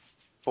times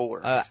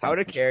 4. out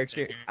of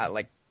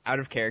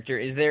character,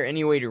 is there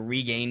any way to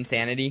regain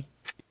sanity?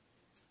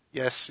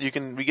 Yes, you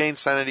can regain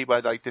sanity by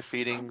like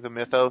defeating the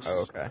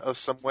mythos of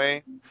some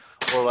way,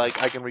 or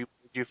like I can reward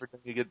you for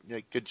doing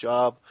a good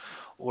job,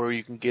 or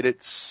you can get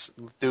it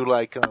through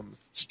like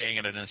Staying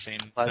in an insane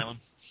Like- asylum.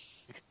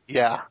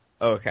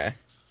 Okay.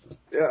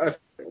 Yeah,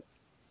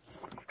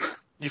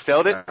 You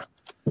failed it.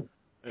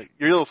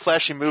 Your little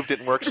flashy move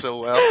didn't work so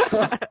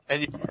well,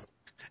 and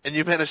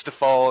you managed to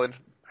fall and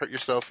hurt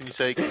yourself, and you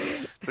take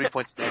 3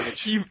 points of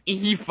damage.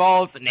 He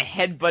falls and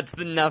headbutts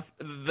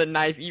the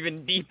knife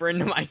even deeper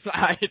into my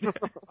side.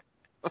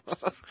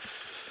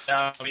 I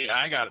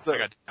got it. So- I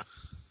got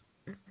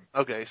it.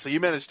 Okay, so you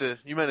managed to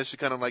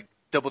kind of like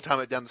double time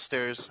it down the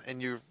stairs,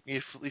 and you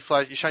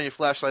shine your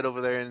flashlight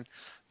over there, and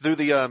through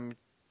the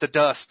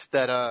dust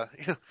that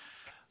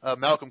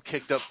Malcolm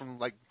kicked up from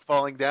like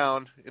falling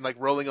down and like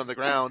rolling on the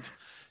ground,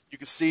 you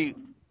can see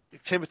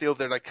Timothy over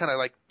there, like kind of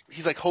like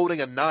he's like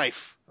holding a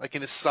knife like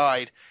in his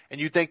side, and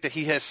you think that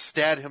he has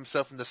stabbed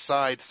himself in the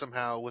side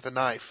somehow with a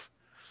knife.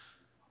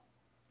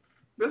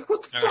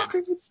 what the fuck are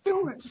you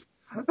doing?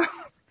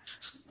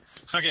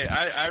 Okay,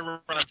 I run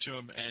up to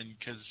him, and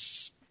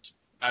because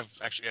I've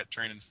actually got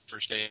trained in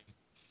first aid,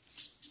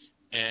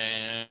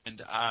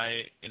 and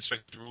I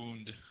inspect the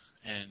wound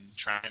and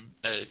try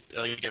and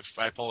like if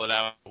I pull it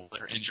out, will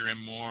it injure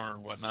him more or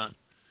whatnot?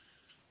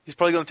 He's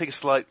probably going to take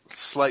a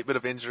slight bit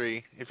of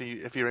injury if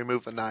you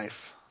remove the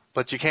knife,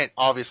 but you can't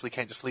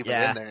just leave it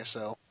in there.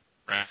 So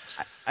Right.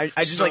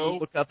 I just like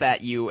look up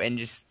at you and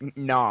just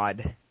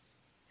nod.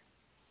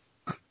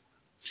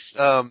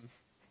 okay.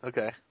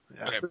 Yeah.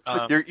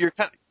 Okay. You're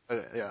kind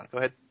of, yeah. Go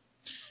ahead.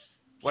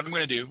 What I'm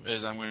going to do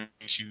is I'm going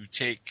to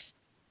take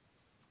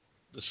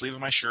the sleeve of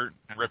my shirt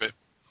and rip it,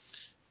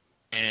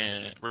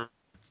 and rip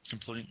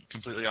it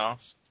completely off.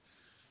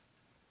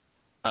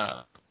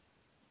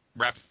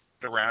 Wrap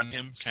it around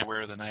him, kind of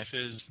where the knife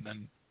is, and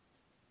then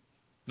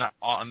not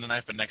on the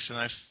knife, but next to the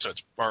knife, so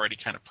it's already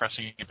kind of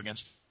pressing up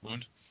against the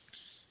wound.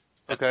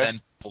 And Okay.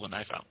 then pull the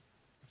knife out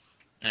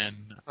and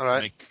All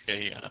right. make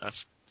a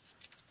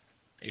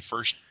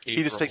first aid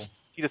He just roll.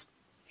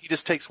 he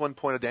just takes 1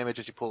 point of damage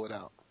as you pull it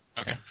out.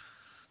 Okay.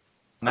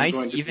 Nice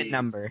going to even be-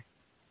 number.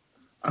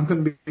 I'm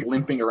going to be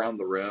limping around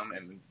the room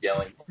and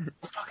yelling, "What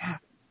the fuck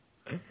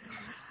happened?"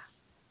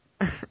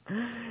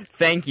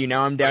 Thank you.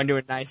 Now I'm down to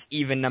a nice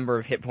even number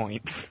of hit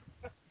points.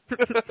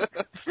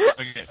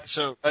 Okay.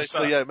 So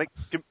So yeah,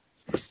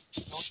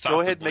 stop go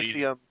the ahead and make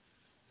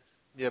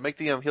bleed. make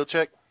the heal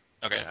check.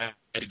 Okay,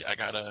 I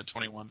got a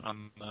 21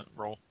 on the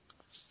roll.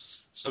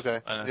 So,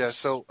 Okay. uh, Yeah.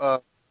 So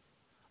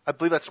I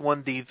believe that's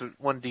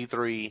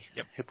 1d3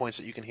 Yep. hit points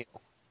that you can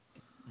heal.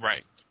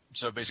 Right.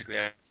 So basically,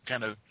 I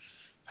kind of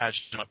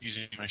patched him up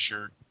using my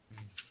shirt,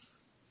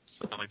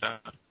 something like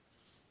that.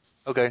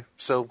 Okay.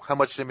 So how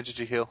much damage did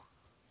you heal?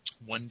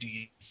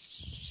 1d3.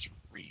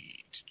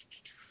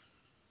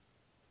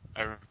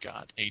 I've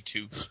got a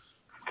 2.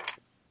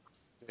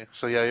 Okay.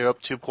 So yeah, you're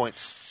up 2 points.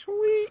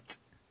 Sweet.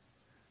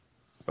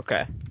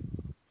 Okay.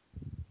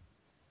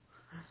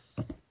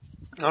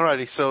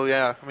 Alrighty. So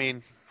yeah, I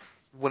mean,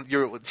 when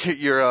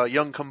your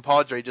young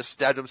compadre just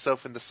stabbed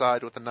himself in the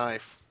side with a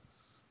knife.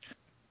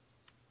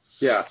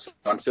 Yeah, so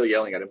I'm still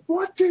yelling at him,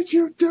 "What did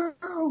you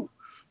do?"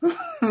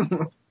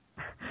 I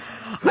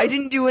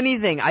didn't do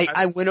anything.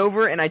 I went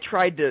over and I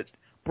tried to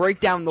break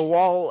down the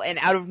wall, and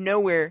out of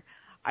nowhere,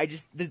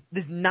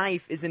 this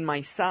knife is in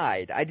my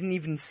side. I didn't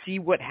even see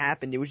what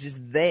happened. It was just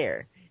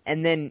there.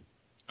 And then,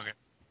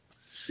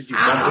 Did you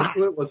bump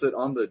into it? Was it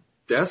on the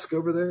desk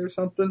over there or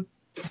something?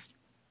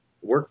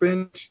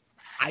 Workbench?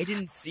 I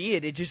didn't see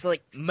it. It just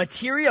like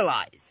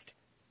materialized.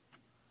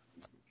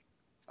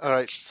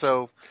 Alright.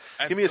 So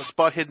give me a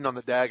spot hidden on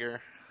the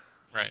dagger.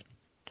 Right.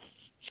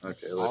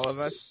 Okay, All of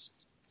us?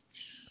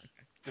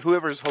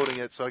 Whoever's holding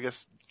it. So I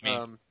guess Me.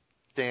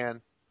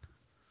 Dan.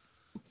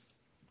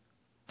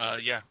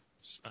 Yeah.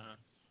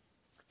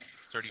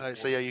 34. Alright,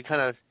 so yeah, you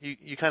kind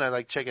of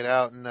like check it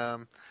out,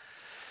 and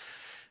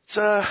it's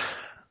the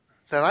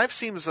knife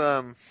seems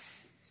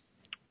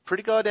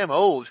pretty goddamn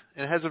old,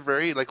 and it has a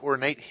very like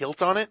ornate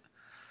hilt on it,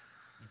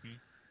 Mhm.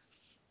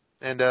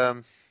 and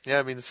yeah,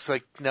 I mean it's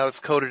like now it's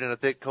coated in a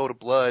thick coat of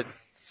blood,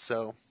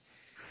 so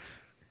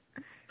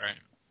Right.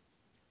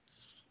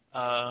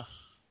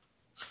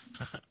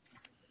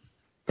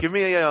 give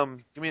me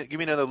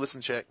another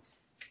listen check.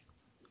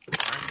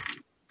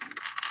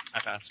 I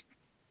pass.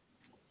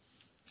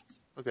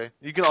 Okay,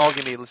 you can all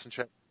give me a listen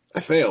check. I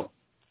fail.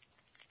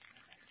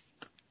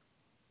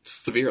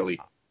 severely.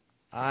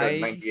 I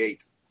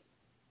 98.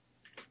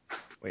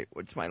 wait.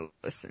 What's my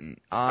listen?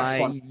 I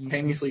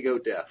spontaneously go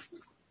deaf.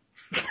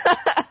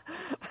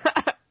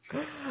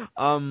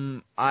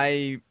 Oh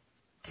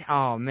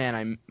man,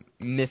 I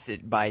miss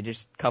it by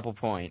just a couple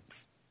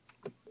points.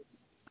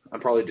 I'm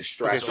probably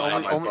distracted Okay, so by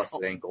my only-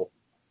 busted ankle.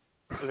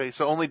 Okay,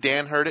 so only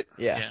Dan heard it.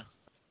 Yeah. Yeah.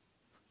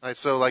 All right,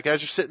 so like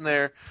as you're sitting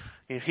there,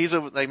 he's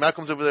over, like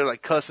Malcolm's over there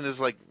like cussing his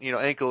like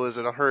ankle as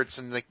it hurts,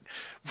 and like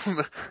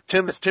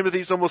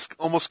Timothy's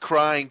almost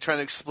crying, trying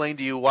to explain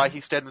to you why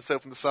he stabbed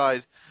himself in the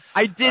side.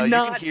 I You did can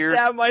not hear-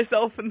 stab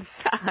myself in the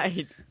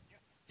side.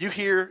 You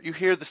hear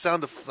the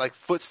sound of like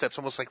footsteps,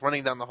 almost like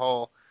running down the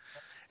hall,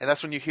 and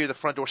that's when you hear the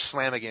front door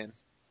slam again.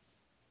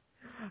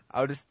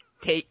 I'll just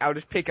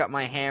pick up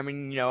my hammer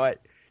and you know what?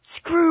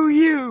 Screw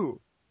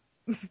you!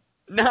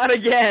 Not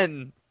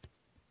again!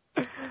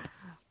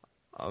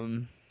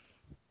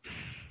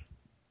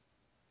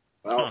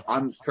 Well,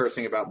 I'm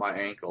cursing about my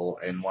ankle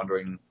and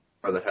wondering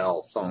where the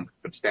hell someone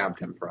could stabbed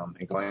him from,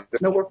 and going,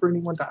 "There's nowhere for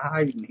anyone to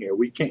hide in here.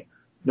 We can't.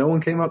 No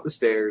one came up the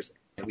stairs,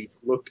 and we've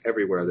looked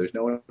everywhere. There's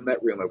no one in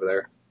that room over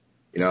there.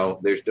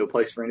 There's no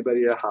place for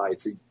anybody to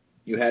hide. So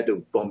you had to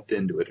have bumped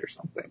into it or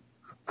something."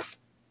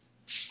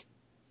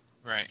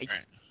 Right.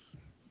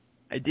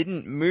 I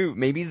didn't move.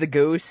 Maybe the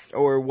ghost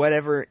or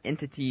whatever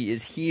entity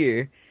is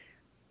here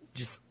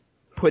just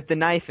put the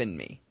knife in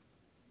me.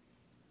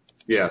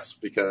 Yes,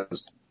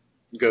 because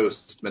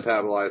ghosts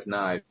metabolize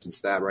knives and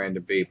stab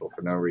random people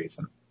for no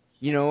reason.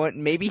 You know what?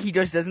 Maybe he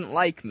just doesn't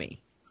like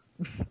me.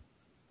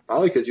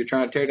 Probably because you're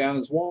trying to tear down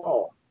his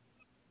wall.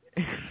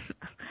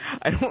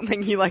 I don't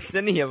think he likes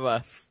any of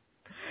us.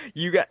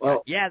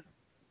 Well, yeah.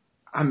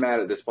 I'm mad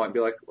at this point. Be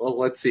like, well,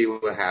 let's see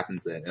what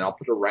happens then, and I'll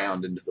put a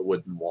round into the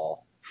wooden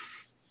wall.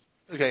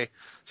 Okay,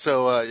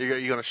 so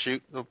you're gonna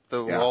shoot the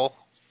Yeah. wall.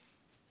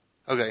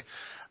 Okay,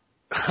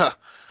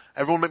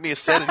 everyone make me a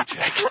sanity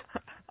check.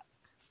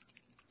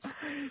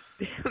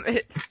 Damn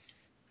it.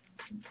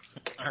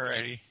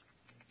 Alrighty.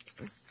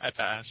 I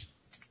pass.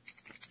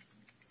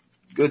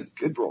 Good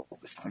roll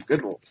this time.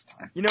 Good roll this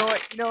time. You know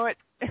what?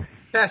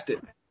 Cast it.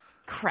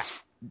 Crap.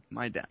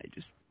 My die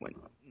just went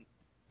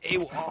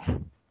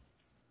AWOL.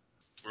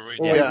 We're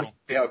waiting. Well, Yeah. let's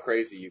see how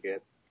crazy you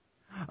get.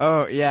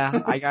 Oh,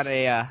 yeah. I got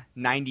a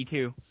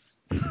 92.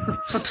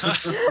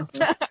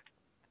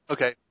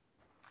 Okay,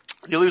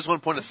 you lose 1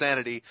 point of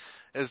sanity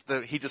as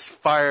he just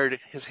fired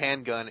his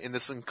handgun in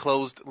this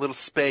enclosed little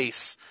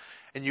space,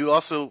 and you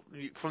also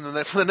for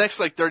the next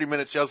like 30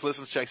 minutes, y'all's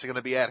listen checks are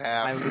gonna be at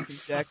half. My listen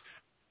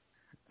checks.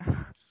 Yep,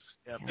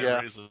 Yeah.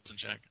 everybody's listen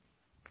check.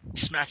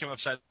 Smack him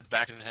upside the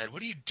back of the head.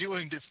 What are you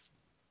doing to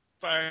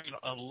fire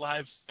a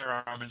live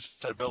firearm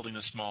instead of building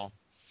a small?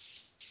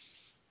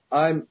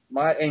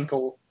 My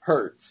ankle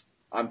hurts.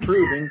 I'm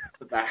proving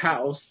that the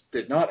house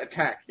did not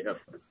attack him.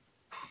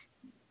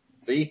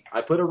 See, I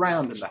put a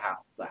round in the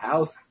house. The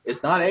house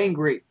is not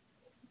angry.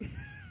 Then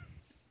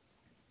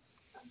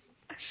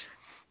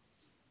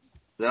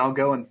I'll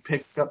go and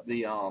pick up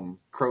the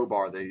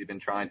crowbar that he's been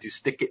trying to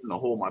stick it in the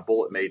hole my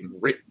bullet made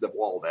and rip the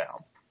wall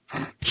down.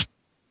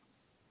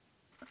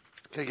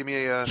 Okay, give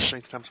me a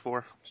strength times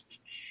 4.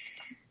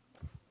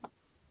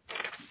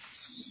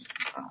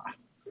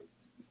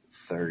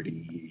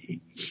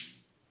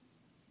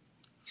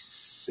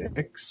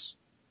 36.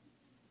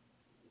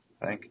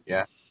 I think,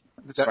 yeah.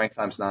 Did Strength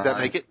times 9. that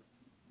make it?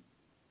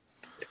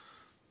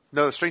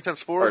 No, strength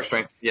times 4. Or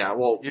strength, yeah,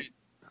 well, You-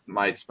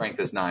 my strength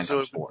is 9 So-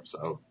 times 4,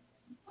 so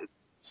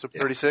So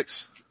Yeah.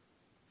 36.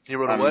 You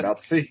rolled a I'm what? about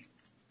to see.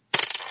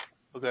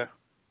 Okay.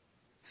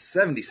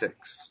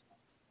 76.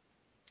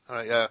 All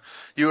right. Yeah.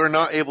 You are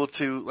not able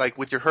to like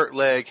with your hurt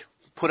leg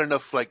put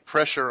enough like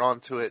pressure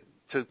onto it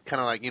to kind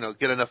of like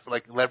get enough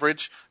like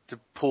leverage to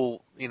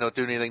pull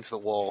do anything to the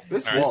wall.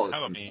 This All right, wall is how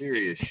about some me?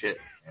 serious shit,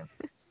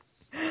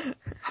 man.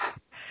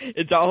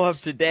 It's all up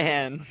to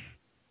Dan.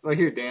 Like,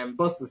 here, Dan,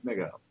 bust this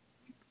nigga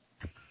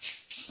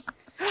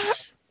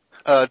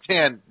up.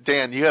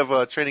 Dan, you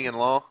have training in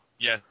law.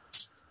 Yes.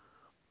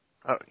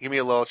 Give me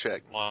a law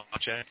check. Law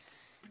check.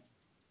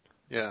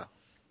 Yeah.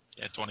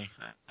 Yeah, 20.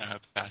 I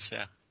pass,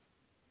 yeah.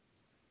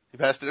 You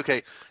passed it.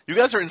 Okay. You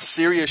guys are in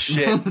serious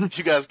shit if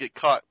you guys get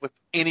caught with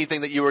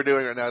anything that you are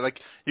doing right now.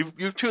 Like you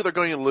two are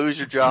going to lose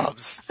your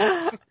jobs.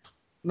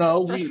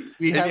 No,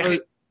 we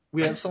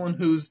have someone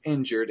who's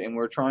injured, and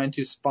we're trying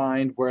to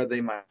find where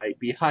they might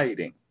be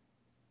hiding.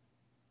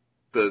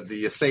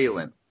 The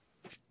assailant.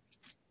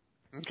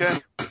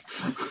 Okay.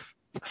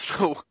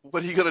 So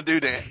what are you gonna do,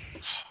 Dan?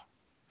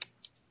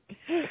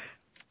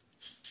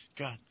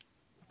 God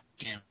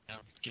damn, I'm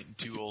getting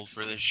too old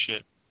for this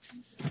shit.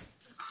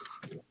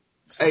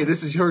 Hey,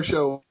 this is your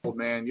show, old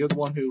man. You're the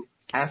one who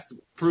has to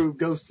prove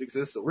ghosts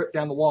exist, so rip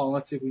down the wall and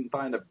let's see if we can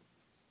find a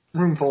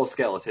room full of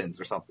skeletons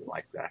or something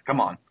like that.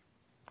 Come on.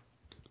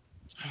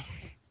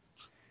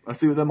 Let's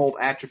see what them old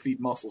atrophied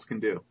muscles can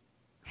do.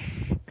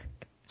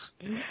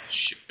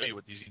 Show you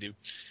what these can do.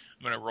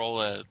 I'm gonna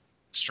roll a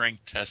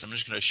strength test. I'm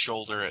just gonna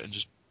shoulder it and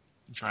just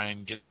try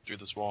and get through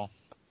this wall.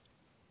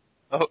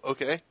 Oh,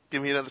 okay.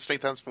 Give me another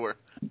strength times 4.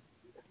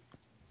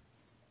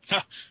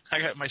 I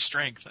got my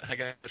strength. I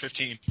got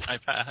 15. I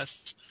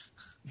passed.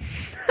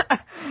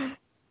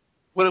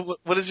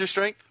 What is your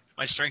strength?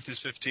 My strength is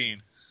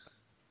 15.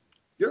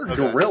 You're a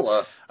Okay.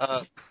 gorilla.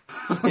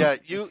 Yeah,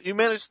 you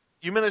managed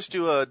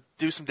to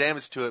do some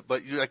damage to it,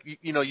 but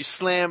you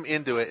slam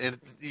into it, and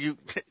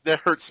that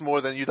hurts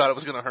more than you thought it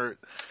was gonna hurt.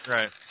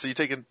 Right. So you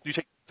take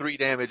 3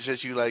 damage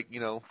as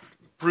you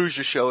bruise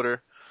your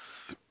shoulder,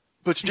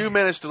 but you do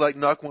manage to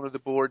knock one of the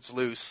boards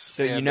loose.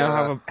 So and, you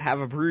now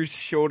have a bruised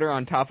shoulder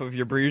on top of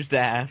your bruised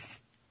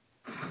ass.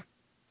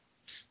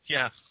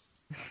 Yeah.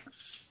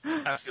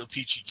 I feel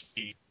peachy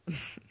keen.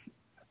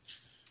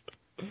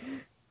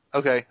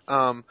 Okay.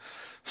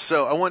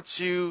 So I want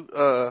you,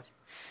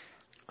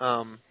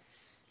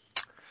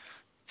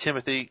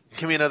 Timothy,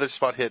 give me another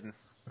spot hidden.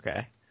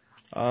 Okay.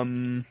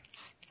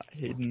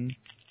 Hidden.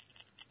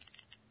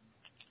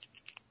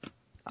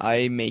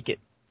 I make it.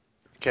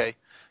 Okay.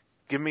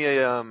 Give me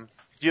a, do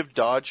you have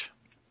dodge?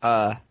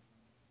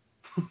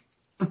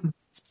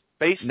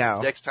 Base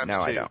No. Dex times no,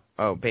 2. I don't.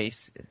 Oh,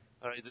 base.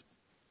 Alright.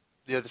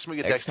 Yeah, this will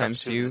get Dex Dex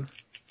times 2.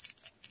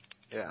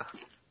 Yeah.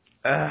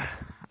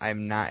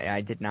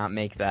 I did not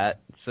make that,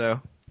 so.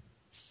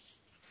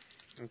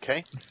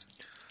 Okay.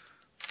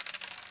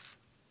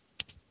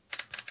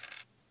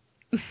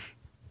 Give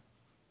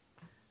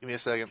me a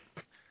second.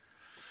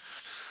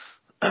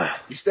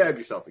 You stabbed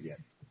yourself again.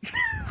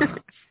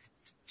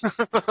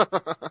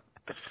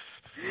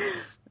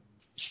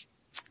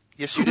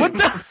 Yes, you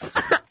did.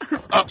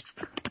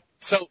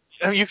 So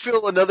you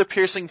feel another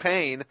piercing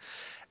pain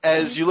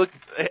as you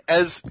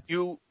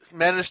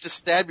manage to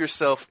stab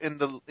yourself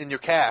in your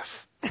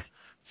calf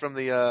from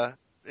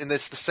and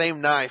it's the same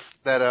knife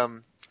that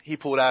he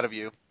pulled out of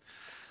you.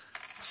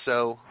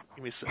 So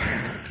give me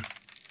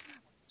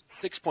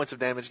 6 points of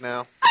damage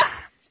now.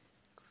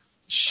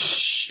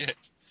 Shit.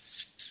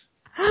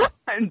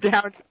 I'm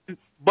down.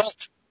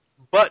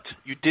 But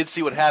you did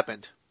see what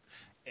happened,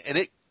 and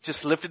it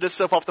just lifted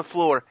itself off the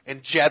floor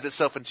and jabbed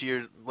itself into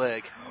your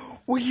leg.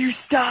 Will you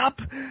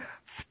stop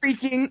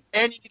freaking?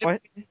 And you need to,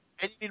 What? and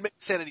you need to make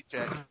a sanity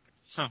check.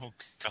 Oh,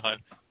 God.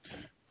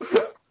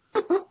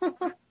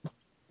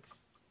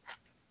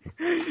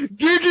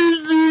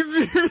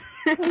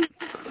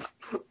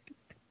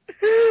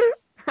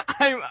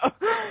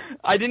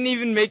 I didn't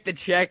even make the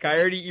check. I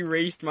already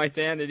erased my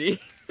sanity.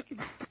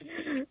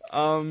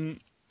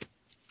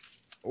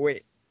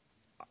 Wait.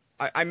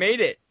 I made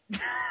it.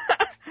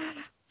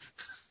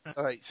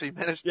 All right, so you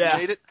managed Yeah. to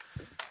made it.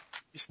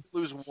 You still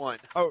lose 1.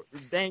 Oh,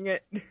 dang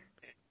it.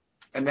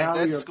 And now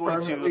That's you're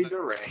going to- permanently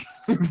deranged.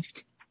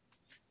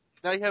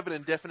 Now you have an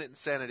indefinite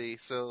insanity.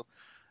 So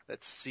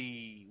let's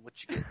see what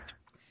you get.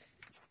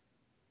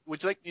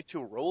 Would you like me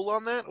to roll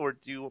on that, or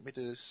do you want me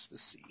to just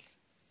see?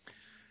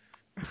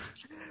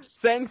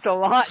 Thanks a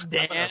lot,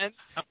 Dan.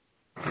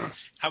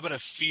 How about a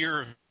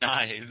fear of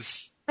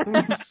knives?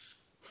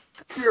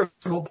 You're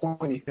little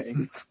pointy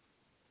things.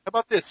 How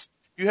about this?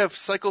 You have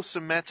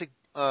psychosomatic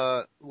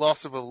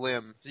loss of a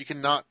limb. You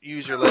cannot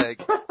use your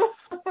leg.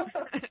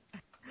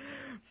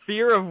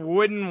 Fear of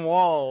wooden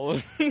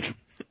walls.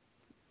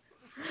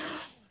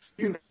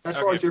 As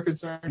far as you're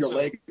concerned, your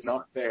leg is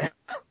not there.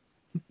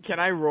 Can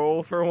I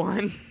roll for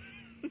one?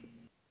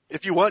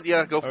 If you want,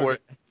 yeah, go for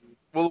Okay. it.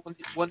 Roll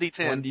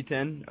 1d10.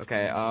 1d10?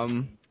 Okay,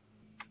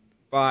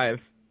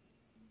 5.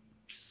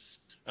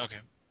 Okay.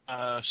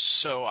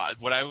 So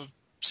would I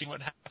see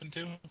what happened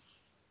to him?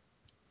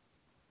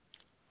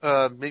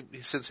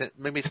 Maybe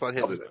spot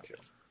I'll do hidden. that too.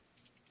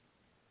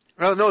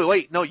 Oh, no,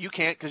 wait, no, you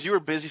can't, because you were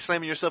busy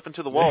slamming yourself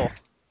into the wall.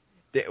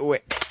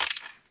 Wait.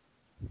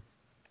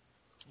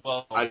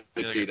 Well, I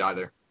didn't see it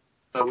either.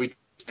 But we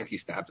think he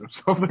stabbed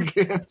himself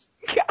again.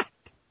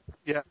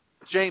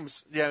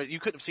 James, yeah, you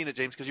couldn't have seen it,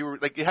 James, because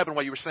it happened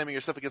while you were slamming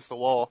yourself against the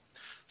wall.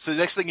 So the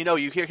next thing you know,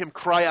 you hear him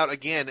cry out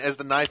again as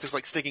the knife is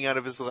sticking out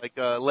of his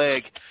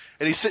leg,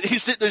 and he's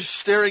sitting there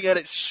staring at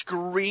it,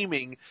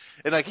 screaming,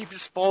 and he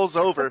just falls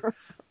over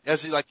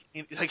as he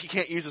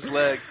can't use his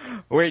leg.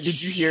 Wait,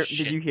 did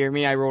you hear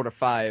me? I rolled a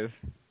 5.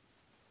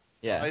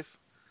 Yeah. Life.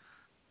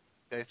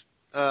 Okay.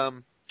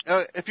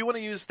 If you want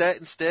to use that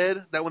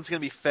instead, that one's going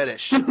to be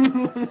fetish.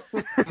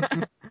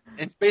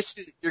 And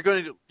basically, you're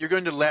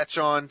going to latch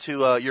on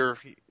to your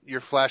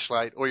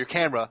flashlight or your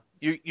camera.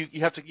 You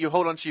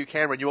hold on to your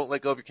camera and you won't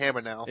let go of your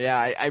camera now. Yeah,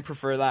 I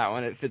prefer that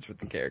one. It fits with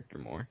the character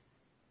more.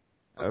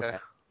 Okay.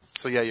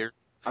 So yeah,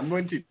 I'm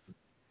going to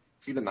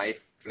see the knife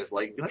in his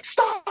leg and be like,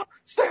 stop!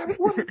 Stab it!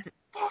 What the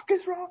fuck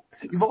is wrong?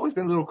 You've always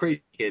been a little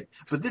crazy kid,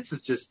 but this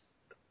is just,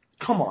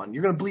 come on,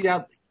 you're going to bleed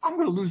out. I'm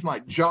going to lose my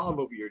job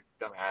over your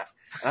dumb ass.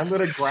 And I'm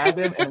going to grab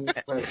him and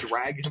I'm going to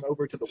drag him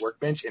over to the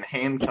workbench and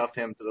handcuff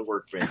him to the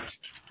workbench.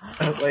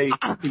 That way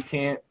he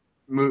can't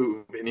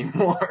move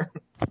anymore.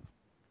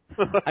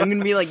 I'm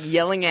gonna be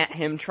yelling at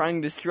him,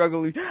 trying to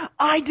struggle.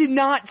 I did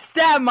not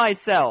stab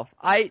myself.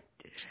 I'm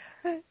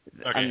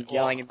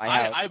yelling in my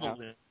house.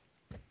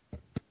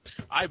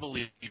 I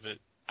believe it.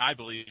 I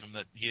believe him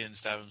that he didn't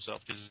stab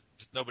himself because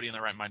nobody in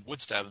their right mind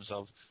would stab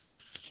themselves.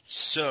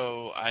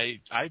 So I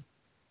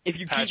If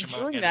you patch keep him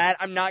up doing again. that,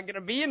 I'm not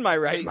gonna be in my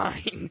right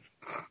mind.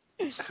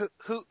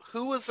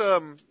 who was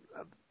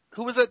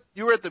that?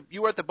 You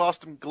were at the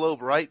Boston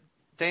Globe, right,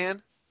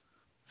 Dan?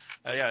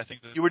 Yeah, I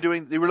think that. You were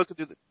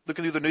looking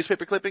through the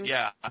newspaper clippings.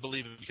 Yeah, I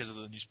believe it because of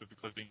the newspaper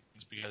clippings,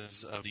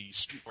 because of the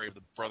story of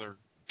the brother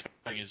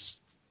cutting his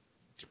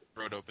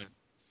throat open.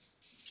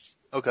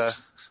 Okay.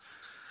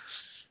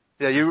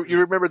 Yeah, you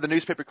remember the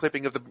newspaper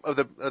clipping of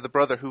the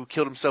brother who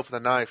killed himself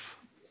with a knife.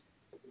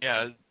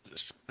 Yeah,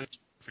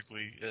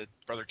 specifically,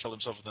 brother killed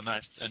himself with a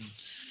knife, and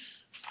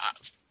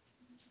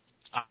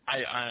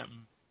I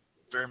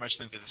very much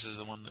think that this is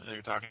the one that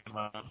they're talking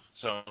about.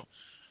 So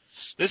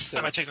this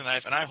time I take the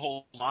knife and I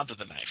hold on to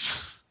the knife.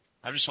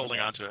 I'm just holding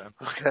on to it.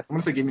 Okay. I'm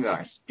gonna say, give me the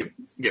knife.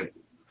 Give it.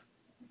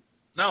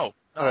 No.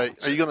 All right.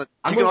 Are you gonna?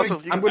 I'm you gonna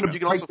can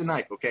break also the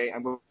knife, okay?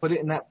 I'm gonna put it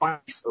in that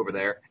vice over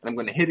there, and I'm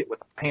gonna hit it with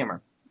a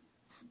hammer.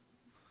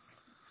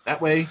 That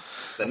way,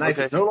 the knife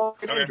is no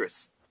longer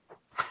dangerous.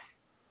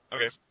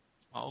 Okay.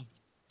 I'll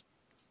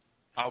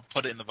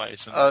put it in the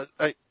vice. And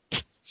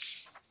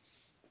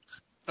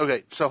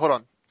Okay. So hold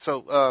on.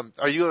 So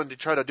are you going to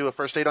try to do a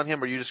first aid on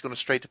him, or are you just going to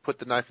straight to put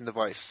the knife in the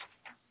vice?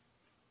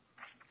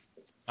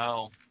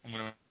 I'm going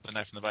to put the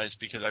knife in the vice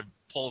because I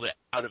pulled it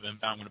out of him.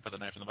 Now I'm going to put the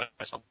knife in the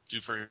vice. I'll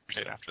do first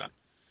aid after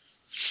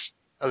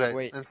that. Okay.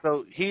 Wait. And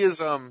so he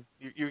is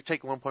you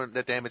take 1 point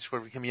net damage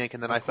for him yanking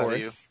the knife out of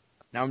you.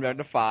 Now I'm down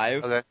to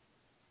 5. Okay.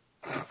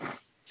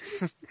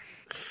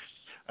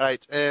 All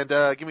right, and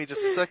give me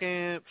just a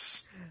second.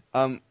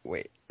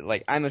 Wait.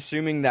 Like, I'm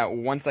assuming that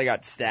once I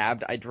got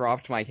stabbed, I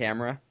dropped my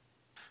camera.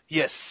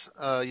 Yes,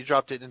 you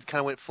dropped it and kind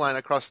of went flying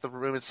across the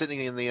room. It's sitting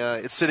in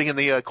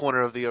the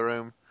corner of the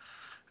room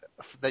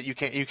that you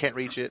can't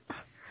reach it.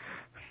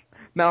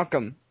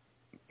 Malcolm,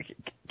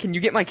 can you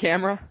get my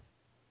camera?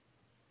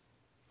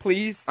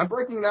 Please? I'm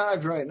breaking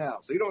knives right now,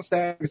 so you don't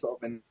stab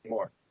yourself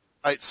anymore.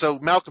 All right, so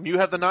Malcolm, you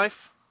have the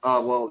knife.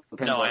 Well, it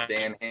depends No, if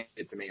Dan handed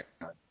it to me or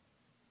not.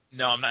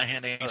 No, I'm not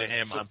handing it to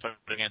him. so- I'm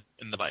putting it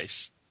in the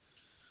vice.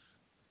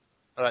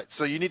 All right,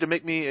 so you need to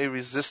make me a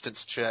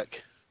resistance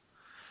check.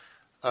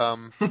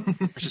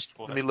 Resist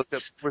what? Let me look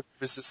up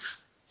resist.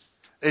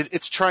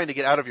 It's trying to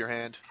get out of your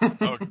hand. Oh,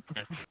 okay.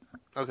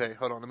 Okay,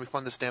 hold on. Let me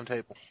find this damn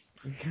table.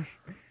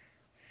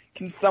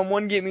 Can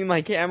someone get me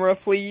my camera,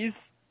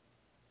 please?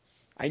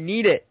 I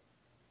need it.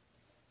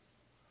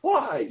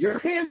 Why? You're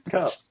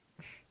handcuffed.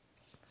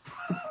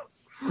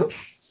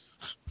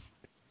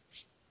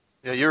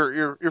 Yeah,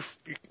 you're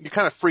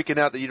kind of freaking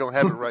out that you don't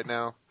have it right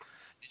now.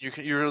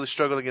 You're really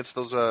struggling against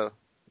those If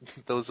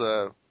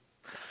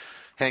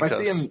handcuffs.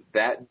 I see him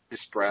that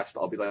distressed,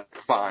 I'll be like,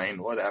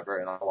 fine, whatever,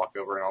 and I'll walk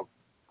over and I'll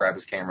grab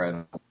his camera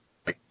and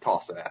like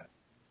toss it at him.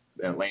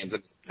 And it lands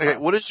in his Okay,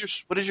 what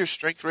is your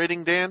strength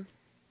rating, Dan?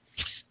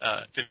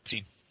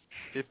 15.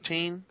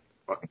 15.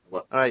 fucking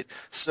lip. All right,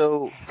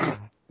 so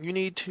you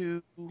need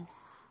to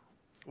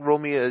roll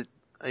me a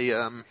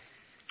hold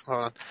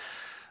on.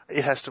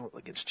 It has to roll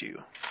against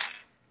you.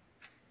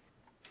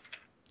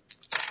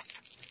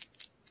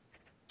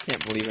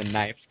 Can't believe a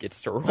knife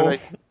gets to roll. All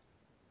right.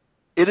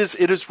 It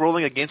is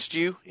rolling against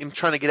you in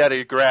trying to get out of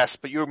your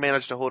grasp, but you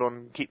managed to hold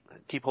on,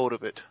 keep hold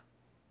of it.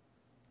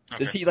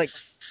 Okay. Does he like?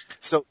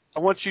 So I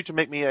want you to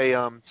make me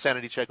a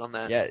sanity check on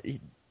that. Yeah.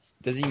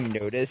 Does he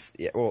notice?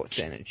 Yeah. Well,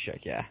 sanity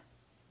check. Yeah.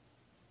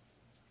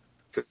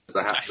 Because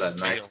I have that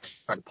knife failed.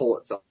 trying to pull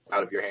itself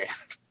out of your hand.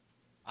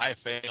 I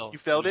failed. You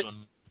failed Lose it?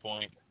 1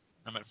 point.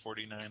 I'm at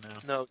 49 now.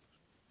 No.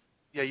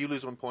 Yeah, you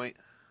lose 1 point.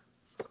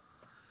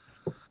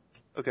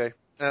 Okay.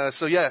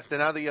 So yeah, then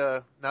now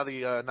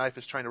the knife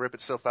is trying to rip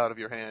itself out of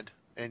your hand,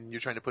 and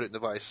you're trying to put it in the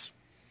vice.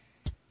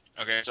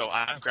 Okay, so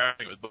I'm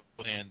grabbing it with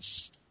both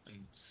hands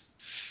and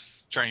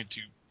trying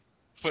to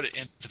put it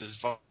into this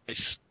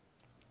vice.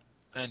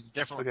 And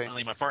definitely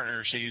Okay. my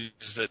partner sees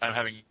that I'm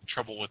having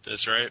trouble with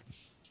this, right?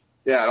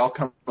 Yeah, and I'll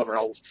come over and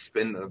I'll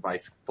spin the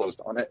vice closed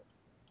on it.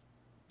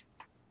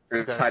 As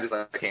Okay. tight as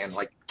I can,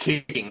 like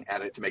kicking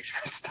at it to make sure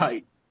it's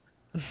tight.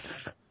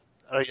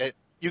 Okay.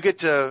 You get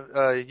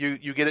to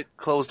you get it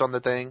closed on the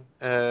thing.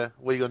 What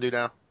are you gonna do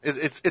now?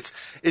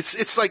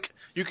 It's like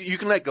you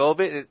can let go of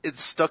it.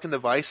 It's stuck in the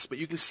vice, but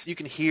you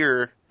can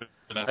hear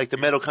like the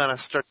metal kind of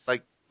start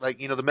like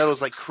the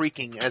metal's like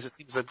creaking as it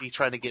seems to be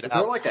trying to get Is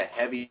out. there like a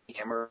heavy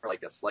hammer,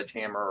 like a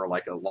sledgehammer, or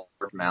like a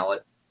large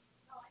mallet?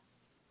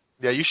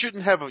 Yeah, you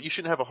shouldn't have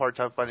a hard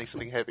time finding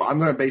something heavy. I'm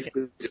gonna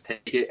basically just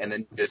take it and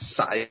then just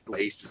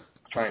sideways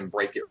try and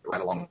break it right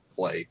along the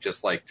blade,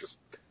 just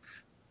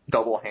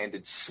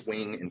double-handed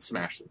swing and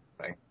smash the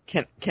thing.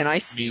 Can I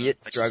see it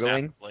Like,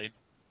 struggling? snap the blade.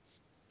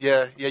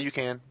 Yeah, you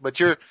can, but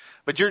you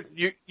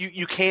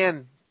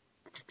can.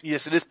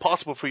 Yes, it is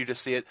possible for you to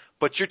see it,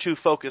 but you're too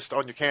focused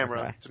on your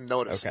camera Okay. to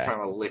notice. Okay. Trying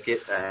to lick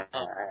it.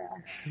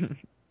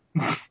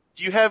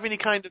 Do you have any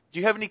kind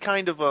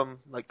of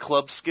like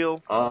club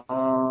skill?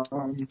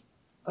 I'm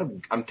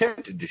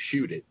tempted to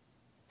shoot it.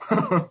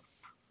 I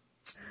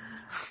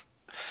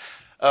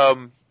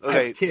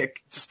Okay, have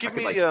kick. just give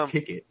I could, me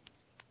kick it.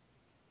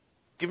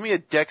 give me a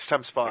dex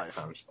times 5.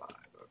 Times 5.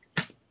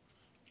 Okay.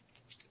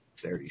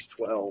 30's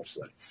 12,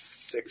 so that's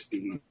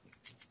 60.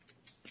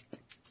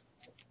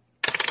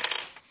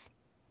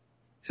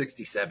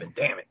 67.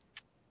 Damn it.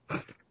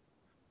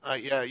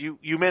 Yeah,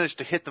 you managed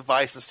to hit the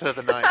vice instead of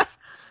the knife.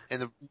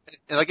 And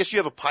I guess you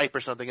have a pipe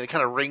or something, and it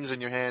kind of rings in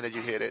your hand as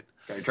you hit it.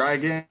 Can I try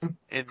again?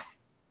 And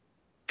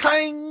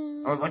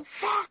clang! I was like,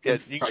 fuck. Yeah,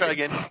 you can try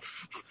again.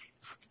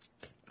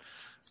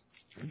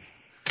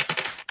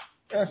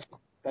 Yeah,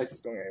 dice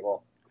is going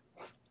AWOL.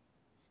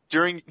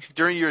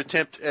 During your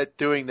attempt at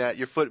doing that,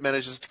 your foot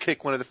manages to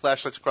kick one of the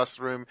flashlights across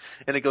the room,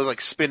 and it goes like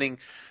spinning,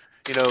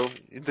 in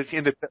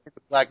the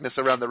blackness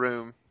around the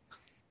room,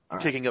 All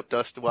right. kicking up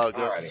dust while it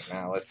goes. Alrighty,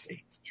 now let's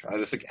see. Try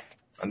this again.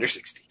 Under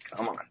 60.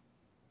 Come on.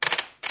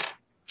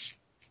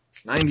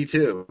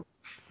 92.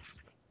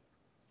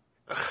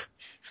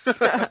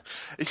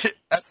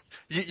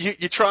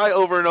 You try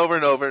over and over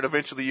and over, and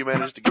eventually you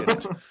manage to get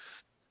it.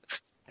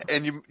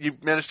 And you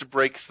manage to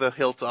break the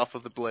hilt off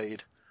of the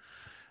blade.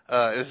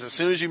 As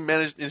soon as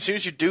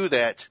you do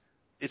that,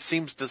 it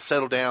seems to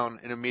settle down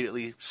and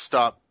immediately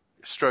stop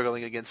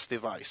struggling against the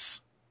vice.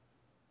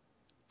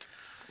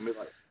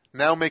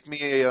 Now make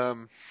me a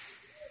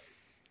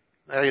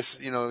I guess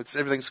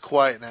everything's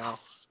quiet now,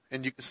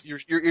 and your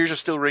ears are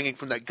still ringing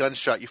from that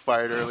gunshot you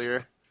fired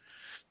earlier.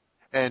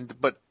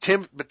 But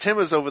Tim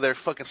is over there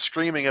fucking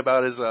screaming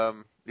about his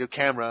your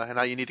camera and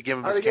how you need to give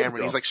him his camera.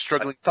 And he's like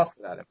struggling. I tossed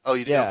it at him. Oh,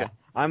 you did? Yeah.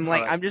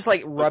 Okay. I'm just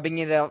like rubbing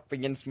it up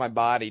against my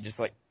body, just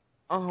like,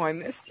 oh, I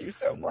miss you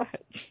so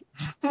much.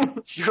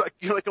 You're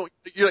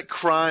like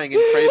crying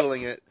and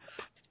cradling it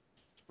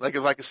like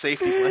a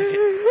safety blanket.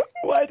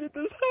 Why did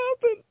this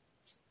happen?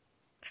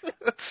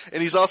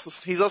 And he's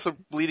also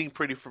bleeding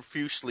pretty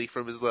profusely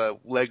from his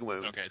leg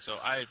wound. Okay, so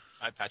I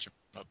patch him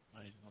up.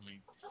 Let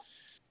me.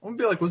 I'm gonna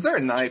be like, was there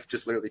a knife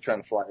just literally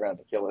trying to fly around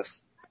to kill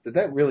us? Did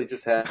that really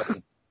just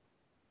happen?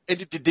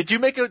 And did you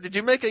make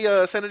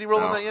a sanity roll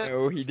on that yet?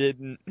 No, he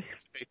didn't.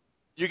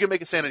 You can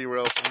make a sanity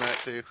roll from that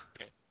too.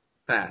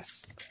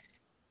 Pass.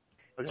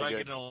 Okay, So I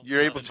good. get an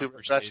You're able 11 to on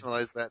first aid.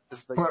 rationalize that.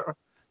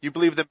 You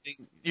believe them.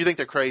 You think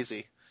they're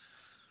crazy.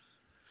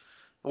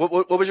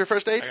 What was your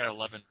first aid? I got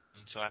 11,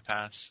 so I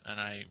pass, and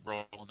I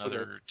roll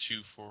another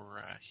 2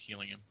 for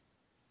healing him.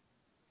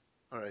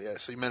 All right, yeah.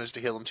 So you managed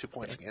to heal him 2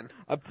 points again.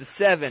 Up to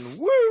 7.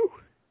 Woo!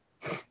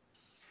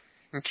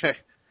 Okay.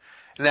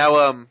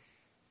 Now,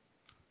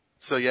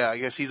 so yeah, I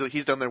guess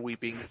he's done there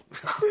weeping.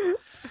 You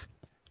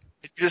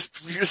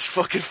just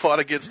fucking fought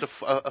against a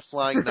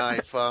flying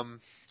knife.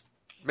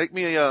 Make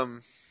me a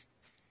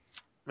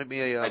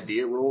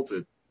Idea roll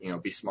to,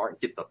 be smart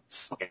and get the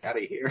fuck out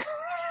of here.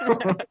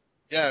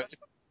 yeah. If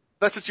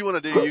that's what you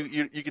want to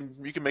do. You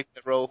can make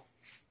that roll.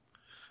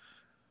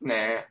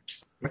 Nah.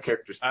 My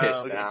character's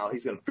pissed now.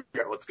 He's gonna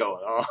figure out what's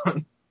going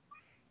on.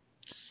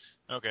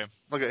 Okay.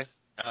 Okay.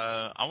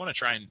 I want to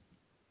try and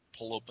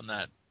pull open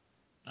that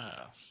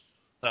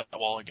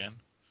wall again.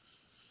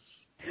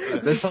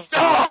 This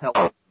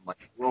help. Like,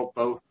 roll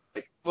both.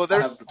 Like, Well,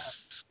 there.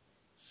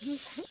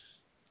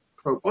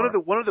 One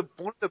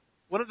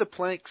One of the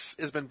planks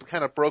has been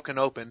kind of broken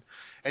open,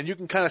 and you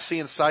can kind of see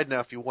inside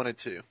now if you wanted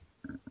to.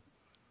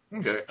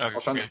 Okay. I'll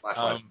shine the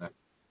flashlight.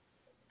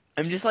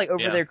 I'm just like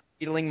over there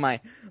cradling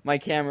my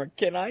camera.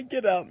 Can I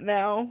get up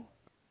now?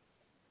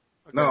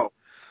 Okay. No.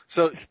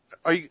 So,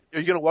 are you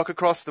gonna walk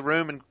across the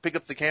room and pick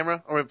up the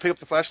camera or pick up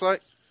the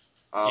flashlight?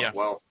 Yeah.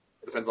 Well,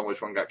 it depends on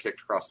which one got kicked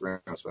across the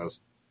room, I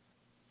suppose.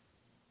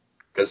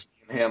 Because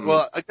him,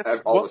 Well, I guess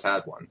all of us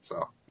had one,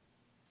 so.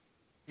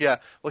 Yeah.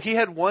 Well, he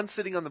had one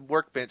sitting on the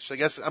workbench. I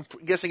guess I'm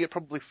guessing it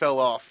probably fell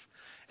off,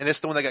 and it's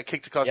the one that got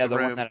kicked across Yeah, the the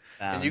one room. that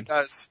I found. And you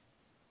guys,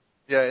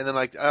 yeah, and then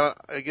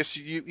I guess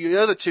you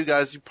other two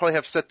guys, you probably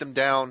have set them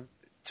down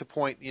to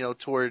point,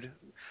 toward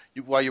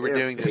you while you were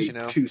doing this,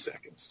 2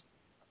 seconds.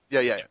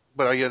 Yeah.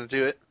 But are you gonna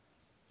do it?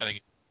 I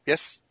think.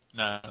 Yes.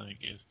 No, I don't think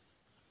he is.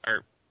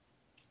 Or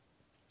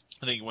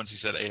I think once he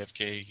said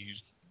AFK, he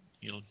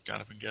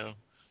got up and go.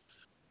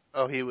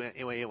 Oh, he went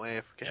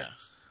AFK. Yeah.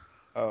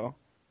 Oh.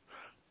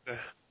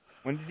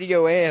 When did he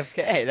go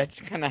AFK? That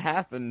just kind of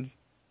happened.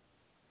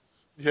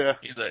 Yeah.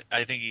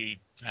 I think he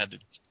had to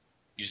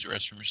use the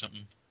restroom or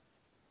something.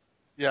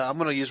 Yeah, I'm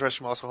gonna use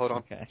restroom also. Hold on.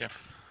 Okay. Yeah.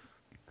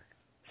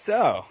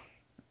 So,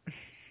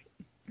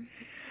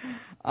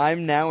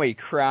 I'm now a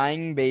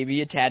crying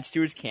baby attached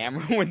to his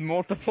camera with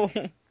multiple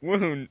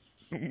wounds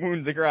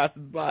across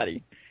his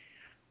body.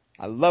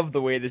 I love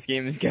the way this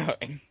game is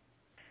going.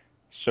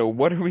 So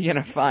what are we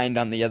gonna find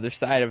on the other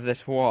side of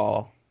this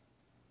wall?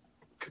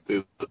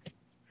 Cthulhu.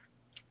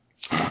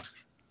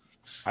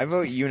 I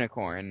vote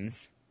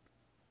unicorns.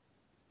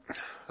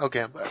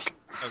 Okay, I'm back.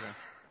 Okay.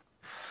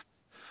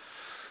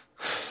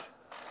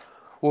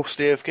 Wolf's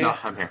AFK. No,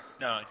 I'm here.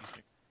 No, he's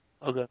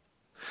Okay.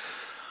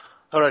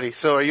 Alrighty.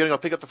 So are you gonna go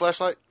pick up the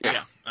flashlight?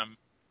 yeah.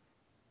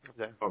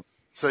 Okay. Oh.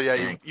 So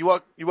yeah, you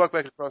walk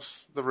back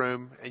across the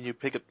room and you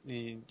pick up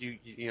you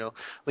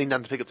lean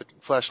down to pick up the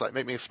flashlight.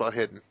 Make me a spot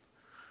hidden.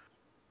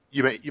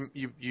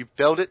 You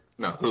failed it.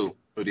 No, who?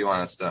 Who do you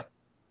want us to?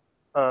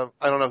 I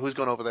don't know who's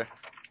going over there.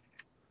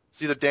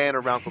 It's either Dan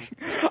or Malcolm.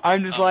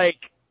 I'm just I'm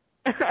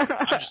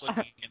just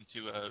looking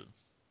into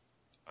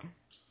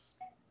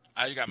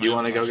I got my You own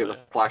want to go get the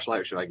flashlight.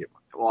 flashlight or should I get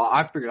mine? Well,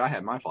 I figured I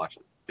had my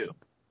flashlight too.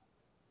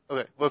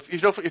 Okay. Well, if you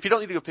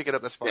don't need to go pick it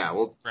up, that's fine. Yeah,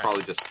 we'll Right.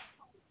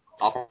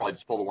 I'll probably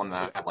just pull the one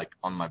that I have like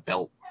on my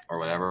belt or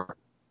whatever,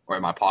 or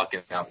in my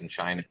pocket out and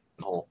shine it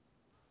in the hole.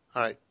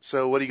 All right.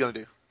 So what are you gonna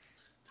do?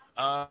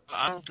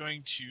 I'm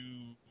going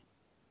to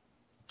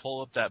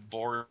pull up that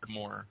board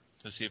more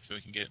to see if we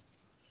can get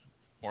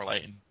more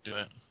light into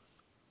it.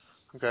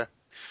 Okay.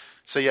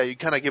 So yeah, you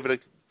kind of you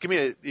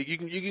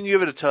can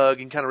give it a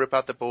tug and kind of rip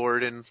out the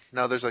board, and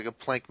now there's like a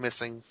plank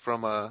missing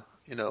from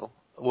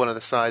one of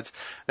the sides.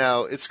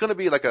 Now it's going to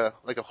be like a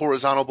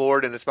horizontal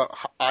board, and it's about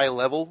eye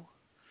level.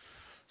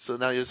 So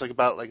now there's like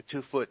about like a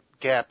 2-foot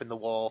gap in the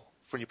wall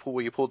from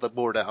where you pulled the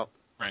board out.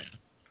 Right.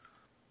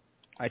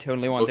 I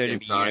totally want Look there to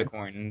inside. be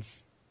unicorns.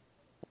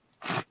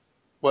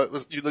 What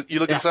was you look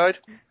Yeah. inside?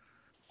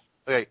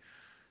 Okay.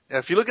 Now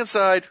if you look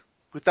inside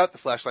without the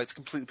flashlight, it's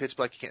completely pitch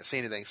black. You can't see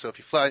anything. So if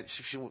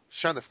you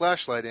shine the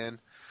flashlight in,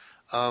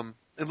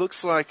 it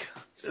looks like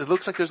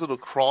there's a little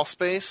crawl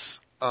space.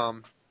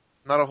 Not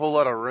a whole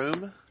lot of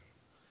room.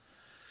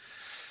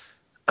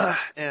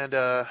 And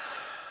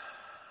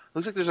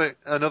looks like there's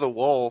another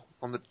wall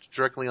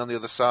directly on the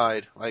other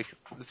side. Like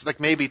it's like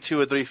maybe 2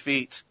 or 3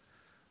 feet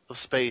of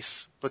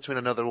space between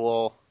another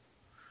wall.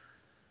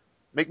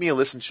 Make me a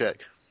listen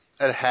check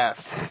at a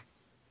half.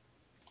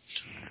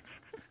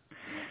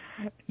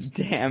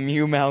 Damn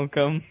you,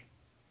 Malcolm.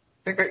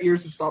 I think our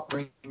ears have stopped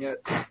ringing yet.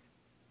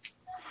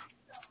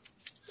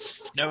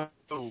 No,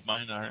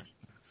 mine aren't.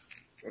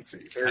 Let's see.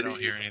 I don't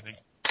hear anything.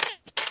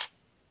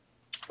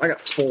 I got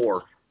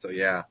 4, so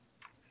yeah,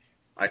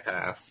 I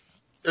pass.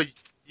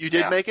 You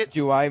did Yeah. make it?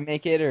 Do I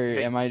make it, or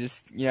Hey. am I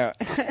just,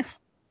 No,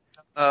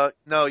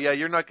 yeah,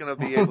 you're not gonna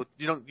be able.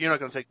 You're not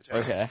gonna take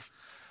the test.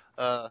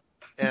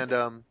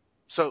 Okay.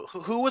 So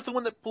who was the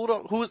one that pulled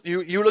off? Who was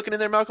you? You were looking in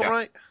there, Malcolm, Yeah.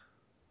 right?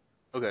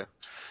 Okay.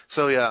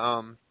 So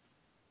yeah,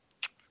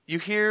 you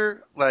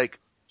hear like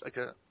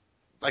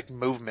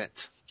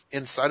movement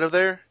inside of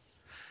there,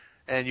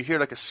 and you hear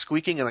like a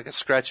squeaking and like a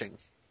scratching.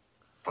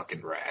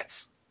 Fucking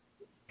rats.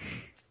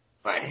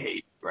 I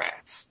hate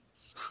rats.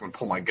 I'm gonna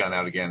pull my gun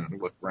out again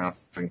and look around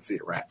so I can see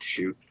a rat to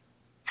shoot.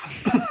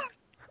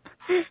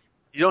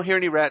 You don't hear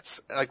any rats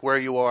like where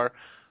you are,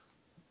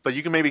 but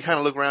you can maybe kind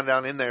of look around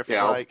down in there. For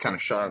Yeah, I'll like, kind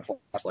of shine a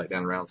flashlight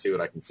down around and see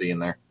what I can see in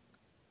there.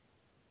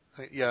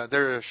 yeah,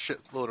 there are a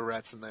shitload of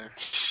rats in there.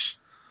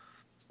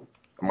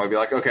 I'm gonna be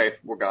like, okay,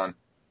 we're gone.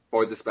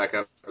 Board this back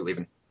up. We're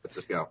leaving. Let's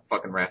just go.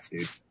 Fucking rats,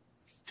 dude.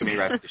 Too many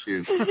rats to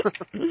shoot.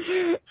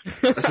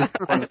 Let's just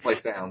burn this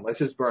place down. Let's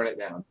just burn it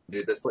down,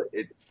 dude. This place,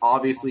 it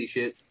obviously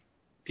shit.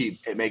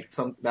 It makes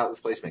something about this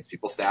place makes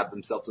people stab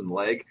themselves in the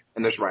leg,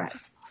 and there's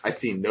rats. I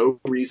see no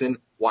reason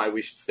why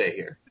we should stay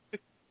here.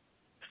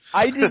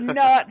 I did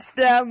not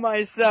stab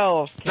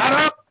myself. Shut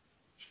up!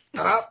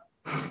 Shut up!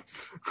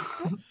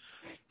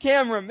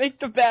 Camera, make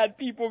the bad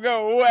people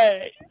go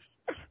away.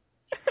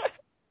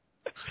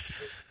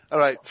 All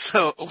right,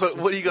 so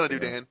what are you gonna do,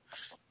 Dan?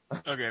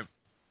 Okay.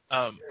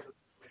 I'm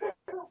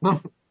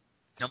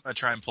gonna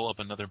try and pull up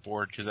another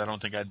board because I don't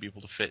think I'd be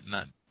able to fit in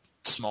that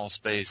small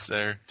space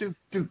there. Dude,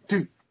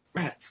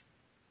 rats.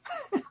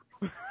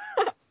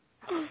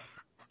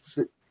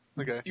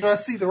 Okay. You gotta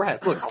see the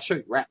rats. Look, I'll show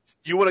you rats.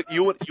 You want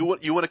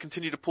to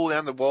continue to pull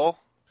down the wall?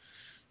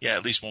 Yeah,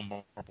 at least one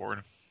more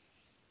board.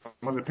 I'm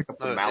gonna pick up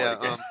the Yeah, mallet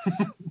again.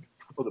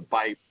 Or the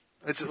bite.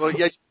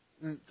 Yeah.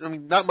 I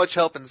mean, not much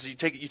helping. So you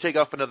take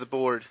off another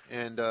board,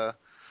 and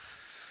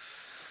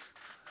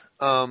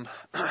I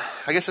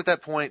guess at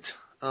that point,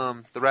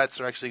 the rats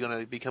are actually going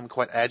to become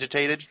quite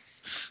agitated,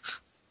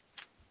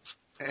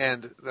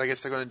 and I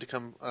guess they're going to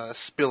come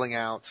spilling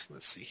out.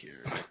 Let's see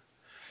here.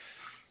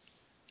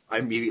 I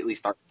immediately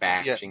start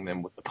bashing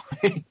them with the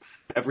pipe.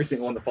 Every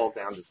single one that falls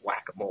down, just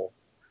whack-a-mole.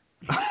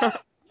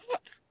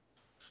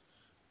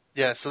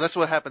 Yeah, so that's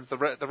what happens. The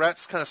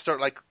rats kind of start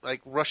like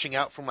rushing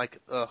out from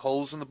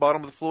holes in the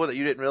bottom of the floor that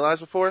you didn't realize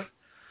before,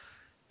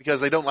 because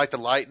they don't like the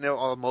light and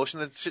all the motion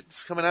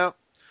that's coming out.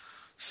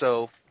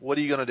 So what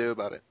are you gonna do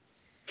about it?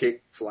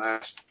 Kick,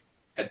 slash,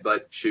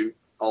 headbutt, shoot,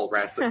 all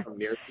rats that come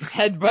near.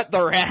 Headbutt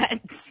the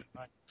rats.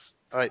 All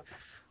right.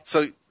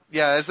 So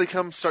yeah, as they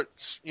come,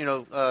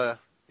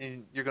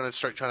 and you're gonna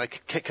start trying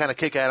to kind of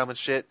kick at them and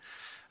shit.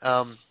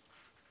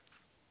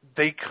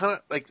 They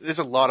kind of there's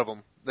a lot of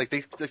them. Like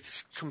they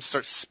come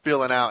start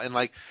spilling out, and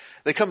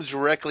they come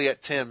directly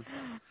at Tim.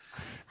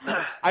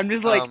 I'm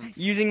just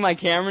using my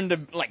camera to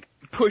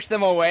push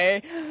them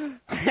away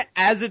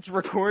as it's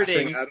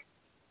recording.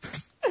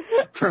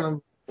 Turn on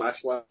the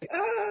flashlight.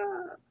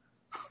 Ah!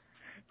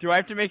 Do I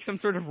have to make some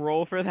sort of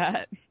roll for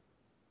that?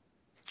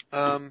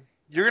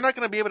 You're not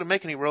going to be able to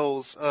make any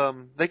rolls.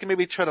 They can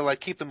maybe try to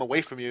keep them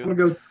away from I'm you. gonna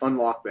go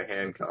unlock the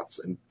handcuffs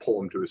and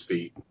pull him to his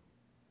feet,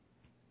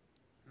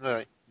 All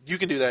right, you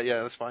can do that.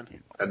 Yeah, that's fine.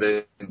 and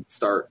then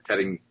start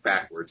heading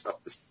backwards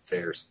up the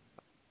stairs.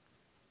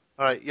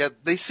 All right, yeah,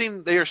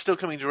 they are still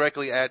coming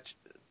directly at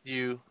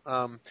you.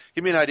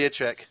 Give me an idea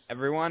check.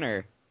 Everyone,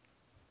 or?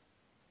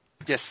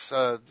 Yes,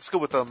 let's go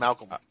with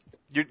Malcolm.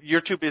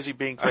 You're too busy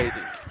being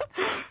crazy.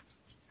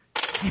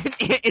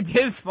 It's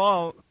his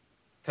fault.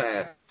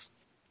 Pass.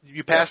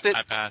 You passed it.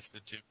 I passed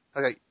it too.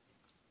 Okay.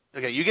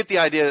 Okay, you get the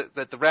idea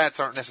that the rats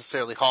aren't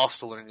necessarily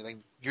hostile or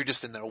anything. You're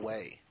just in their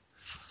way.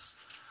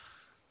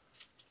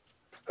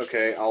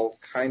 Okay, I'll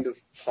kind of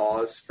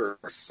pause for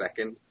a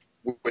second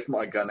with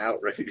my gun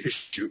out, ready to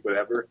shoot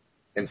whatever,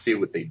 and see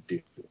what they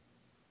do.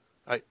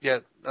 Alright, yeah,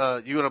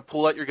 you gonna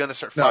pull out your gun and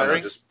start No,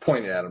 firing? just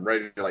point it at them,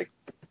 ready to, like,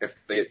 if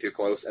they get too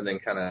close, and then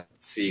kind of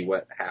see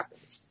what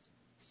happens.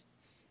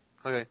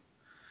 Okay.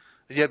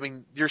 Yeah, I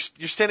mean, you're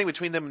standing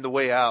between them and the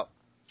way out.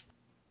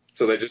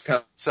 So they just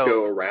kind of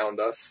go around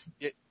us?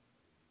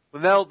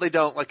 Well, no, they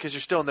don't, like, cause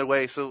you're still in their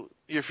way, so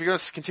if you're gonna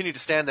continue to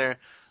stand there,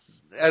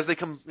 as they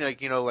come,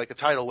 like, like a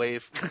tidal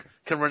wave,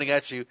 come running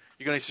at you,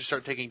 you're gonna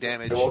start taking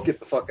damage. We'll get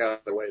the fuck out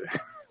of their way then.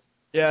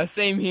 Yeah,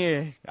 same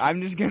here.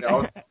 I'm just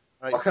gonna.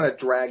 I'll kind of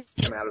drag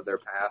them out of their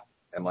path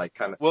and like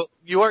kind of. Well,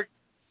 you are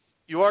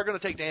going to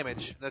take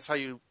damage. That's how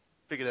you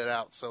figure that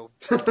out. So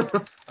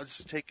I'll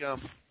just take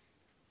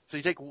So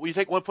you take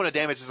 1 point of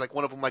damage as like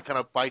one of them like kind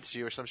of bites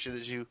you or some shit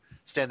as you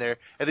stand there,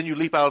 and then you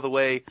leap out of the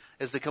way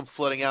as they come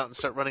flooding out and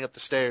start running up the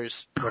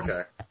stairs.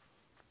 Okay.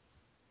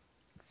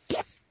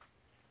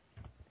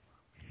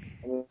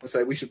 I want to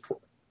say we should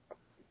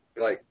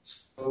like,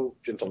 so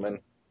gentlemen,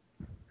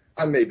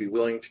 I may be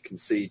willing to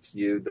concede to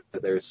you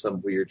that there's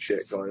some weird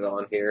shit going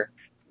on here.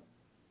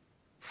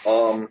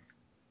 What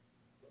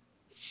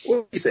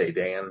do you say,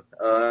 Dan?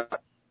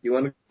 You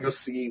want to go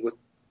see what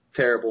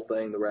terrible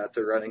thing the rats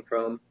are running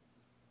from?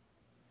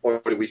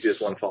 Or do we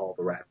just want to follow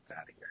the rats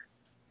out of here?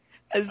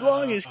 As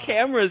long as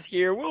camera's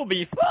here, we'll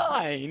be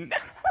fine.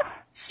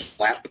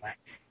 Slap.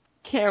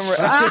 Camera.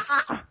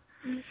 Ah!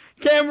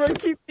 Camera,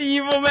 keep the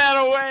evil man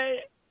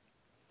away.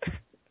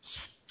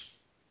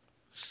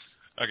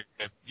 Okay.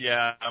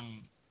 Yeah,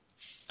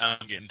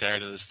 I'm getting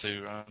tired of this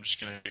too.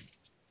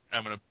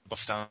 I'm gonna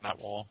bust down that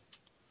wall.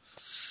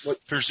 What?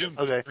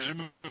 Presumably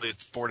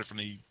it's boarded from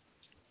the.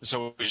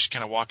 So we just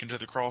kind of walk into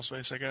the crawl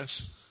space, I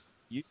guess.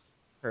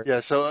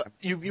 Yeah. So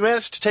you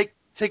managed to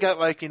take out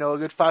like a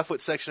good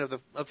 5-foot section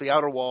of the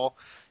outer wall.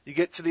 You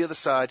get to the other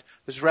side.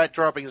 There's rat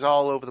droppings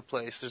all over the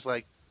place. There's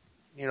like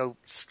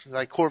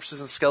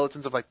corpses and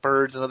skeletons of like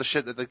birds and other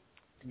shit that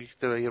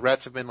the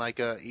rats have been like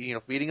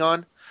feeding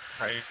on.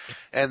 Right.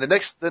 And the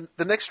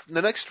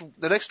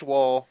next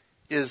wall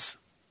is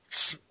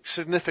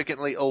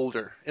significantly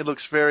older. It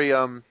looks very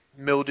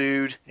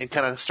mildewed and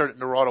kind of starting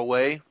to rot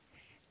away.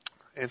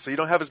 And so you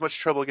don't have as much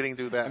trouble getting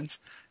through that.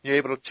 You're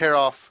able to tear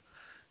off,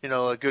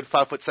 a good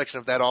 5-foot section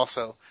of that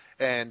also.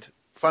 And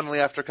finally,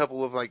 after a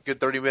couple of like good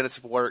 30 minutes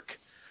of work,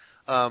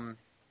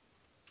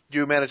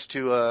 you manage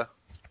to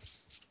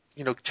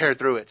tear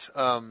through it.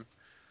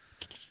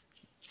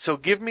 So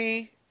give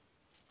me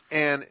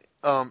an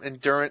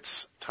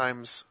endurance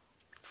times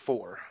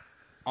 4.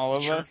 All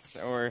of us,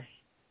 or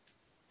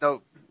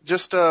No,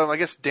 just I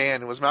guess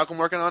Dan. Was Malcolm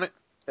working on it?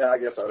 Yeah, I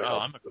guess I would.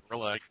 I'm a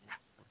gorilla.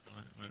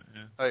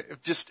 Yeah. All right,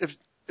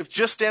 if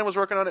just Dan was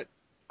working on it,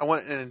 I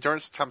want an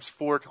endurance times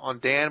 4 on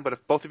Dan. But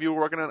if both of you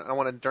were working on it, I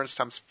want an endurance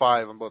times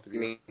 5 on both of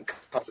You you. mean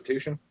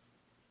Constitution?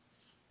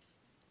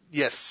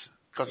 Yes,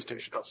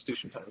 Constitution.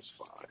 Constitution times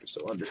 5,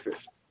 so under 50.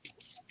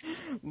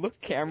 look,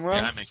 Yeah,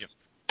 camera. I make it.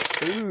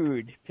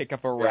 Food. Pick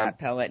up a rat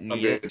pellet and I'm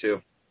eat it. good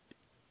too.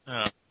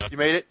 You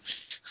made it?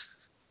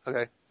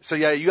 Okay. So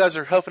yeah, you guys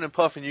are huffing and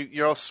puffing.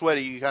 You're all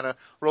sweaty. You kind of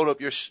rolled up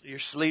your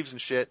sleeves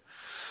and shit.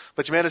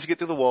 But you managed to get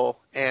through the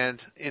wall,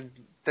 and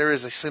there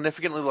is a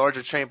significantly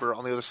larger chamber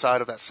on the other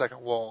side of that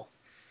second wall.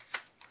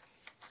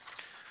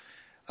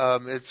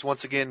 It's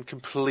once again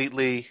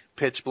completely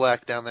pitch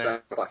black down there.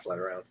 Shine a flashlight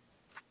around.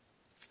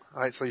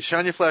 All right, so you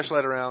shine your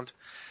flashlight around.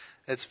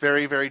 It's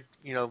very, very,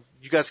 you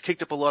guys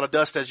kicked up a lot of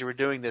dust as you were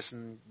doing this,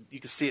 and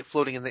you can see it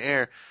floating in the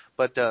air.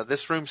 But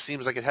this room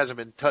seems like it hasn't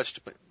been touched,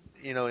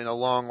 in a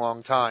long,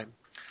 long time.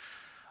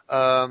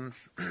 The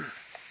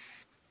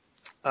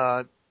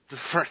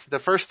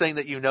first thing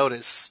that you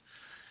notice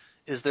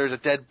is there's a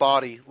dead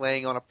body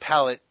laying on a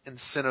pallet in the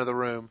center of the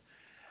room,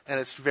 and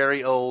it's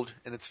very old,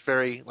 and it's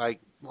very,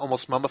 like,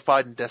 almost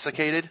mummified and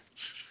desiccated.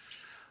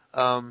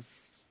 The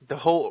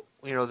whole,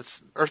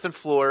 this earthen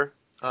floor,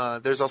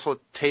 there's also a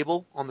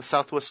table on the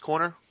southwest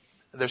corner.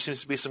 There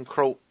seems to be some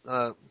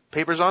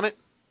papers on it.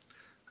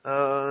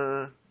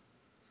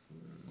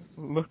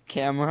 Look,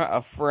 camera,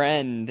 a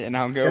friend, and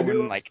I'll go Can I do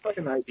and like like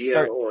an idea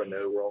start- or a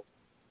no roll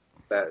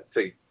that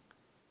to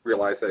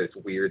realize that it's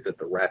weird that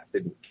the rat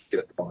didn't get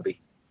at the body.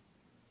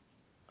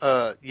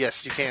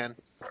 Yes, you can.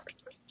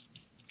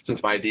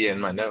 Since my idea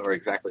and my no are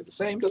exactly the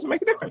same, doesn't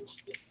make a difference.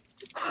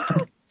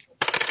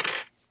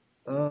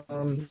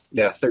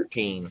 Yeah,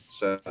 13.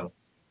 So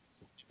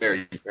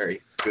Very,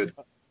 very good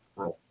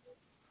roll.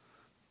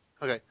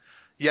 Okay.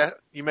 Yeah,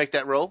 you make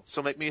that roll,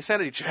 so make me a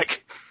sanity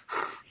check.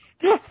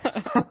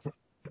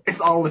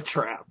 It's all a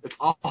trap. It's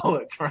all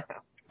a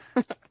trap.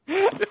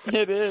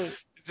 It is.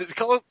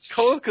 Call of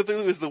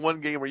Cthulhu is the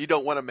one game where you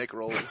don't want to make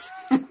rolls.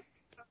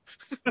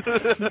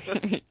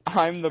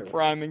 I'm the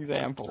prime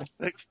example.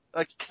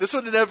 Like, this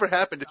would have never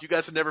happened if you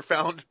guys had never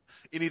found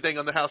anything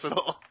on the house at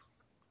all.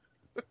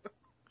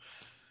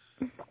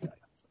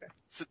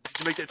 So, did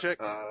you make that check?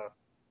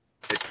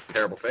 It's a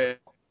terrible fail.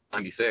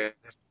 96.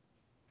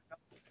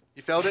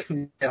 You failed it?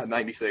 Yeah,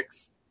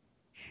 96.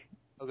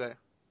 Okay.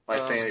 My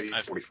Um, sanity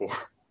is 44.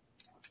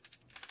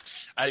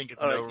 I didn't get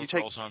the All right, no you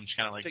take- roll, so I'm just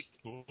kind of like, take-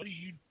 what are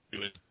you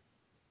doing?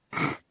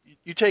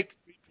 You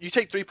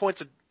take 3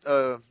 points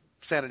of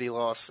sanity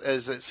loss,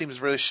 as it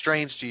seems really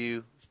strange to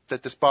you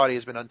that this body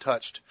has been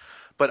untouched.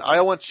 But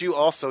I want you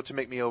also to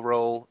make me a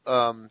roll,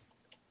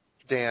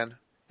 Dan.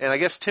 And I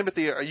guess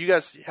Timothy, are you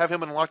guys have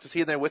him unlocked? Is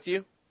he in there with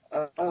you?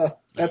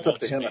 That's up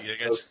to him. I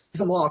guess.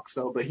 He's unlocked,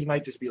 so, but he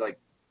might just be like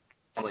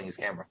handling his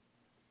camera.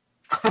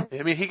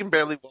 I mean, he can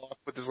barely walk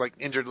with his like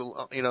injured,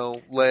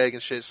 leg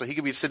and shit. So he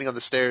could be sitting on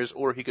the stairs,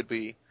 or he could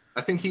be.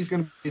 I think he's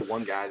going to be the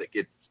one guy that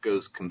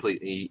goes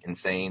completely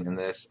insane in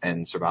this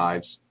and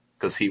survives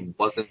because he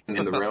wasn't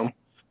in the room.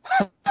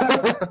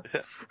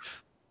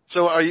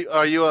 So are you?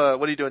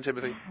 What are you doing,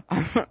 Timothy?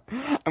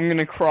 I'm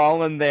gonna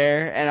crawl in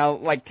there and I'll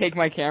like take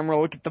my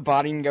camera, look at the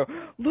body and go,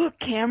 look,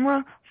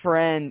 camera,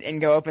 friend, and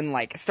go up and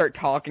like start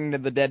talking to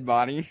the dead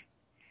body.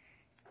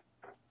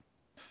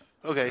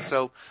 Okay,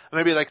 so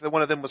maybe like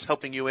one of them was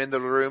helping you in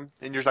the room,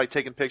 and you're like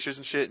taking pictures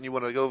and shit, and you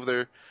want to go over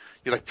there.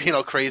 You're like being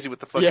all crazy with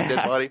the fucking Yeah.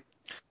 dead body.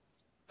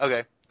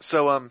 Okay,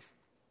 so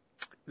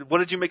what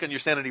did you make on your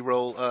sanity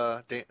roll,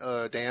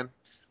 Dan?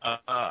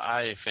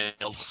 I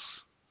failed.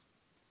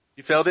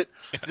 You failed it.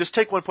 Just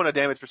take 1 point of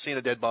damage for seeing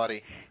a dead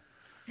body.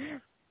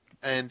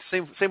 And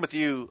same with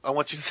you. I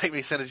want you to take me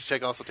a sanity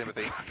check also,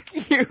 Timothy.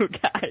 You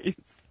guys.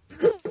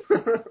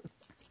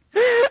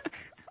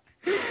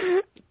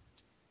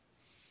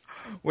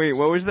 Wait,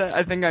 what was that?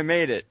 I think I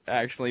made it,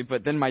 actually,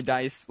 but then my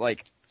dice,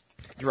 like,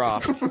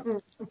 dropped. Do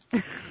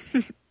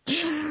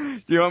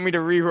you want me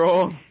to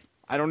re-roll?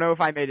 I don't know if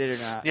I made it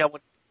or not.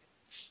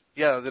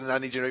 Yeah. Then I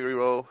need you to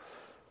reroll.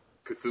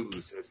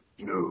 Cthulhu says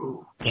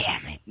no.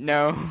 Damn it.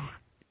 No.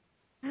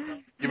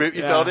 You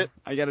failed it.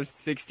 I got a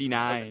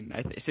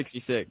 69.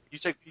 66.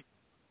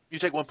 You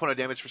take 1 point of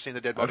damage for seeing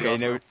the dead body. Okay,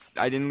 also. no,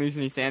 I didn't lose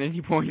any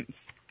sanity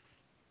points.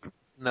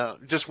 No,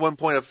 just 1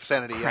 point of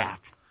sanity. Crap.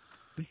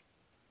 Yeah.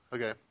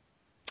 Okay.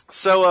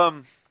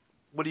 So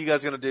what are you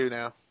guys gonna do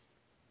now?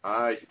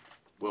 I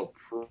will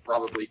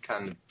probably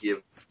kind of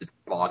give the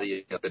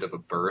body a bit of a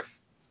berth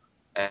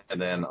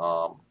and then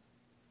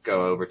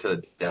go over to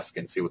the desk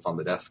and see what's on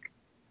the desk.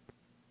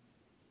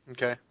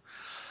 Okay.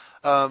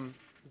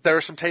 There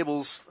are some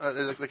tables.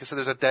 Like I said,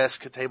 there's a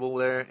desk, a table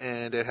there,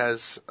 and it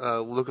has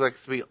look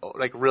like to be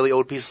like really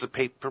old pieces of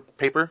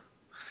paper,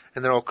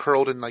 and they're all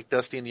curled and like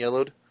dusty and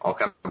yellowed. I'll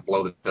kind of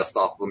blow the dust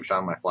off of them,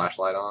 shine my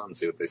flashlight on, and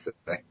see what they say.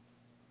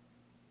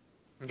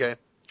 Okay.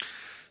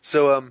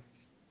 So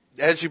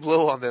as you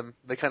blow on them,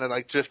 they kind of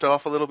like drift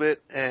off a little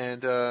bit,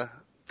 and the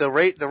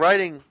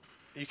writing,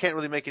 you can't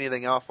really make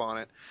anything off on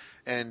it,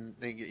 and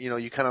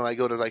you kind of like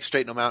go to like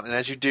straighten them out, and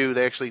as you do,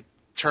 they actually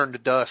turn to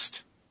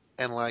dust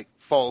and like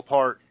fall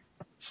apart.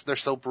 They're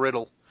so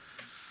brittle.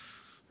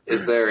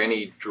 Is there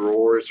any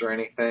drawers or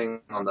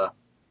anything on the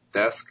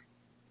desk?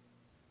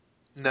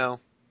 No.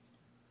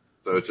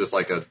 So it's just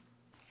like a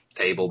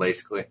table,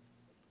 basically.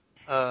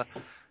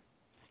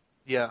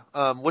 Yeah.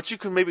 What you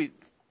can maybe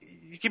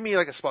you give me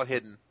like a spot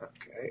hidden.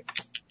 Okay.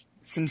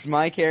 Since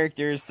my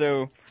character is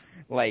so,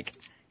 like,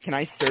 can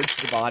I search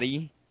the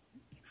body?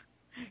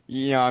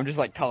 I'm just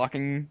like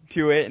talking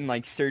to it and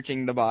like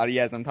searching the body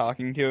as I'm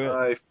talking to it.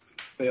 I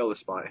fail the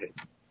spot hit.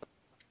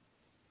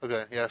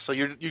 Okay. Yeah. So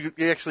you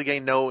actually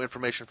gain no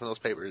information from those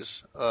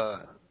papers.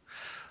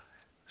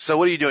 So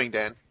what are you doing,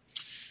 Dan?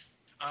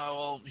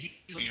 Well, he's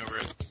looking over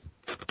at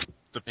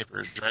the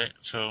papers, right?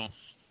 So,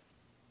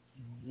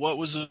 what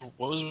was the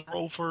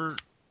role for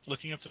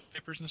looking up the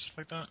papers and stuff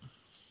like that?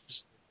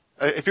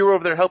 If you were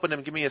over there helping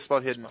him, give me a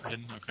spot hidden.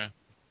 Hidden? Okay.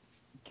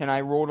 Can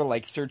I roll to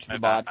like search the I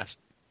body? passed.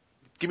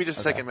 Give me just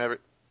a Okay. second,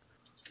 Maverick.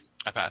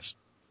 I passed.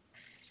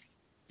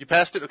 You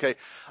passed it? Okay.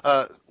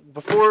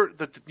 Before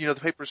the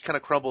papers kind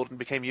of crumbled and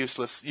became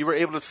useless, you were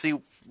able to see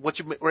what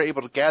you were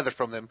able to gather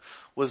from them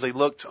was they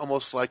looked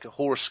almost like a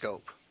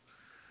horoscope.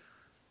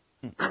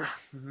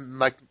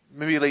 Like,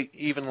 maybe like,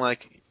 even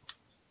like,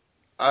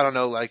 I don't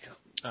know, like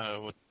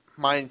What,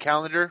 Mayan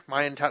calendar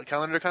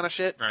kind of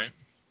shit. right.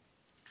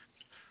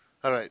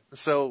 Alright.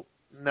 So,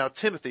 now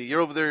Timothy,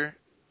 you're over there,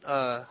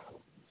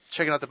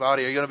 checking out the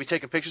body. Are you going to be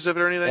taking pictures of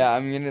it or anything? Yeah,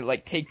 I'm gonna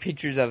like take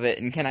pictures of it,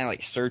 and can I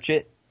like search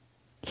it?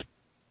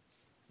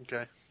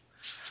 Okay.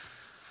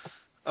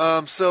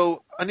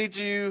 So I need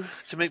you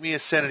to make me a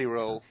sanity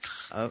roll.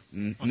 Oh,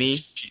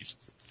 me? Jeez.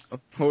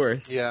 Of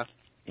course. Yeah.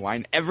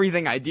 Why?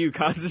 Everything I do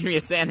causes me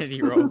a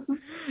sanity roll.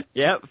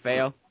 Yep,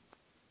 fail.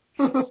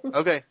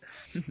 Okay.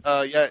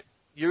 Yeah,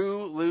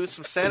 you lose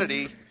some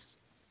sanity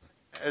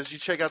as you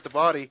check out the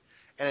body,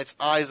 and its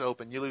eyes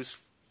open. You lose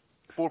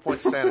 4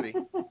 points of sanity.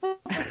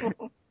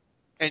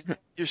 And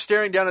you're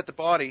staring down at the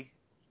body,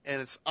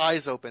 and its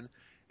eyes open,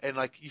 and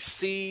like you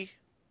see,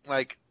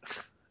 like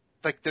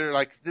they're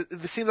like,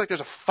 it seems like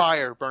there's a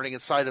fire burning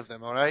inside of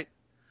them. All right.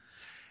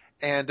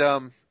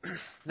 And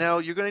now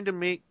you're going to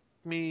make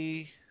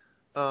me.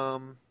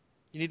 You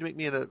need to make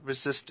me a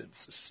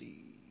resistance. Let's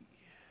see.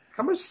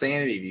 How much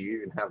sanity do you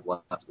even have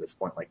left at this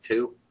point? Like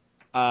 2?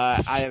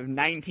 I have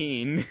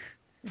 19.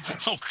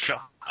 Oh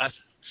God.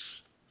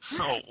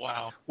 Oh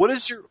wow. What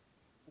is your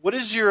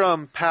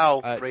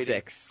POW rating?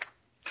 6.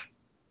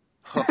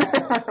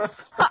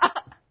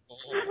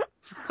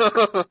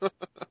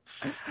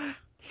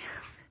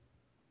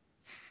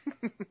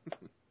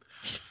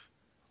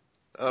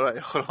 All right,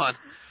 hold on.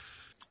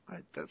 All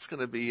right, that's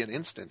going to be an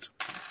instant.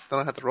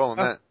 Don't have to roll on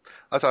that.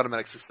 That's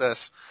automatic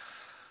success.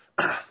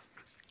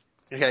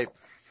 Okay.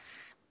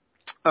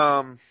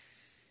 I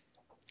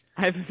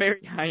have a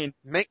very high.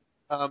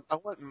 I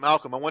want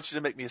Malcolm. I want you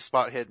to make me a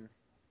spot hidden.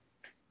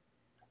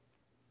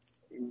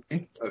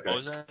 Okay. What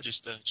was that?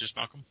 Just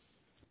Malcolm?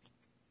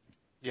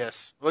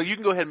 Yes. Well, you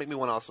can go ahead and make me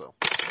one also.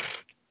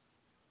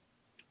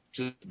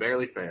 Just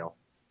barely fail.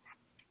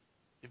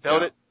 You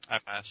failed Yeah. it. I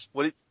pass.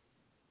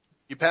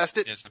 You passed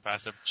it. Yes, I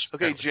passed it.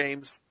 Okay,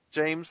 James.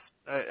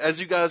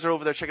 As you guys are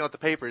over there checking out the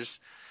papers,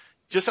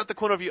 just at the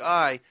corner of your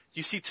eye,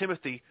 you see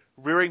Timothy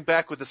rearing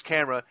back with his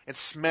camera and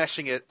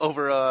smashing it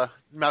over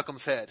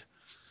Malcolm's head.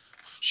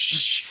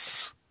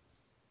 Shh.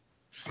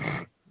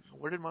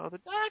 Where did my other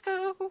die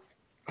go?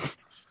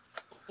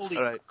 Holy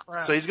All right.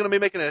 crap. So he's gonna be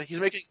making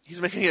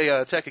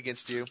a attack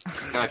against you.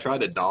 Can I try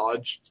to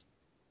dodge?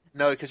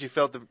 No, because you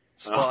failed the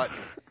spot.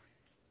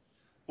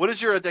 What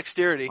is your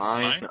dexterity,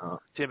 Mine?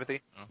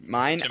 Timothy?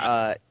 Mine,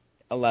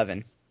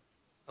 11.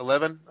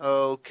 11.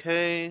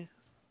 Okay.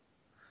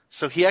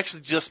 So he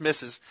actually just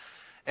misses,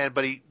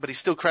 but he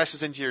still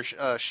crashes into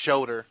your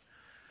shoulder.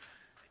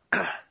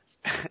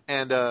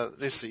 And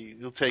let's see,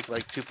 you'll take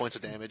like 2 points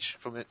of damage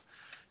from it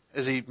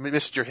as he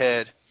missed your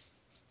head.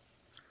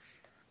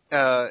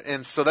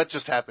 And so that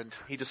just happened.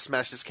 He just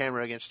smashed his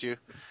camera against you.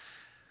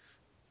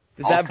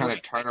 Does I'll that kind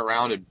of turn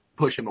around and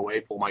push him away,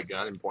 pull my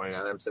gun, and point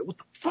at him and say, "What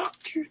the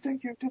fuck do you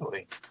think you're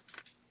doing?"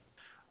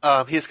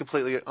 He is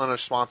completely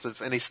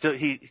unresponsive, and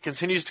he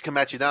continues to come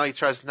at you. Now he's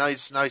trying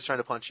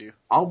to punch you.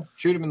 I'll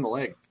shoot him in the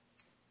leg.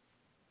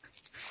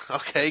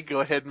 Okay,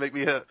 go ahead and make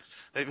me a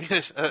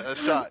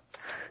shot.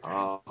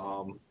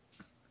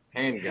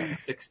 Handgun,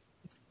 6.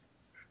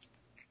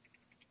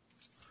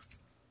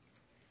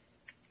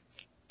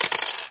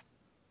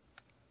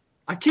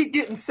 I keep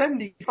getting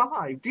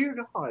 75. Dear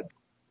God.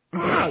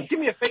 Give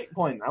me a fate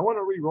point. I want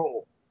to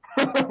re-roll.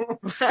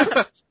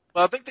 Well,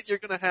 I think that you're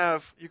gonna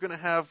have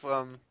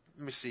let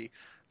me see.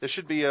 There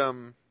should be a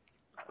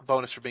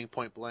bonus for being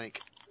point blank.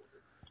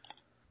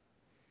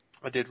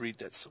 I did read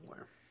that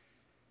somewhere.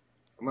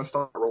 I'm going to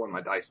start rolling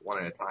my dice one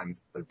at a time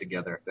instead of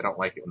together. They don't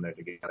like it when they're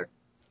together.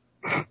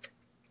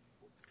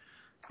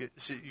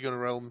 So you're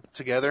gonna roll them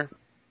together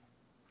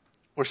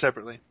or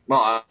separately? Well,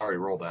 I already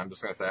rolled it. I'm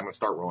just going to say I'm going to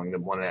start rolling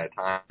them one at a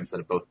time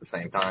instead of both at the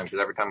same time. Because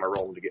every time I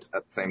roll them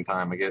at the same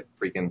time, I get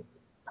freaking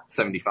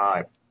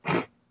 75.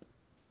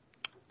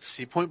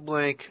 See, point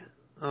blank.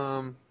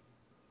 So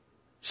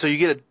you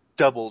get it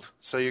doubled.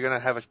 So you're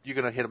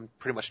gonna hit them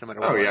pretty much no matter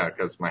what. Oh yeah,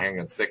 because my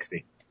handgun's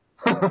 60.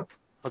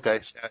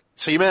 Okay.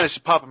 So you managed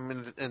to pop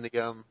him in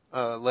the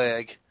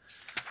leg.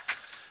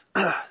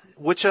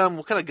 What kind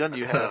of gun do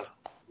you have?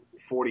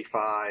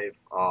 45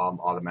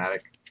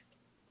 automatic.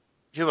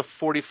 You have a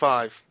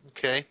 45.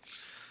 Okay.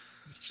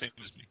 Same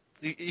as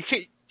me. You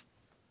can't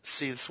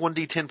see. It's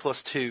 1d10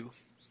 plus 2.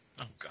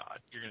 Oh God,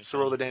 you're gonna. So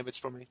roll the damage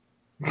for me.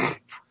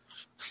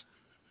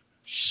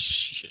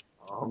 Shit.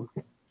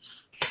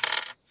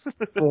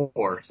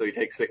 4, so he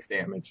takes 6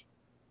 damage.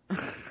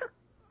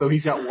 So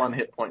he's got 1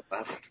 hit point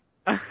left.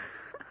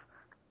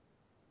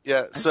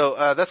 Yeah.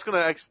 So that's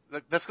gonna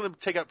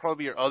take out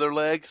probably your other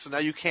leg. So now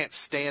you can't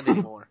stand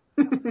anymore.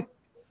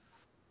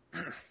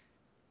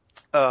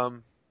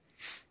 How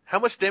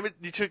much damage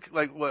you took?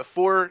 Like what?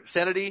 4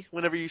 sanity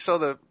whenever you saw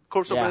the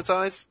corpse open its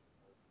eyes.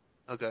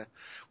 Okay.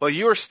 Well,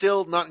 you are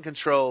still not in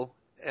control,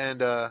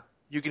 and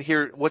you can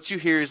hear what you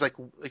hear is like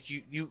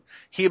you.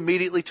 He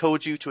immediately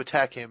told you to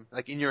attack him,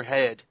 like in your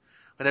head,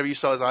 whenever you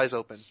saw his eyes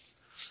open.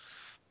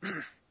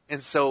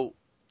 And so,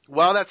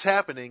 while that's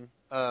happening,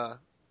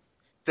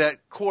 that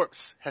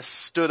corpse has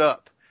stood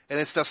up, and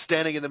it's now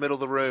standing in the middle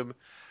of the room,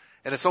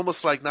 and it's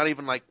almost like not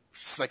even like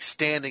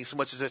standing so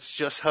much as it's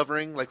just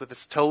hovering, like with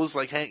its toes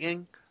like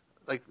hanging,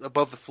 like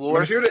above the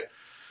floor. Shoot it.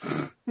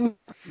 Give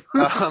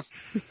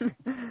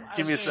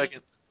me a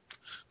second.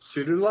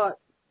 Shoot it a lot.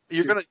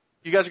 You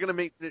guys are gonna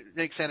make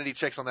sanity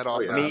checks on that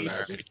also. yeah, Me?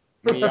 imagine.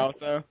 Me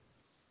also?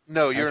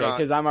 No, you're okay, not.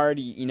 because I'm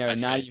already,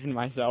 not even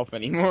myself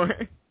anymore.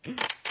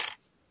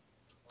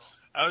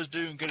 I was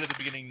doing good at the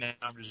beginning. Now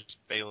I'm just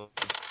failing.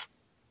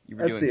 You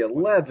were That's doing the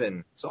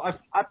 11. So I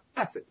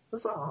pass it.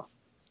 Huzzah.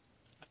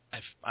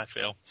 I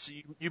fail. So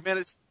you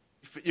managed.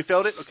 You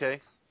failed it.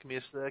 Okay. Give me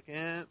a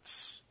second.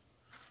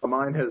 My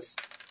mind has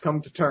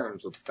come to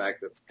terms with the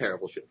fact that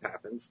terrible shit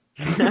happens.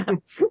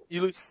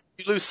 You lose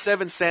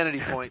 7 sanity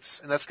points,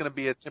 and that's going to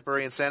be a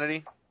temporary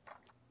insanity.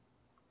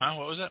 Huh?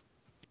 What was that?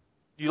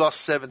 You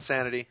lost 7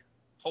 sanity.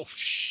 Oh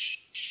shh.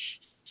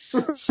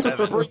 I'm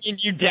 7. bringing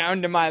you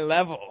down to my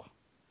level.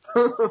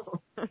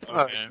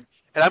 Okay.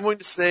 And I'm going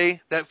to say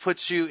that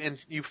puts you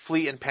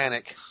flee in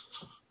panic.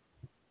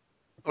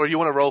 Or you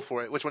want to roll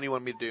for it? Which one do you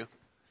want me to do?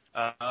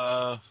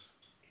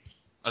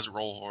 Let's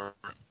roll for it.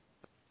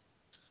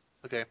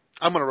 Okay.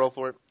 I'm going to roll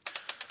for it.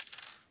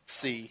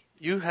 see.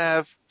 You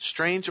have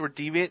strange or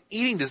deviant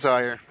eating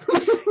desire.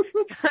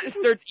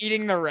 Starts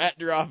eating the rat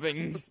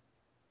droppings.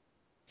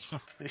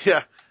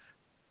 Yeah.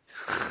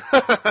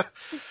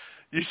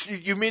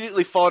 You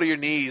immediately fall to your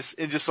knees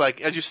and just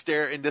like, as you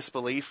stare in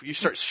disbelief, you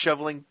start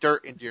shoveling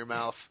dirt into your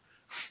mouth.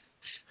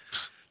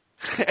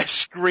 And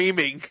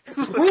screaming.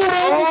 This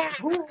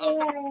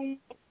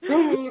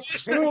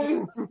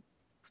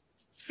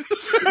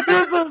is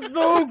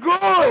so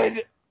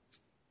good!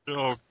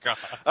 Oh god.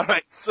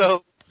 Alright,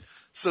 so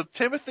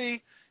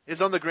Timothy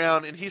is on the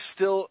ground and he's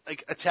still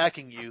like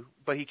attacking you,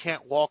 but he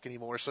can't walk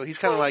anymore, so he's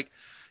kinda like,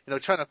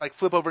 trying to like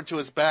flip over into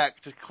his back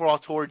to crawl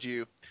towards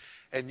you.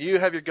 And you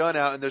have your gun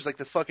out and there's like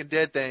the fucking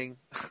dead thing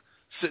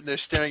sitting there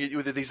staring at you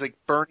with these like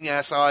burning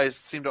ass eyes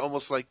that seem to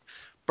almost like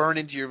burn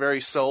into your very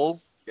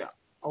soul. Yeah.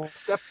 I'll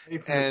step away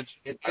from And,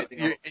 the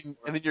kid,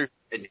 and then you're,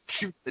 and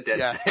shoot the dead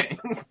Yeah.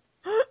 thing.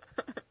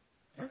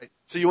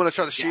 so you want to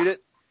try to shoot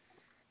it?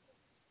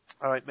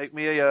 Alright, make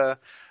me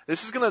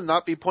this is gonna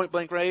not be point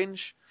blank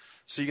range,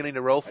 so you're gonna need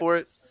to roll for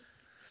it.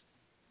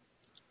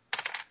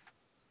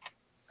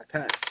 I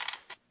pass.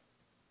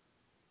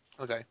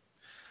 Okay.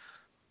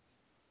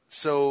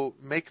 So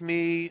make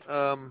me,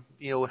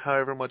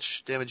 however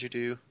much damage you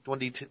do.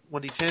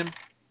 1d10?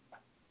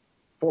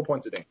 4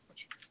 points of damage.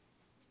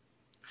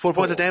 4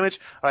 points of damage?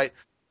 Alright.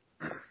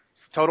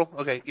 Total?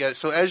 Okay, yeah,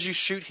 so as you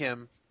shoot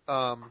him,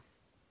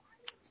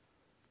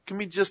 give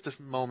me just a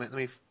moment. Let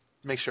me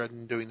make sure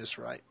I'm doing this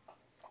right.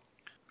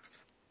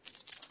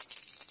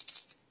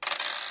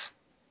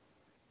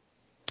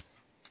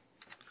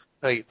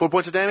 Okay, 4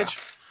 points of damage?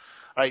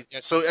 Alright, yeah,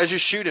 so as you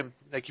shoot him,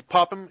 like you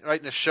pop him right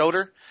in the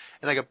shoulder,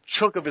 and like a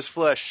chunk of his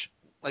flesh,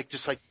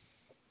 just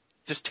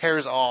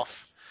tears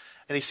off,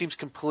 and he seems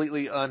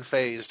completely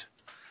unfazed.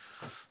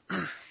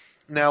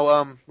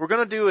 Now, we're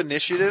gonna do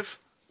initiative.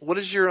 What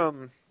is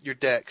your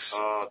dex?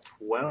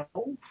 12?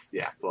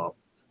 Yeah, 12.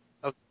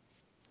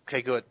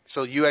 Okay, good.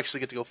 So you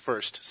actually get to go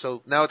first.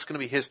 So now it's gonna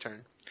be his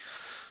turn.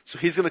 So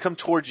he's gonna come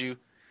towards you,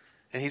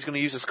 and he's gonna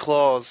use his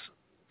claws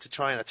to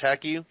try and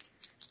attack you.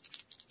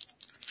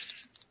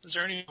 Is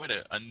there any way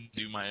to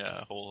undo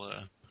my whole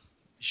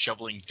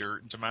shoveling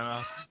dirt into my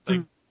mouth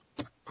thing?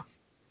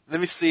 Let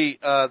me see.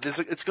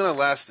 It's gonna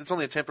last. It's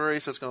only a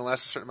temporary, so it's gonna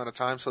last a certain amount of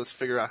time. So let's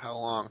figure out how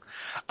long.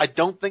 I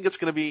don't think it's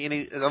gonna be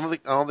any. I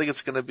don't think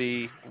it's gonna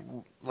be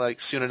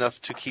like soon enough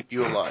to keep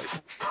you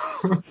alive.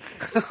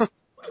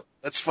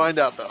 Let's find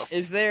out though.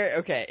 Is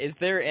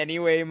there any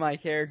way my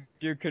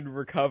character could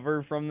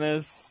recover from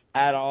this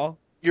at all?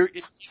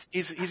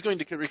 He's going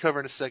to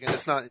recover in a second.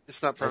 It's not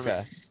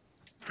permanent.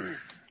 Okay.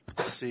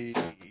 Let's see.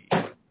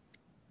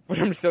 But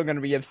I'm still gonna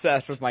be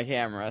obsessed with my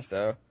camera,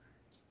 so.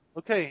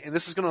 Okay, and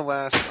this is gonna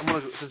last.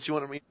 Since you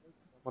want to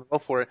go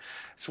for it.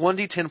 It's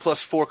 1d10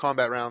 plus 4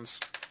 combat rounds.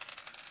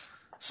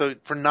 So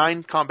for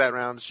 9 combat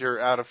rounds,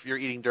 you're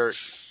eating dirt.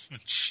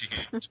 Shit.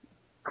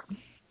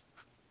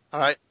 All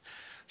right.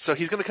 So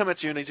he's gonna come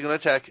at you and he's gonna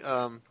attack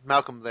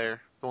Malcolm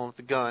there, the one with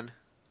the gun,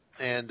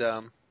 and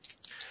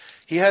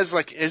he has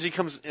like as he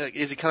kind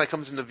of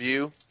comes into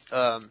view,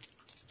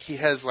 he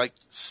has like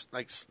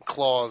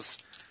claws,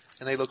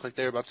 and they look like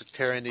they're about to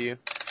tear into you.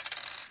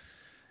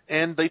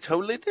 And they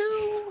totally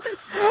do.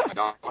 I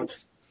dodge.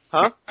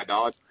 Huh? I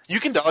dodge. You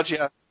can dodge,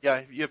 yeah.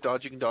 Yeah, you have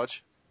dodge, you can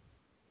dodge.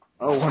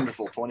 Oh,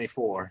 wonderful.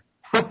 24.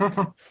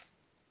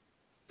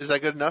 Is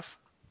that good enough?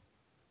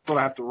 But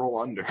I have to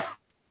roll under.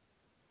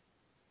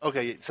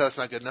 Okay, so that's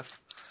not good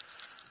enough.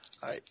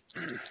 Alright.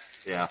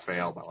 Yeah, I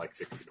failed by like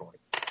 60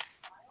 points.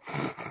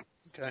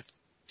 Okay.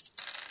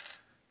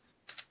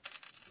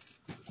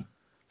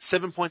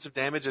 7 points of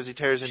damage as he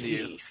tears into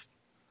you. Jeez.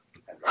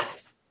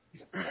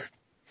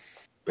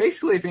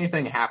 Basically, if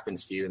anything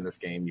happens to you in this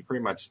game, you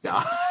pretty much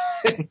die.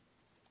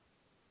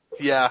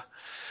 Yeah.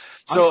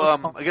 So,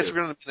 I guess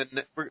we're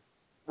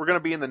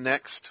gonna be in the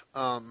next,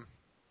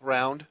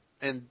 round.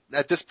 And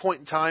at this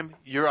point in time,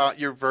 you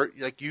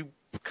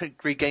can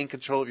regain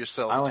control of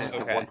yourself. I only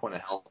Tim. have 1 point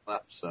of health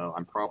left, so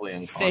I'm probably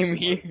unconscious. Same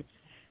here.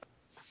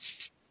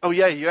 Oh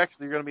yeah, you're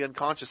gonna be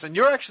unconscious. And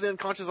you're actually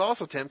unconscious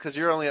also, Tim, because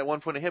you're only at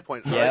 1 point of hit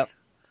point. Yep.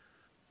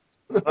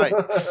 Right?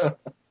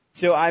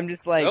 So I'm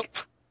just like, Nope.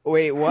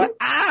 wait, what?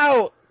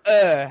 Ow!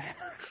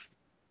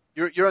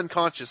 You're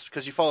unconscious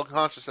because you fall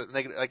unconscious at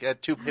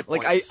at 2 hit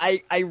Like points.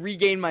 I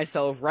regain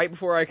myself right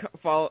before I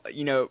fall,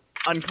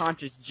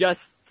 unconscious,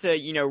 just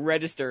to,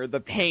 register the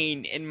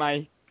pain in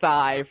my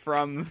thigh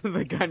from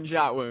the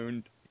gunshot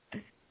wound.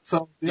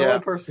 So the Yeah.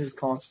 only person who's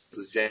conscious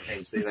is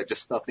James,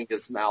 just stuffing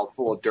his mouth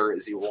full of dirt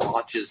as he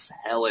watches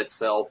hell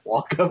itself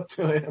walk up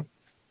to him.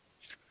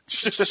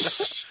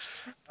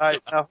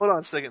 Alright, now hold on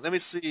a second. Let me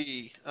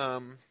see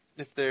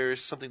if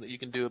there's something that you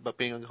can do about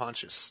being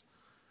unconscious.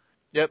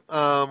 Yep,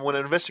 when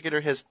an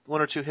investigator has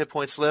 1 or 2 hit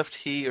points left,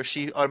 he or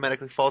she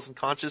automatically falls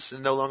unconscious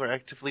and no longer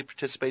actively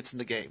participates in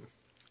the game.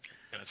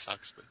 Kinda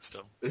sucks, but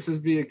still. This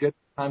would be a good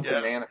time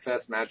Yeah. to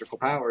manifest magical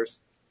powers.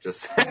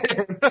 Just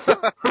saying.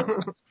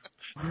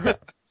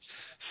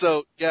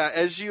 So, yeah,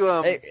 as you,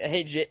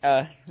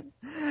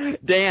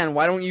 Dan,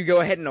 why don't you go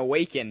ahead and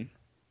awaken?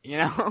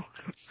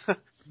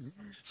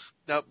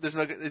 Nope, there's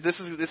no. This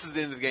is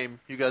the end of the game.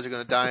 You guys are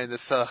gonna die in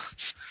this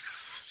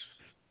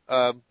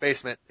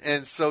basement.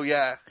 And so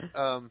yeah,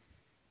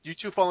 you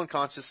two fall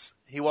unconscious.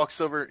 He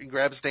walks over and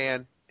grabs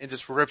Dan and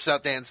just rips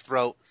out Dan's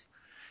throat.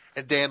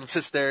 And Dan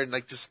sits there and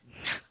like just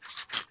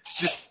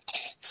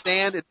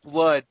sand and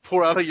blood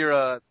pour out of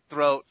your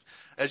throat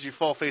as you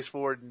fall face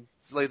forward and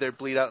lay there,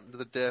 bleed out into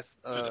the death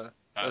of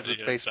the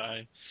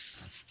basement.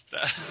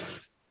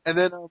 And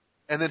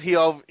then he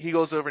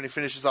goes over and he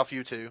finishes off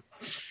you two.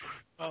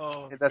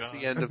 Oh, and that's God.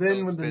 the end And of then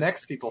those when the bitches.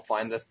 next people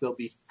find us, there'll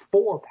be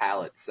 4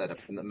 pallets set up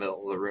in the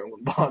middle of the room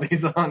with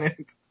bodies on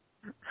it.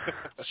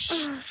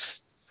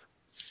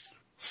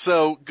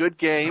 So good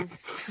game.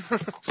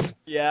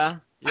 Yeah,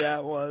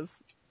 it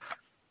was.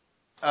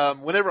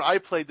 Whenever I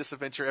played this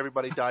adventure,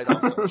 everybody died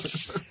also.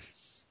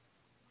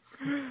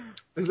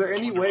 Is there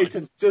any way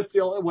to, just the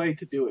only way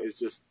to do it is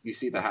just, you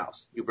see the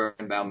house, you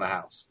burn down the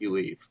house, you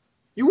leave.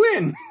 You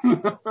win!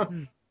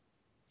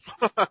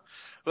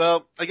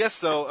 Well, I guess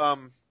so.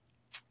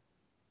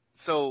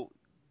 So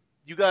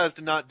you guys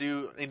did not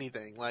do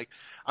anything. Like,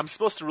 I'm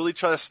supposed to really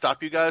try to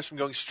stop you guys from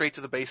going straight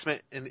to the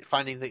basement and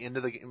finding the end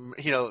of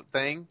the,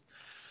 thing.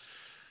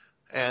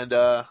 And,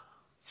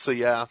 so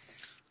yeah.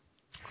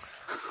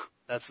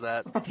 That's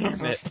that.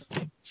 Damn it.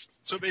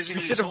 So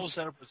basically, this whole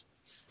setup was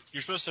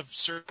you're supposed to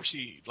search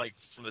like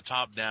from the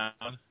top down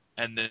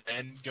and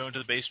then go into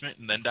the basement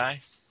and then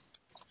die.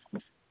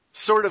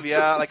 Sort of,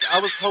 yeah. Like, I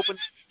was hoping,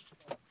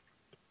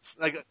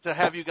 like, to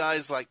have you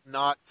guys, like,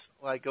 not,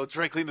 like, go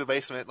directly into the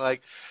basement.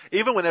 Like,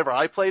 even whenever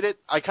I played it,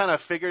 I kind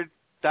of figured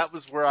that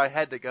was where I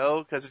had to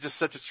go, because it's just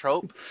such a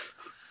trope.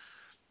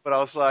 But I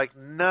was like,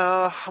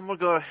 no, I'm gonna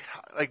go,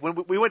 like, when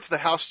we went to the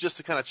house just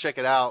to kind of check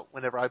it out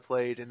whenever I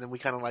played, and then we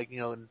kind of, like,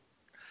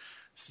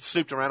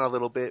 snooped around a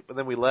little bit, but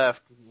then we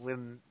left.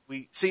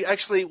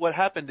 Actually, what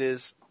happened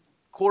is,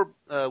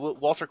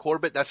 Walter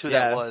Corbett, that's who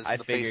that was in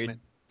the basement.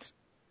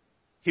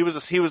 He was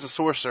a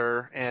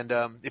sorcerer, and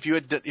if you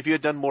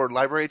had done more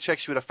library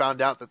checks, you would have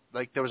found out that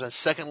like there was a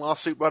second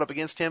lawsuit brought up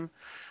against him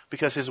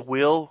because his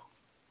will,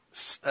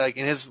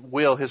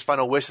 his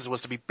final wishes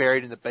was to be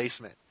buried in the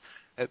basement,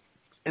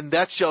 and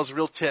that's Shell's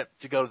real tip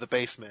to go to the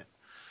basement.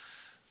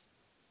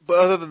 But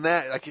other than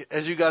that, like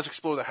as you guys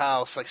explore the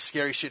house, like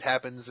scary shit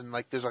happens, and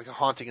like there's like a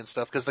haunting and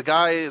stuff because the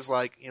guy is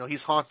like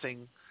he's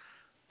haunting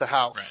the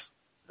house.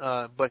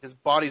 Right. But his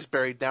body's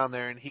buried down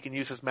there, and he can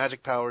use his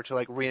magic power to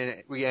like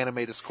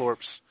reanimate his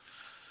corpse.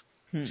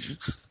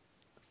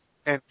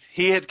 And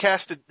he had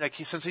casted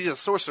since he's a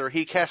sorcerer,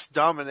 he cast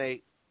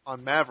Dominate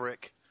on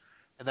Maverick,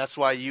 and that's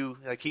why you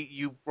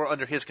were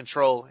under his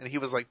control, and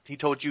he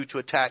told you to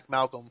attack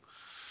Malcolm.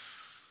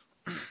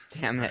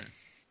 Damn it.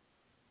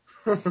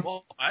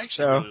 Well, I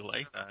actually really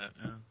like that.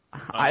 Yeah.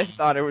 I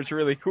thought it was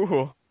really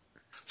cool.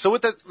 So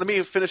with that, let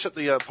me finish up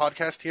the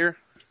podcast here.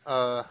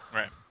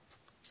 Right.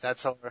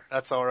 That's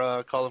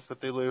our Call of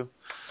Cthulhu.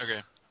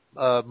 Okay.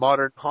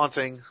 Modern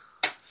Haunting.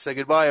 Say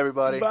goodbye,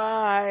 everybody.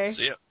 Bye.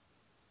 See ya.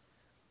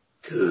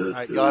 All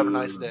right, y'all have a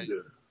nice day.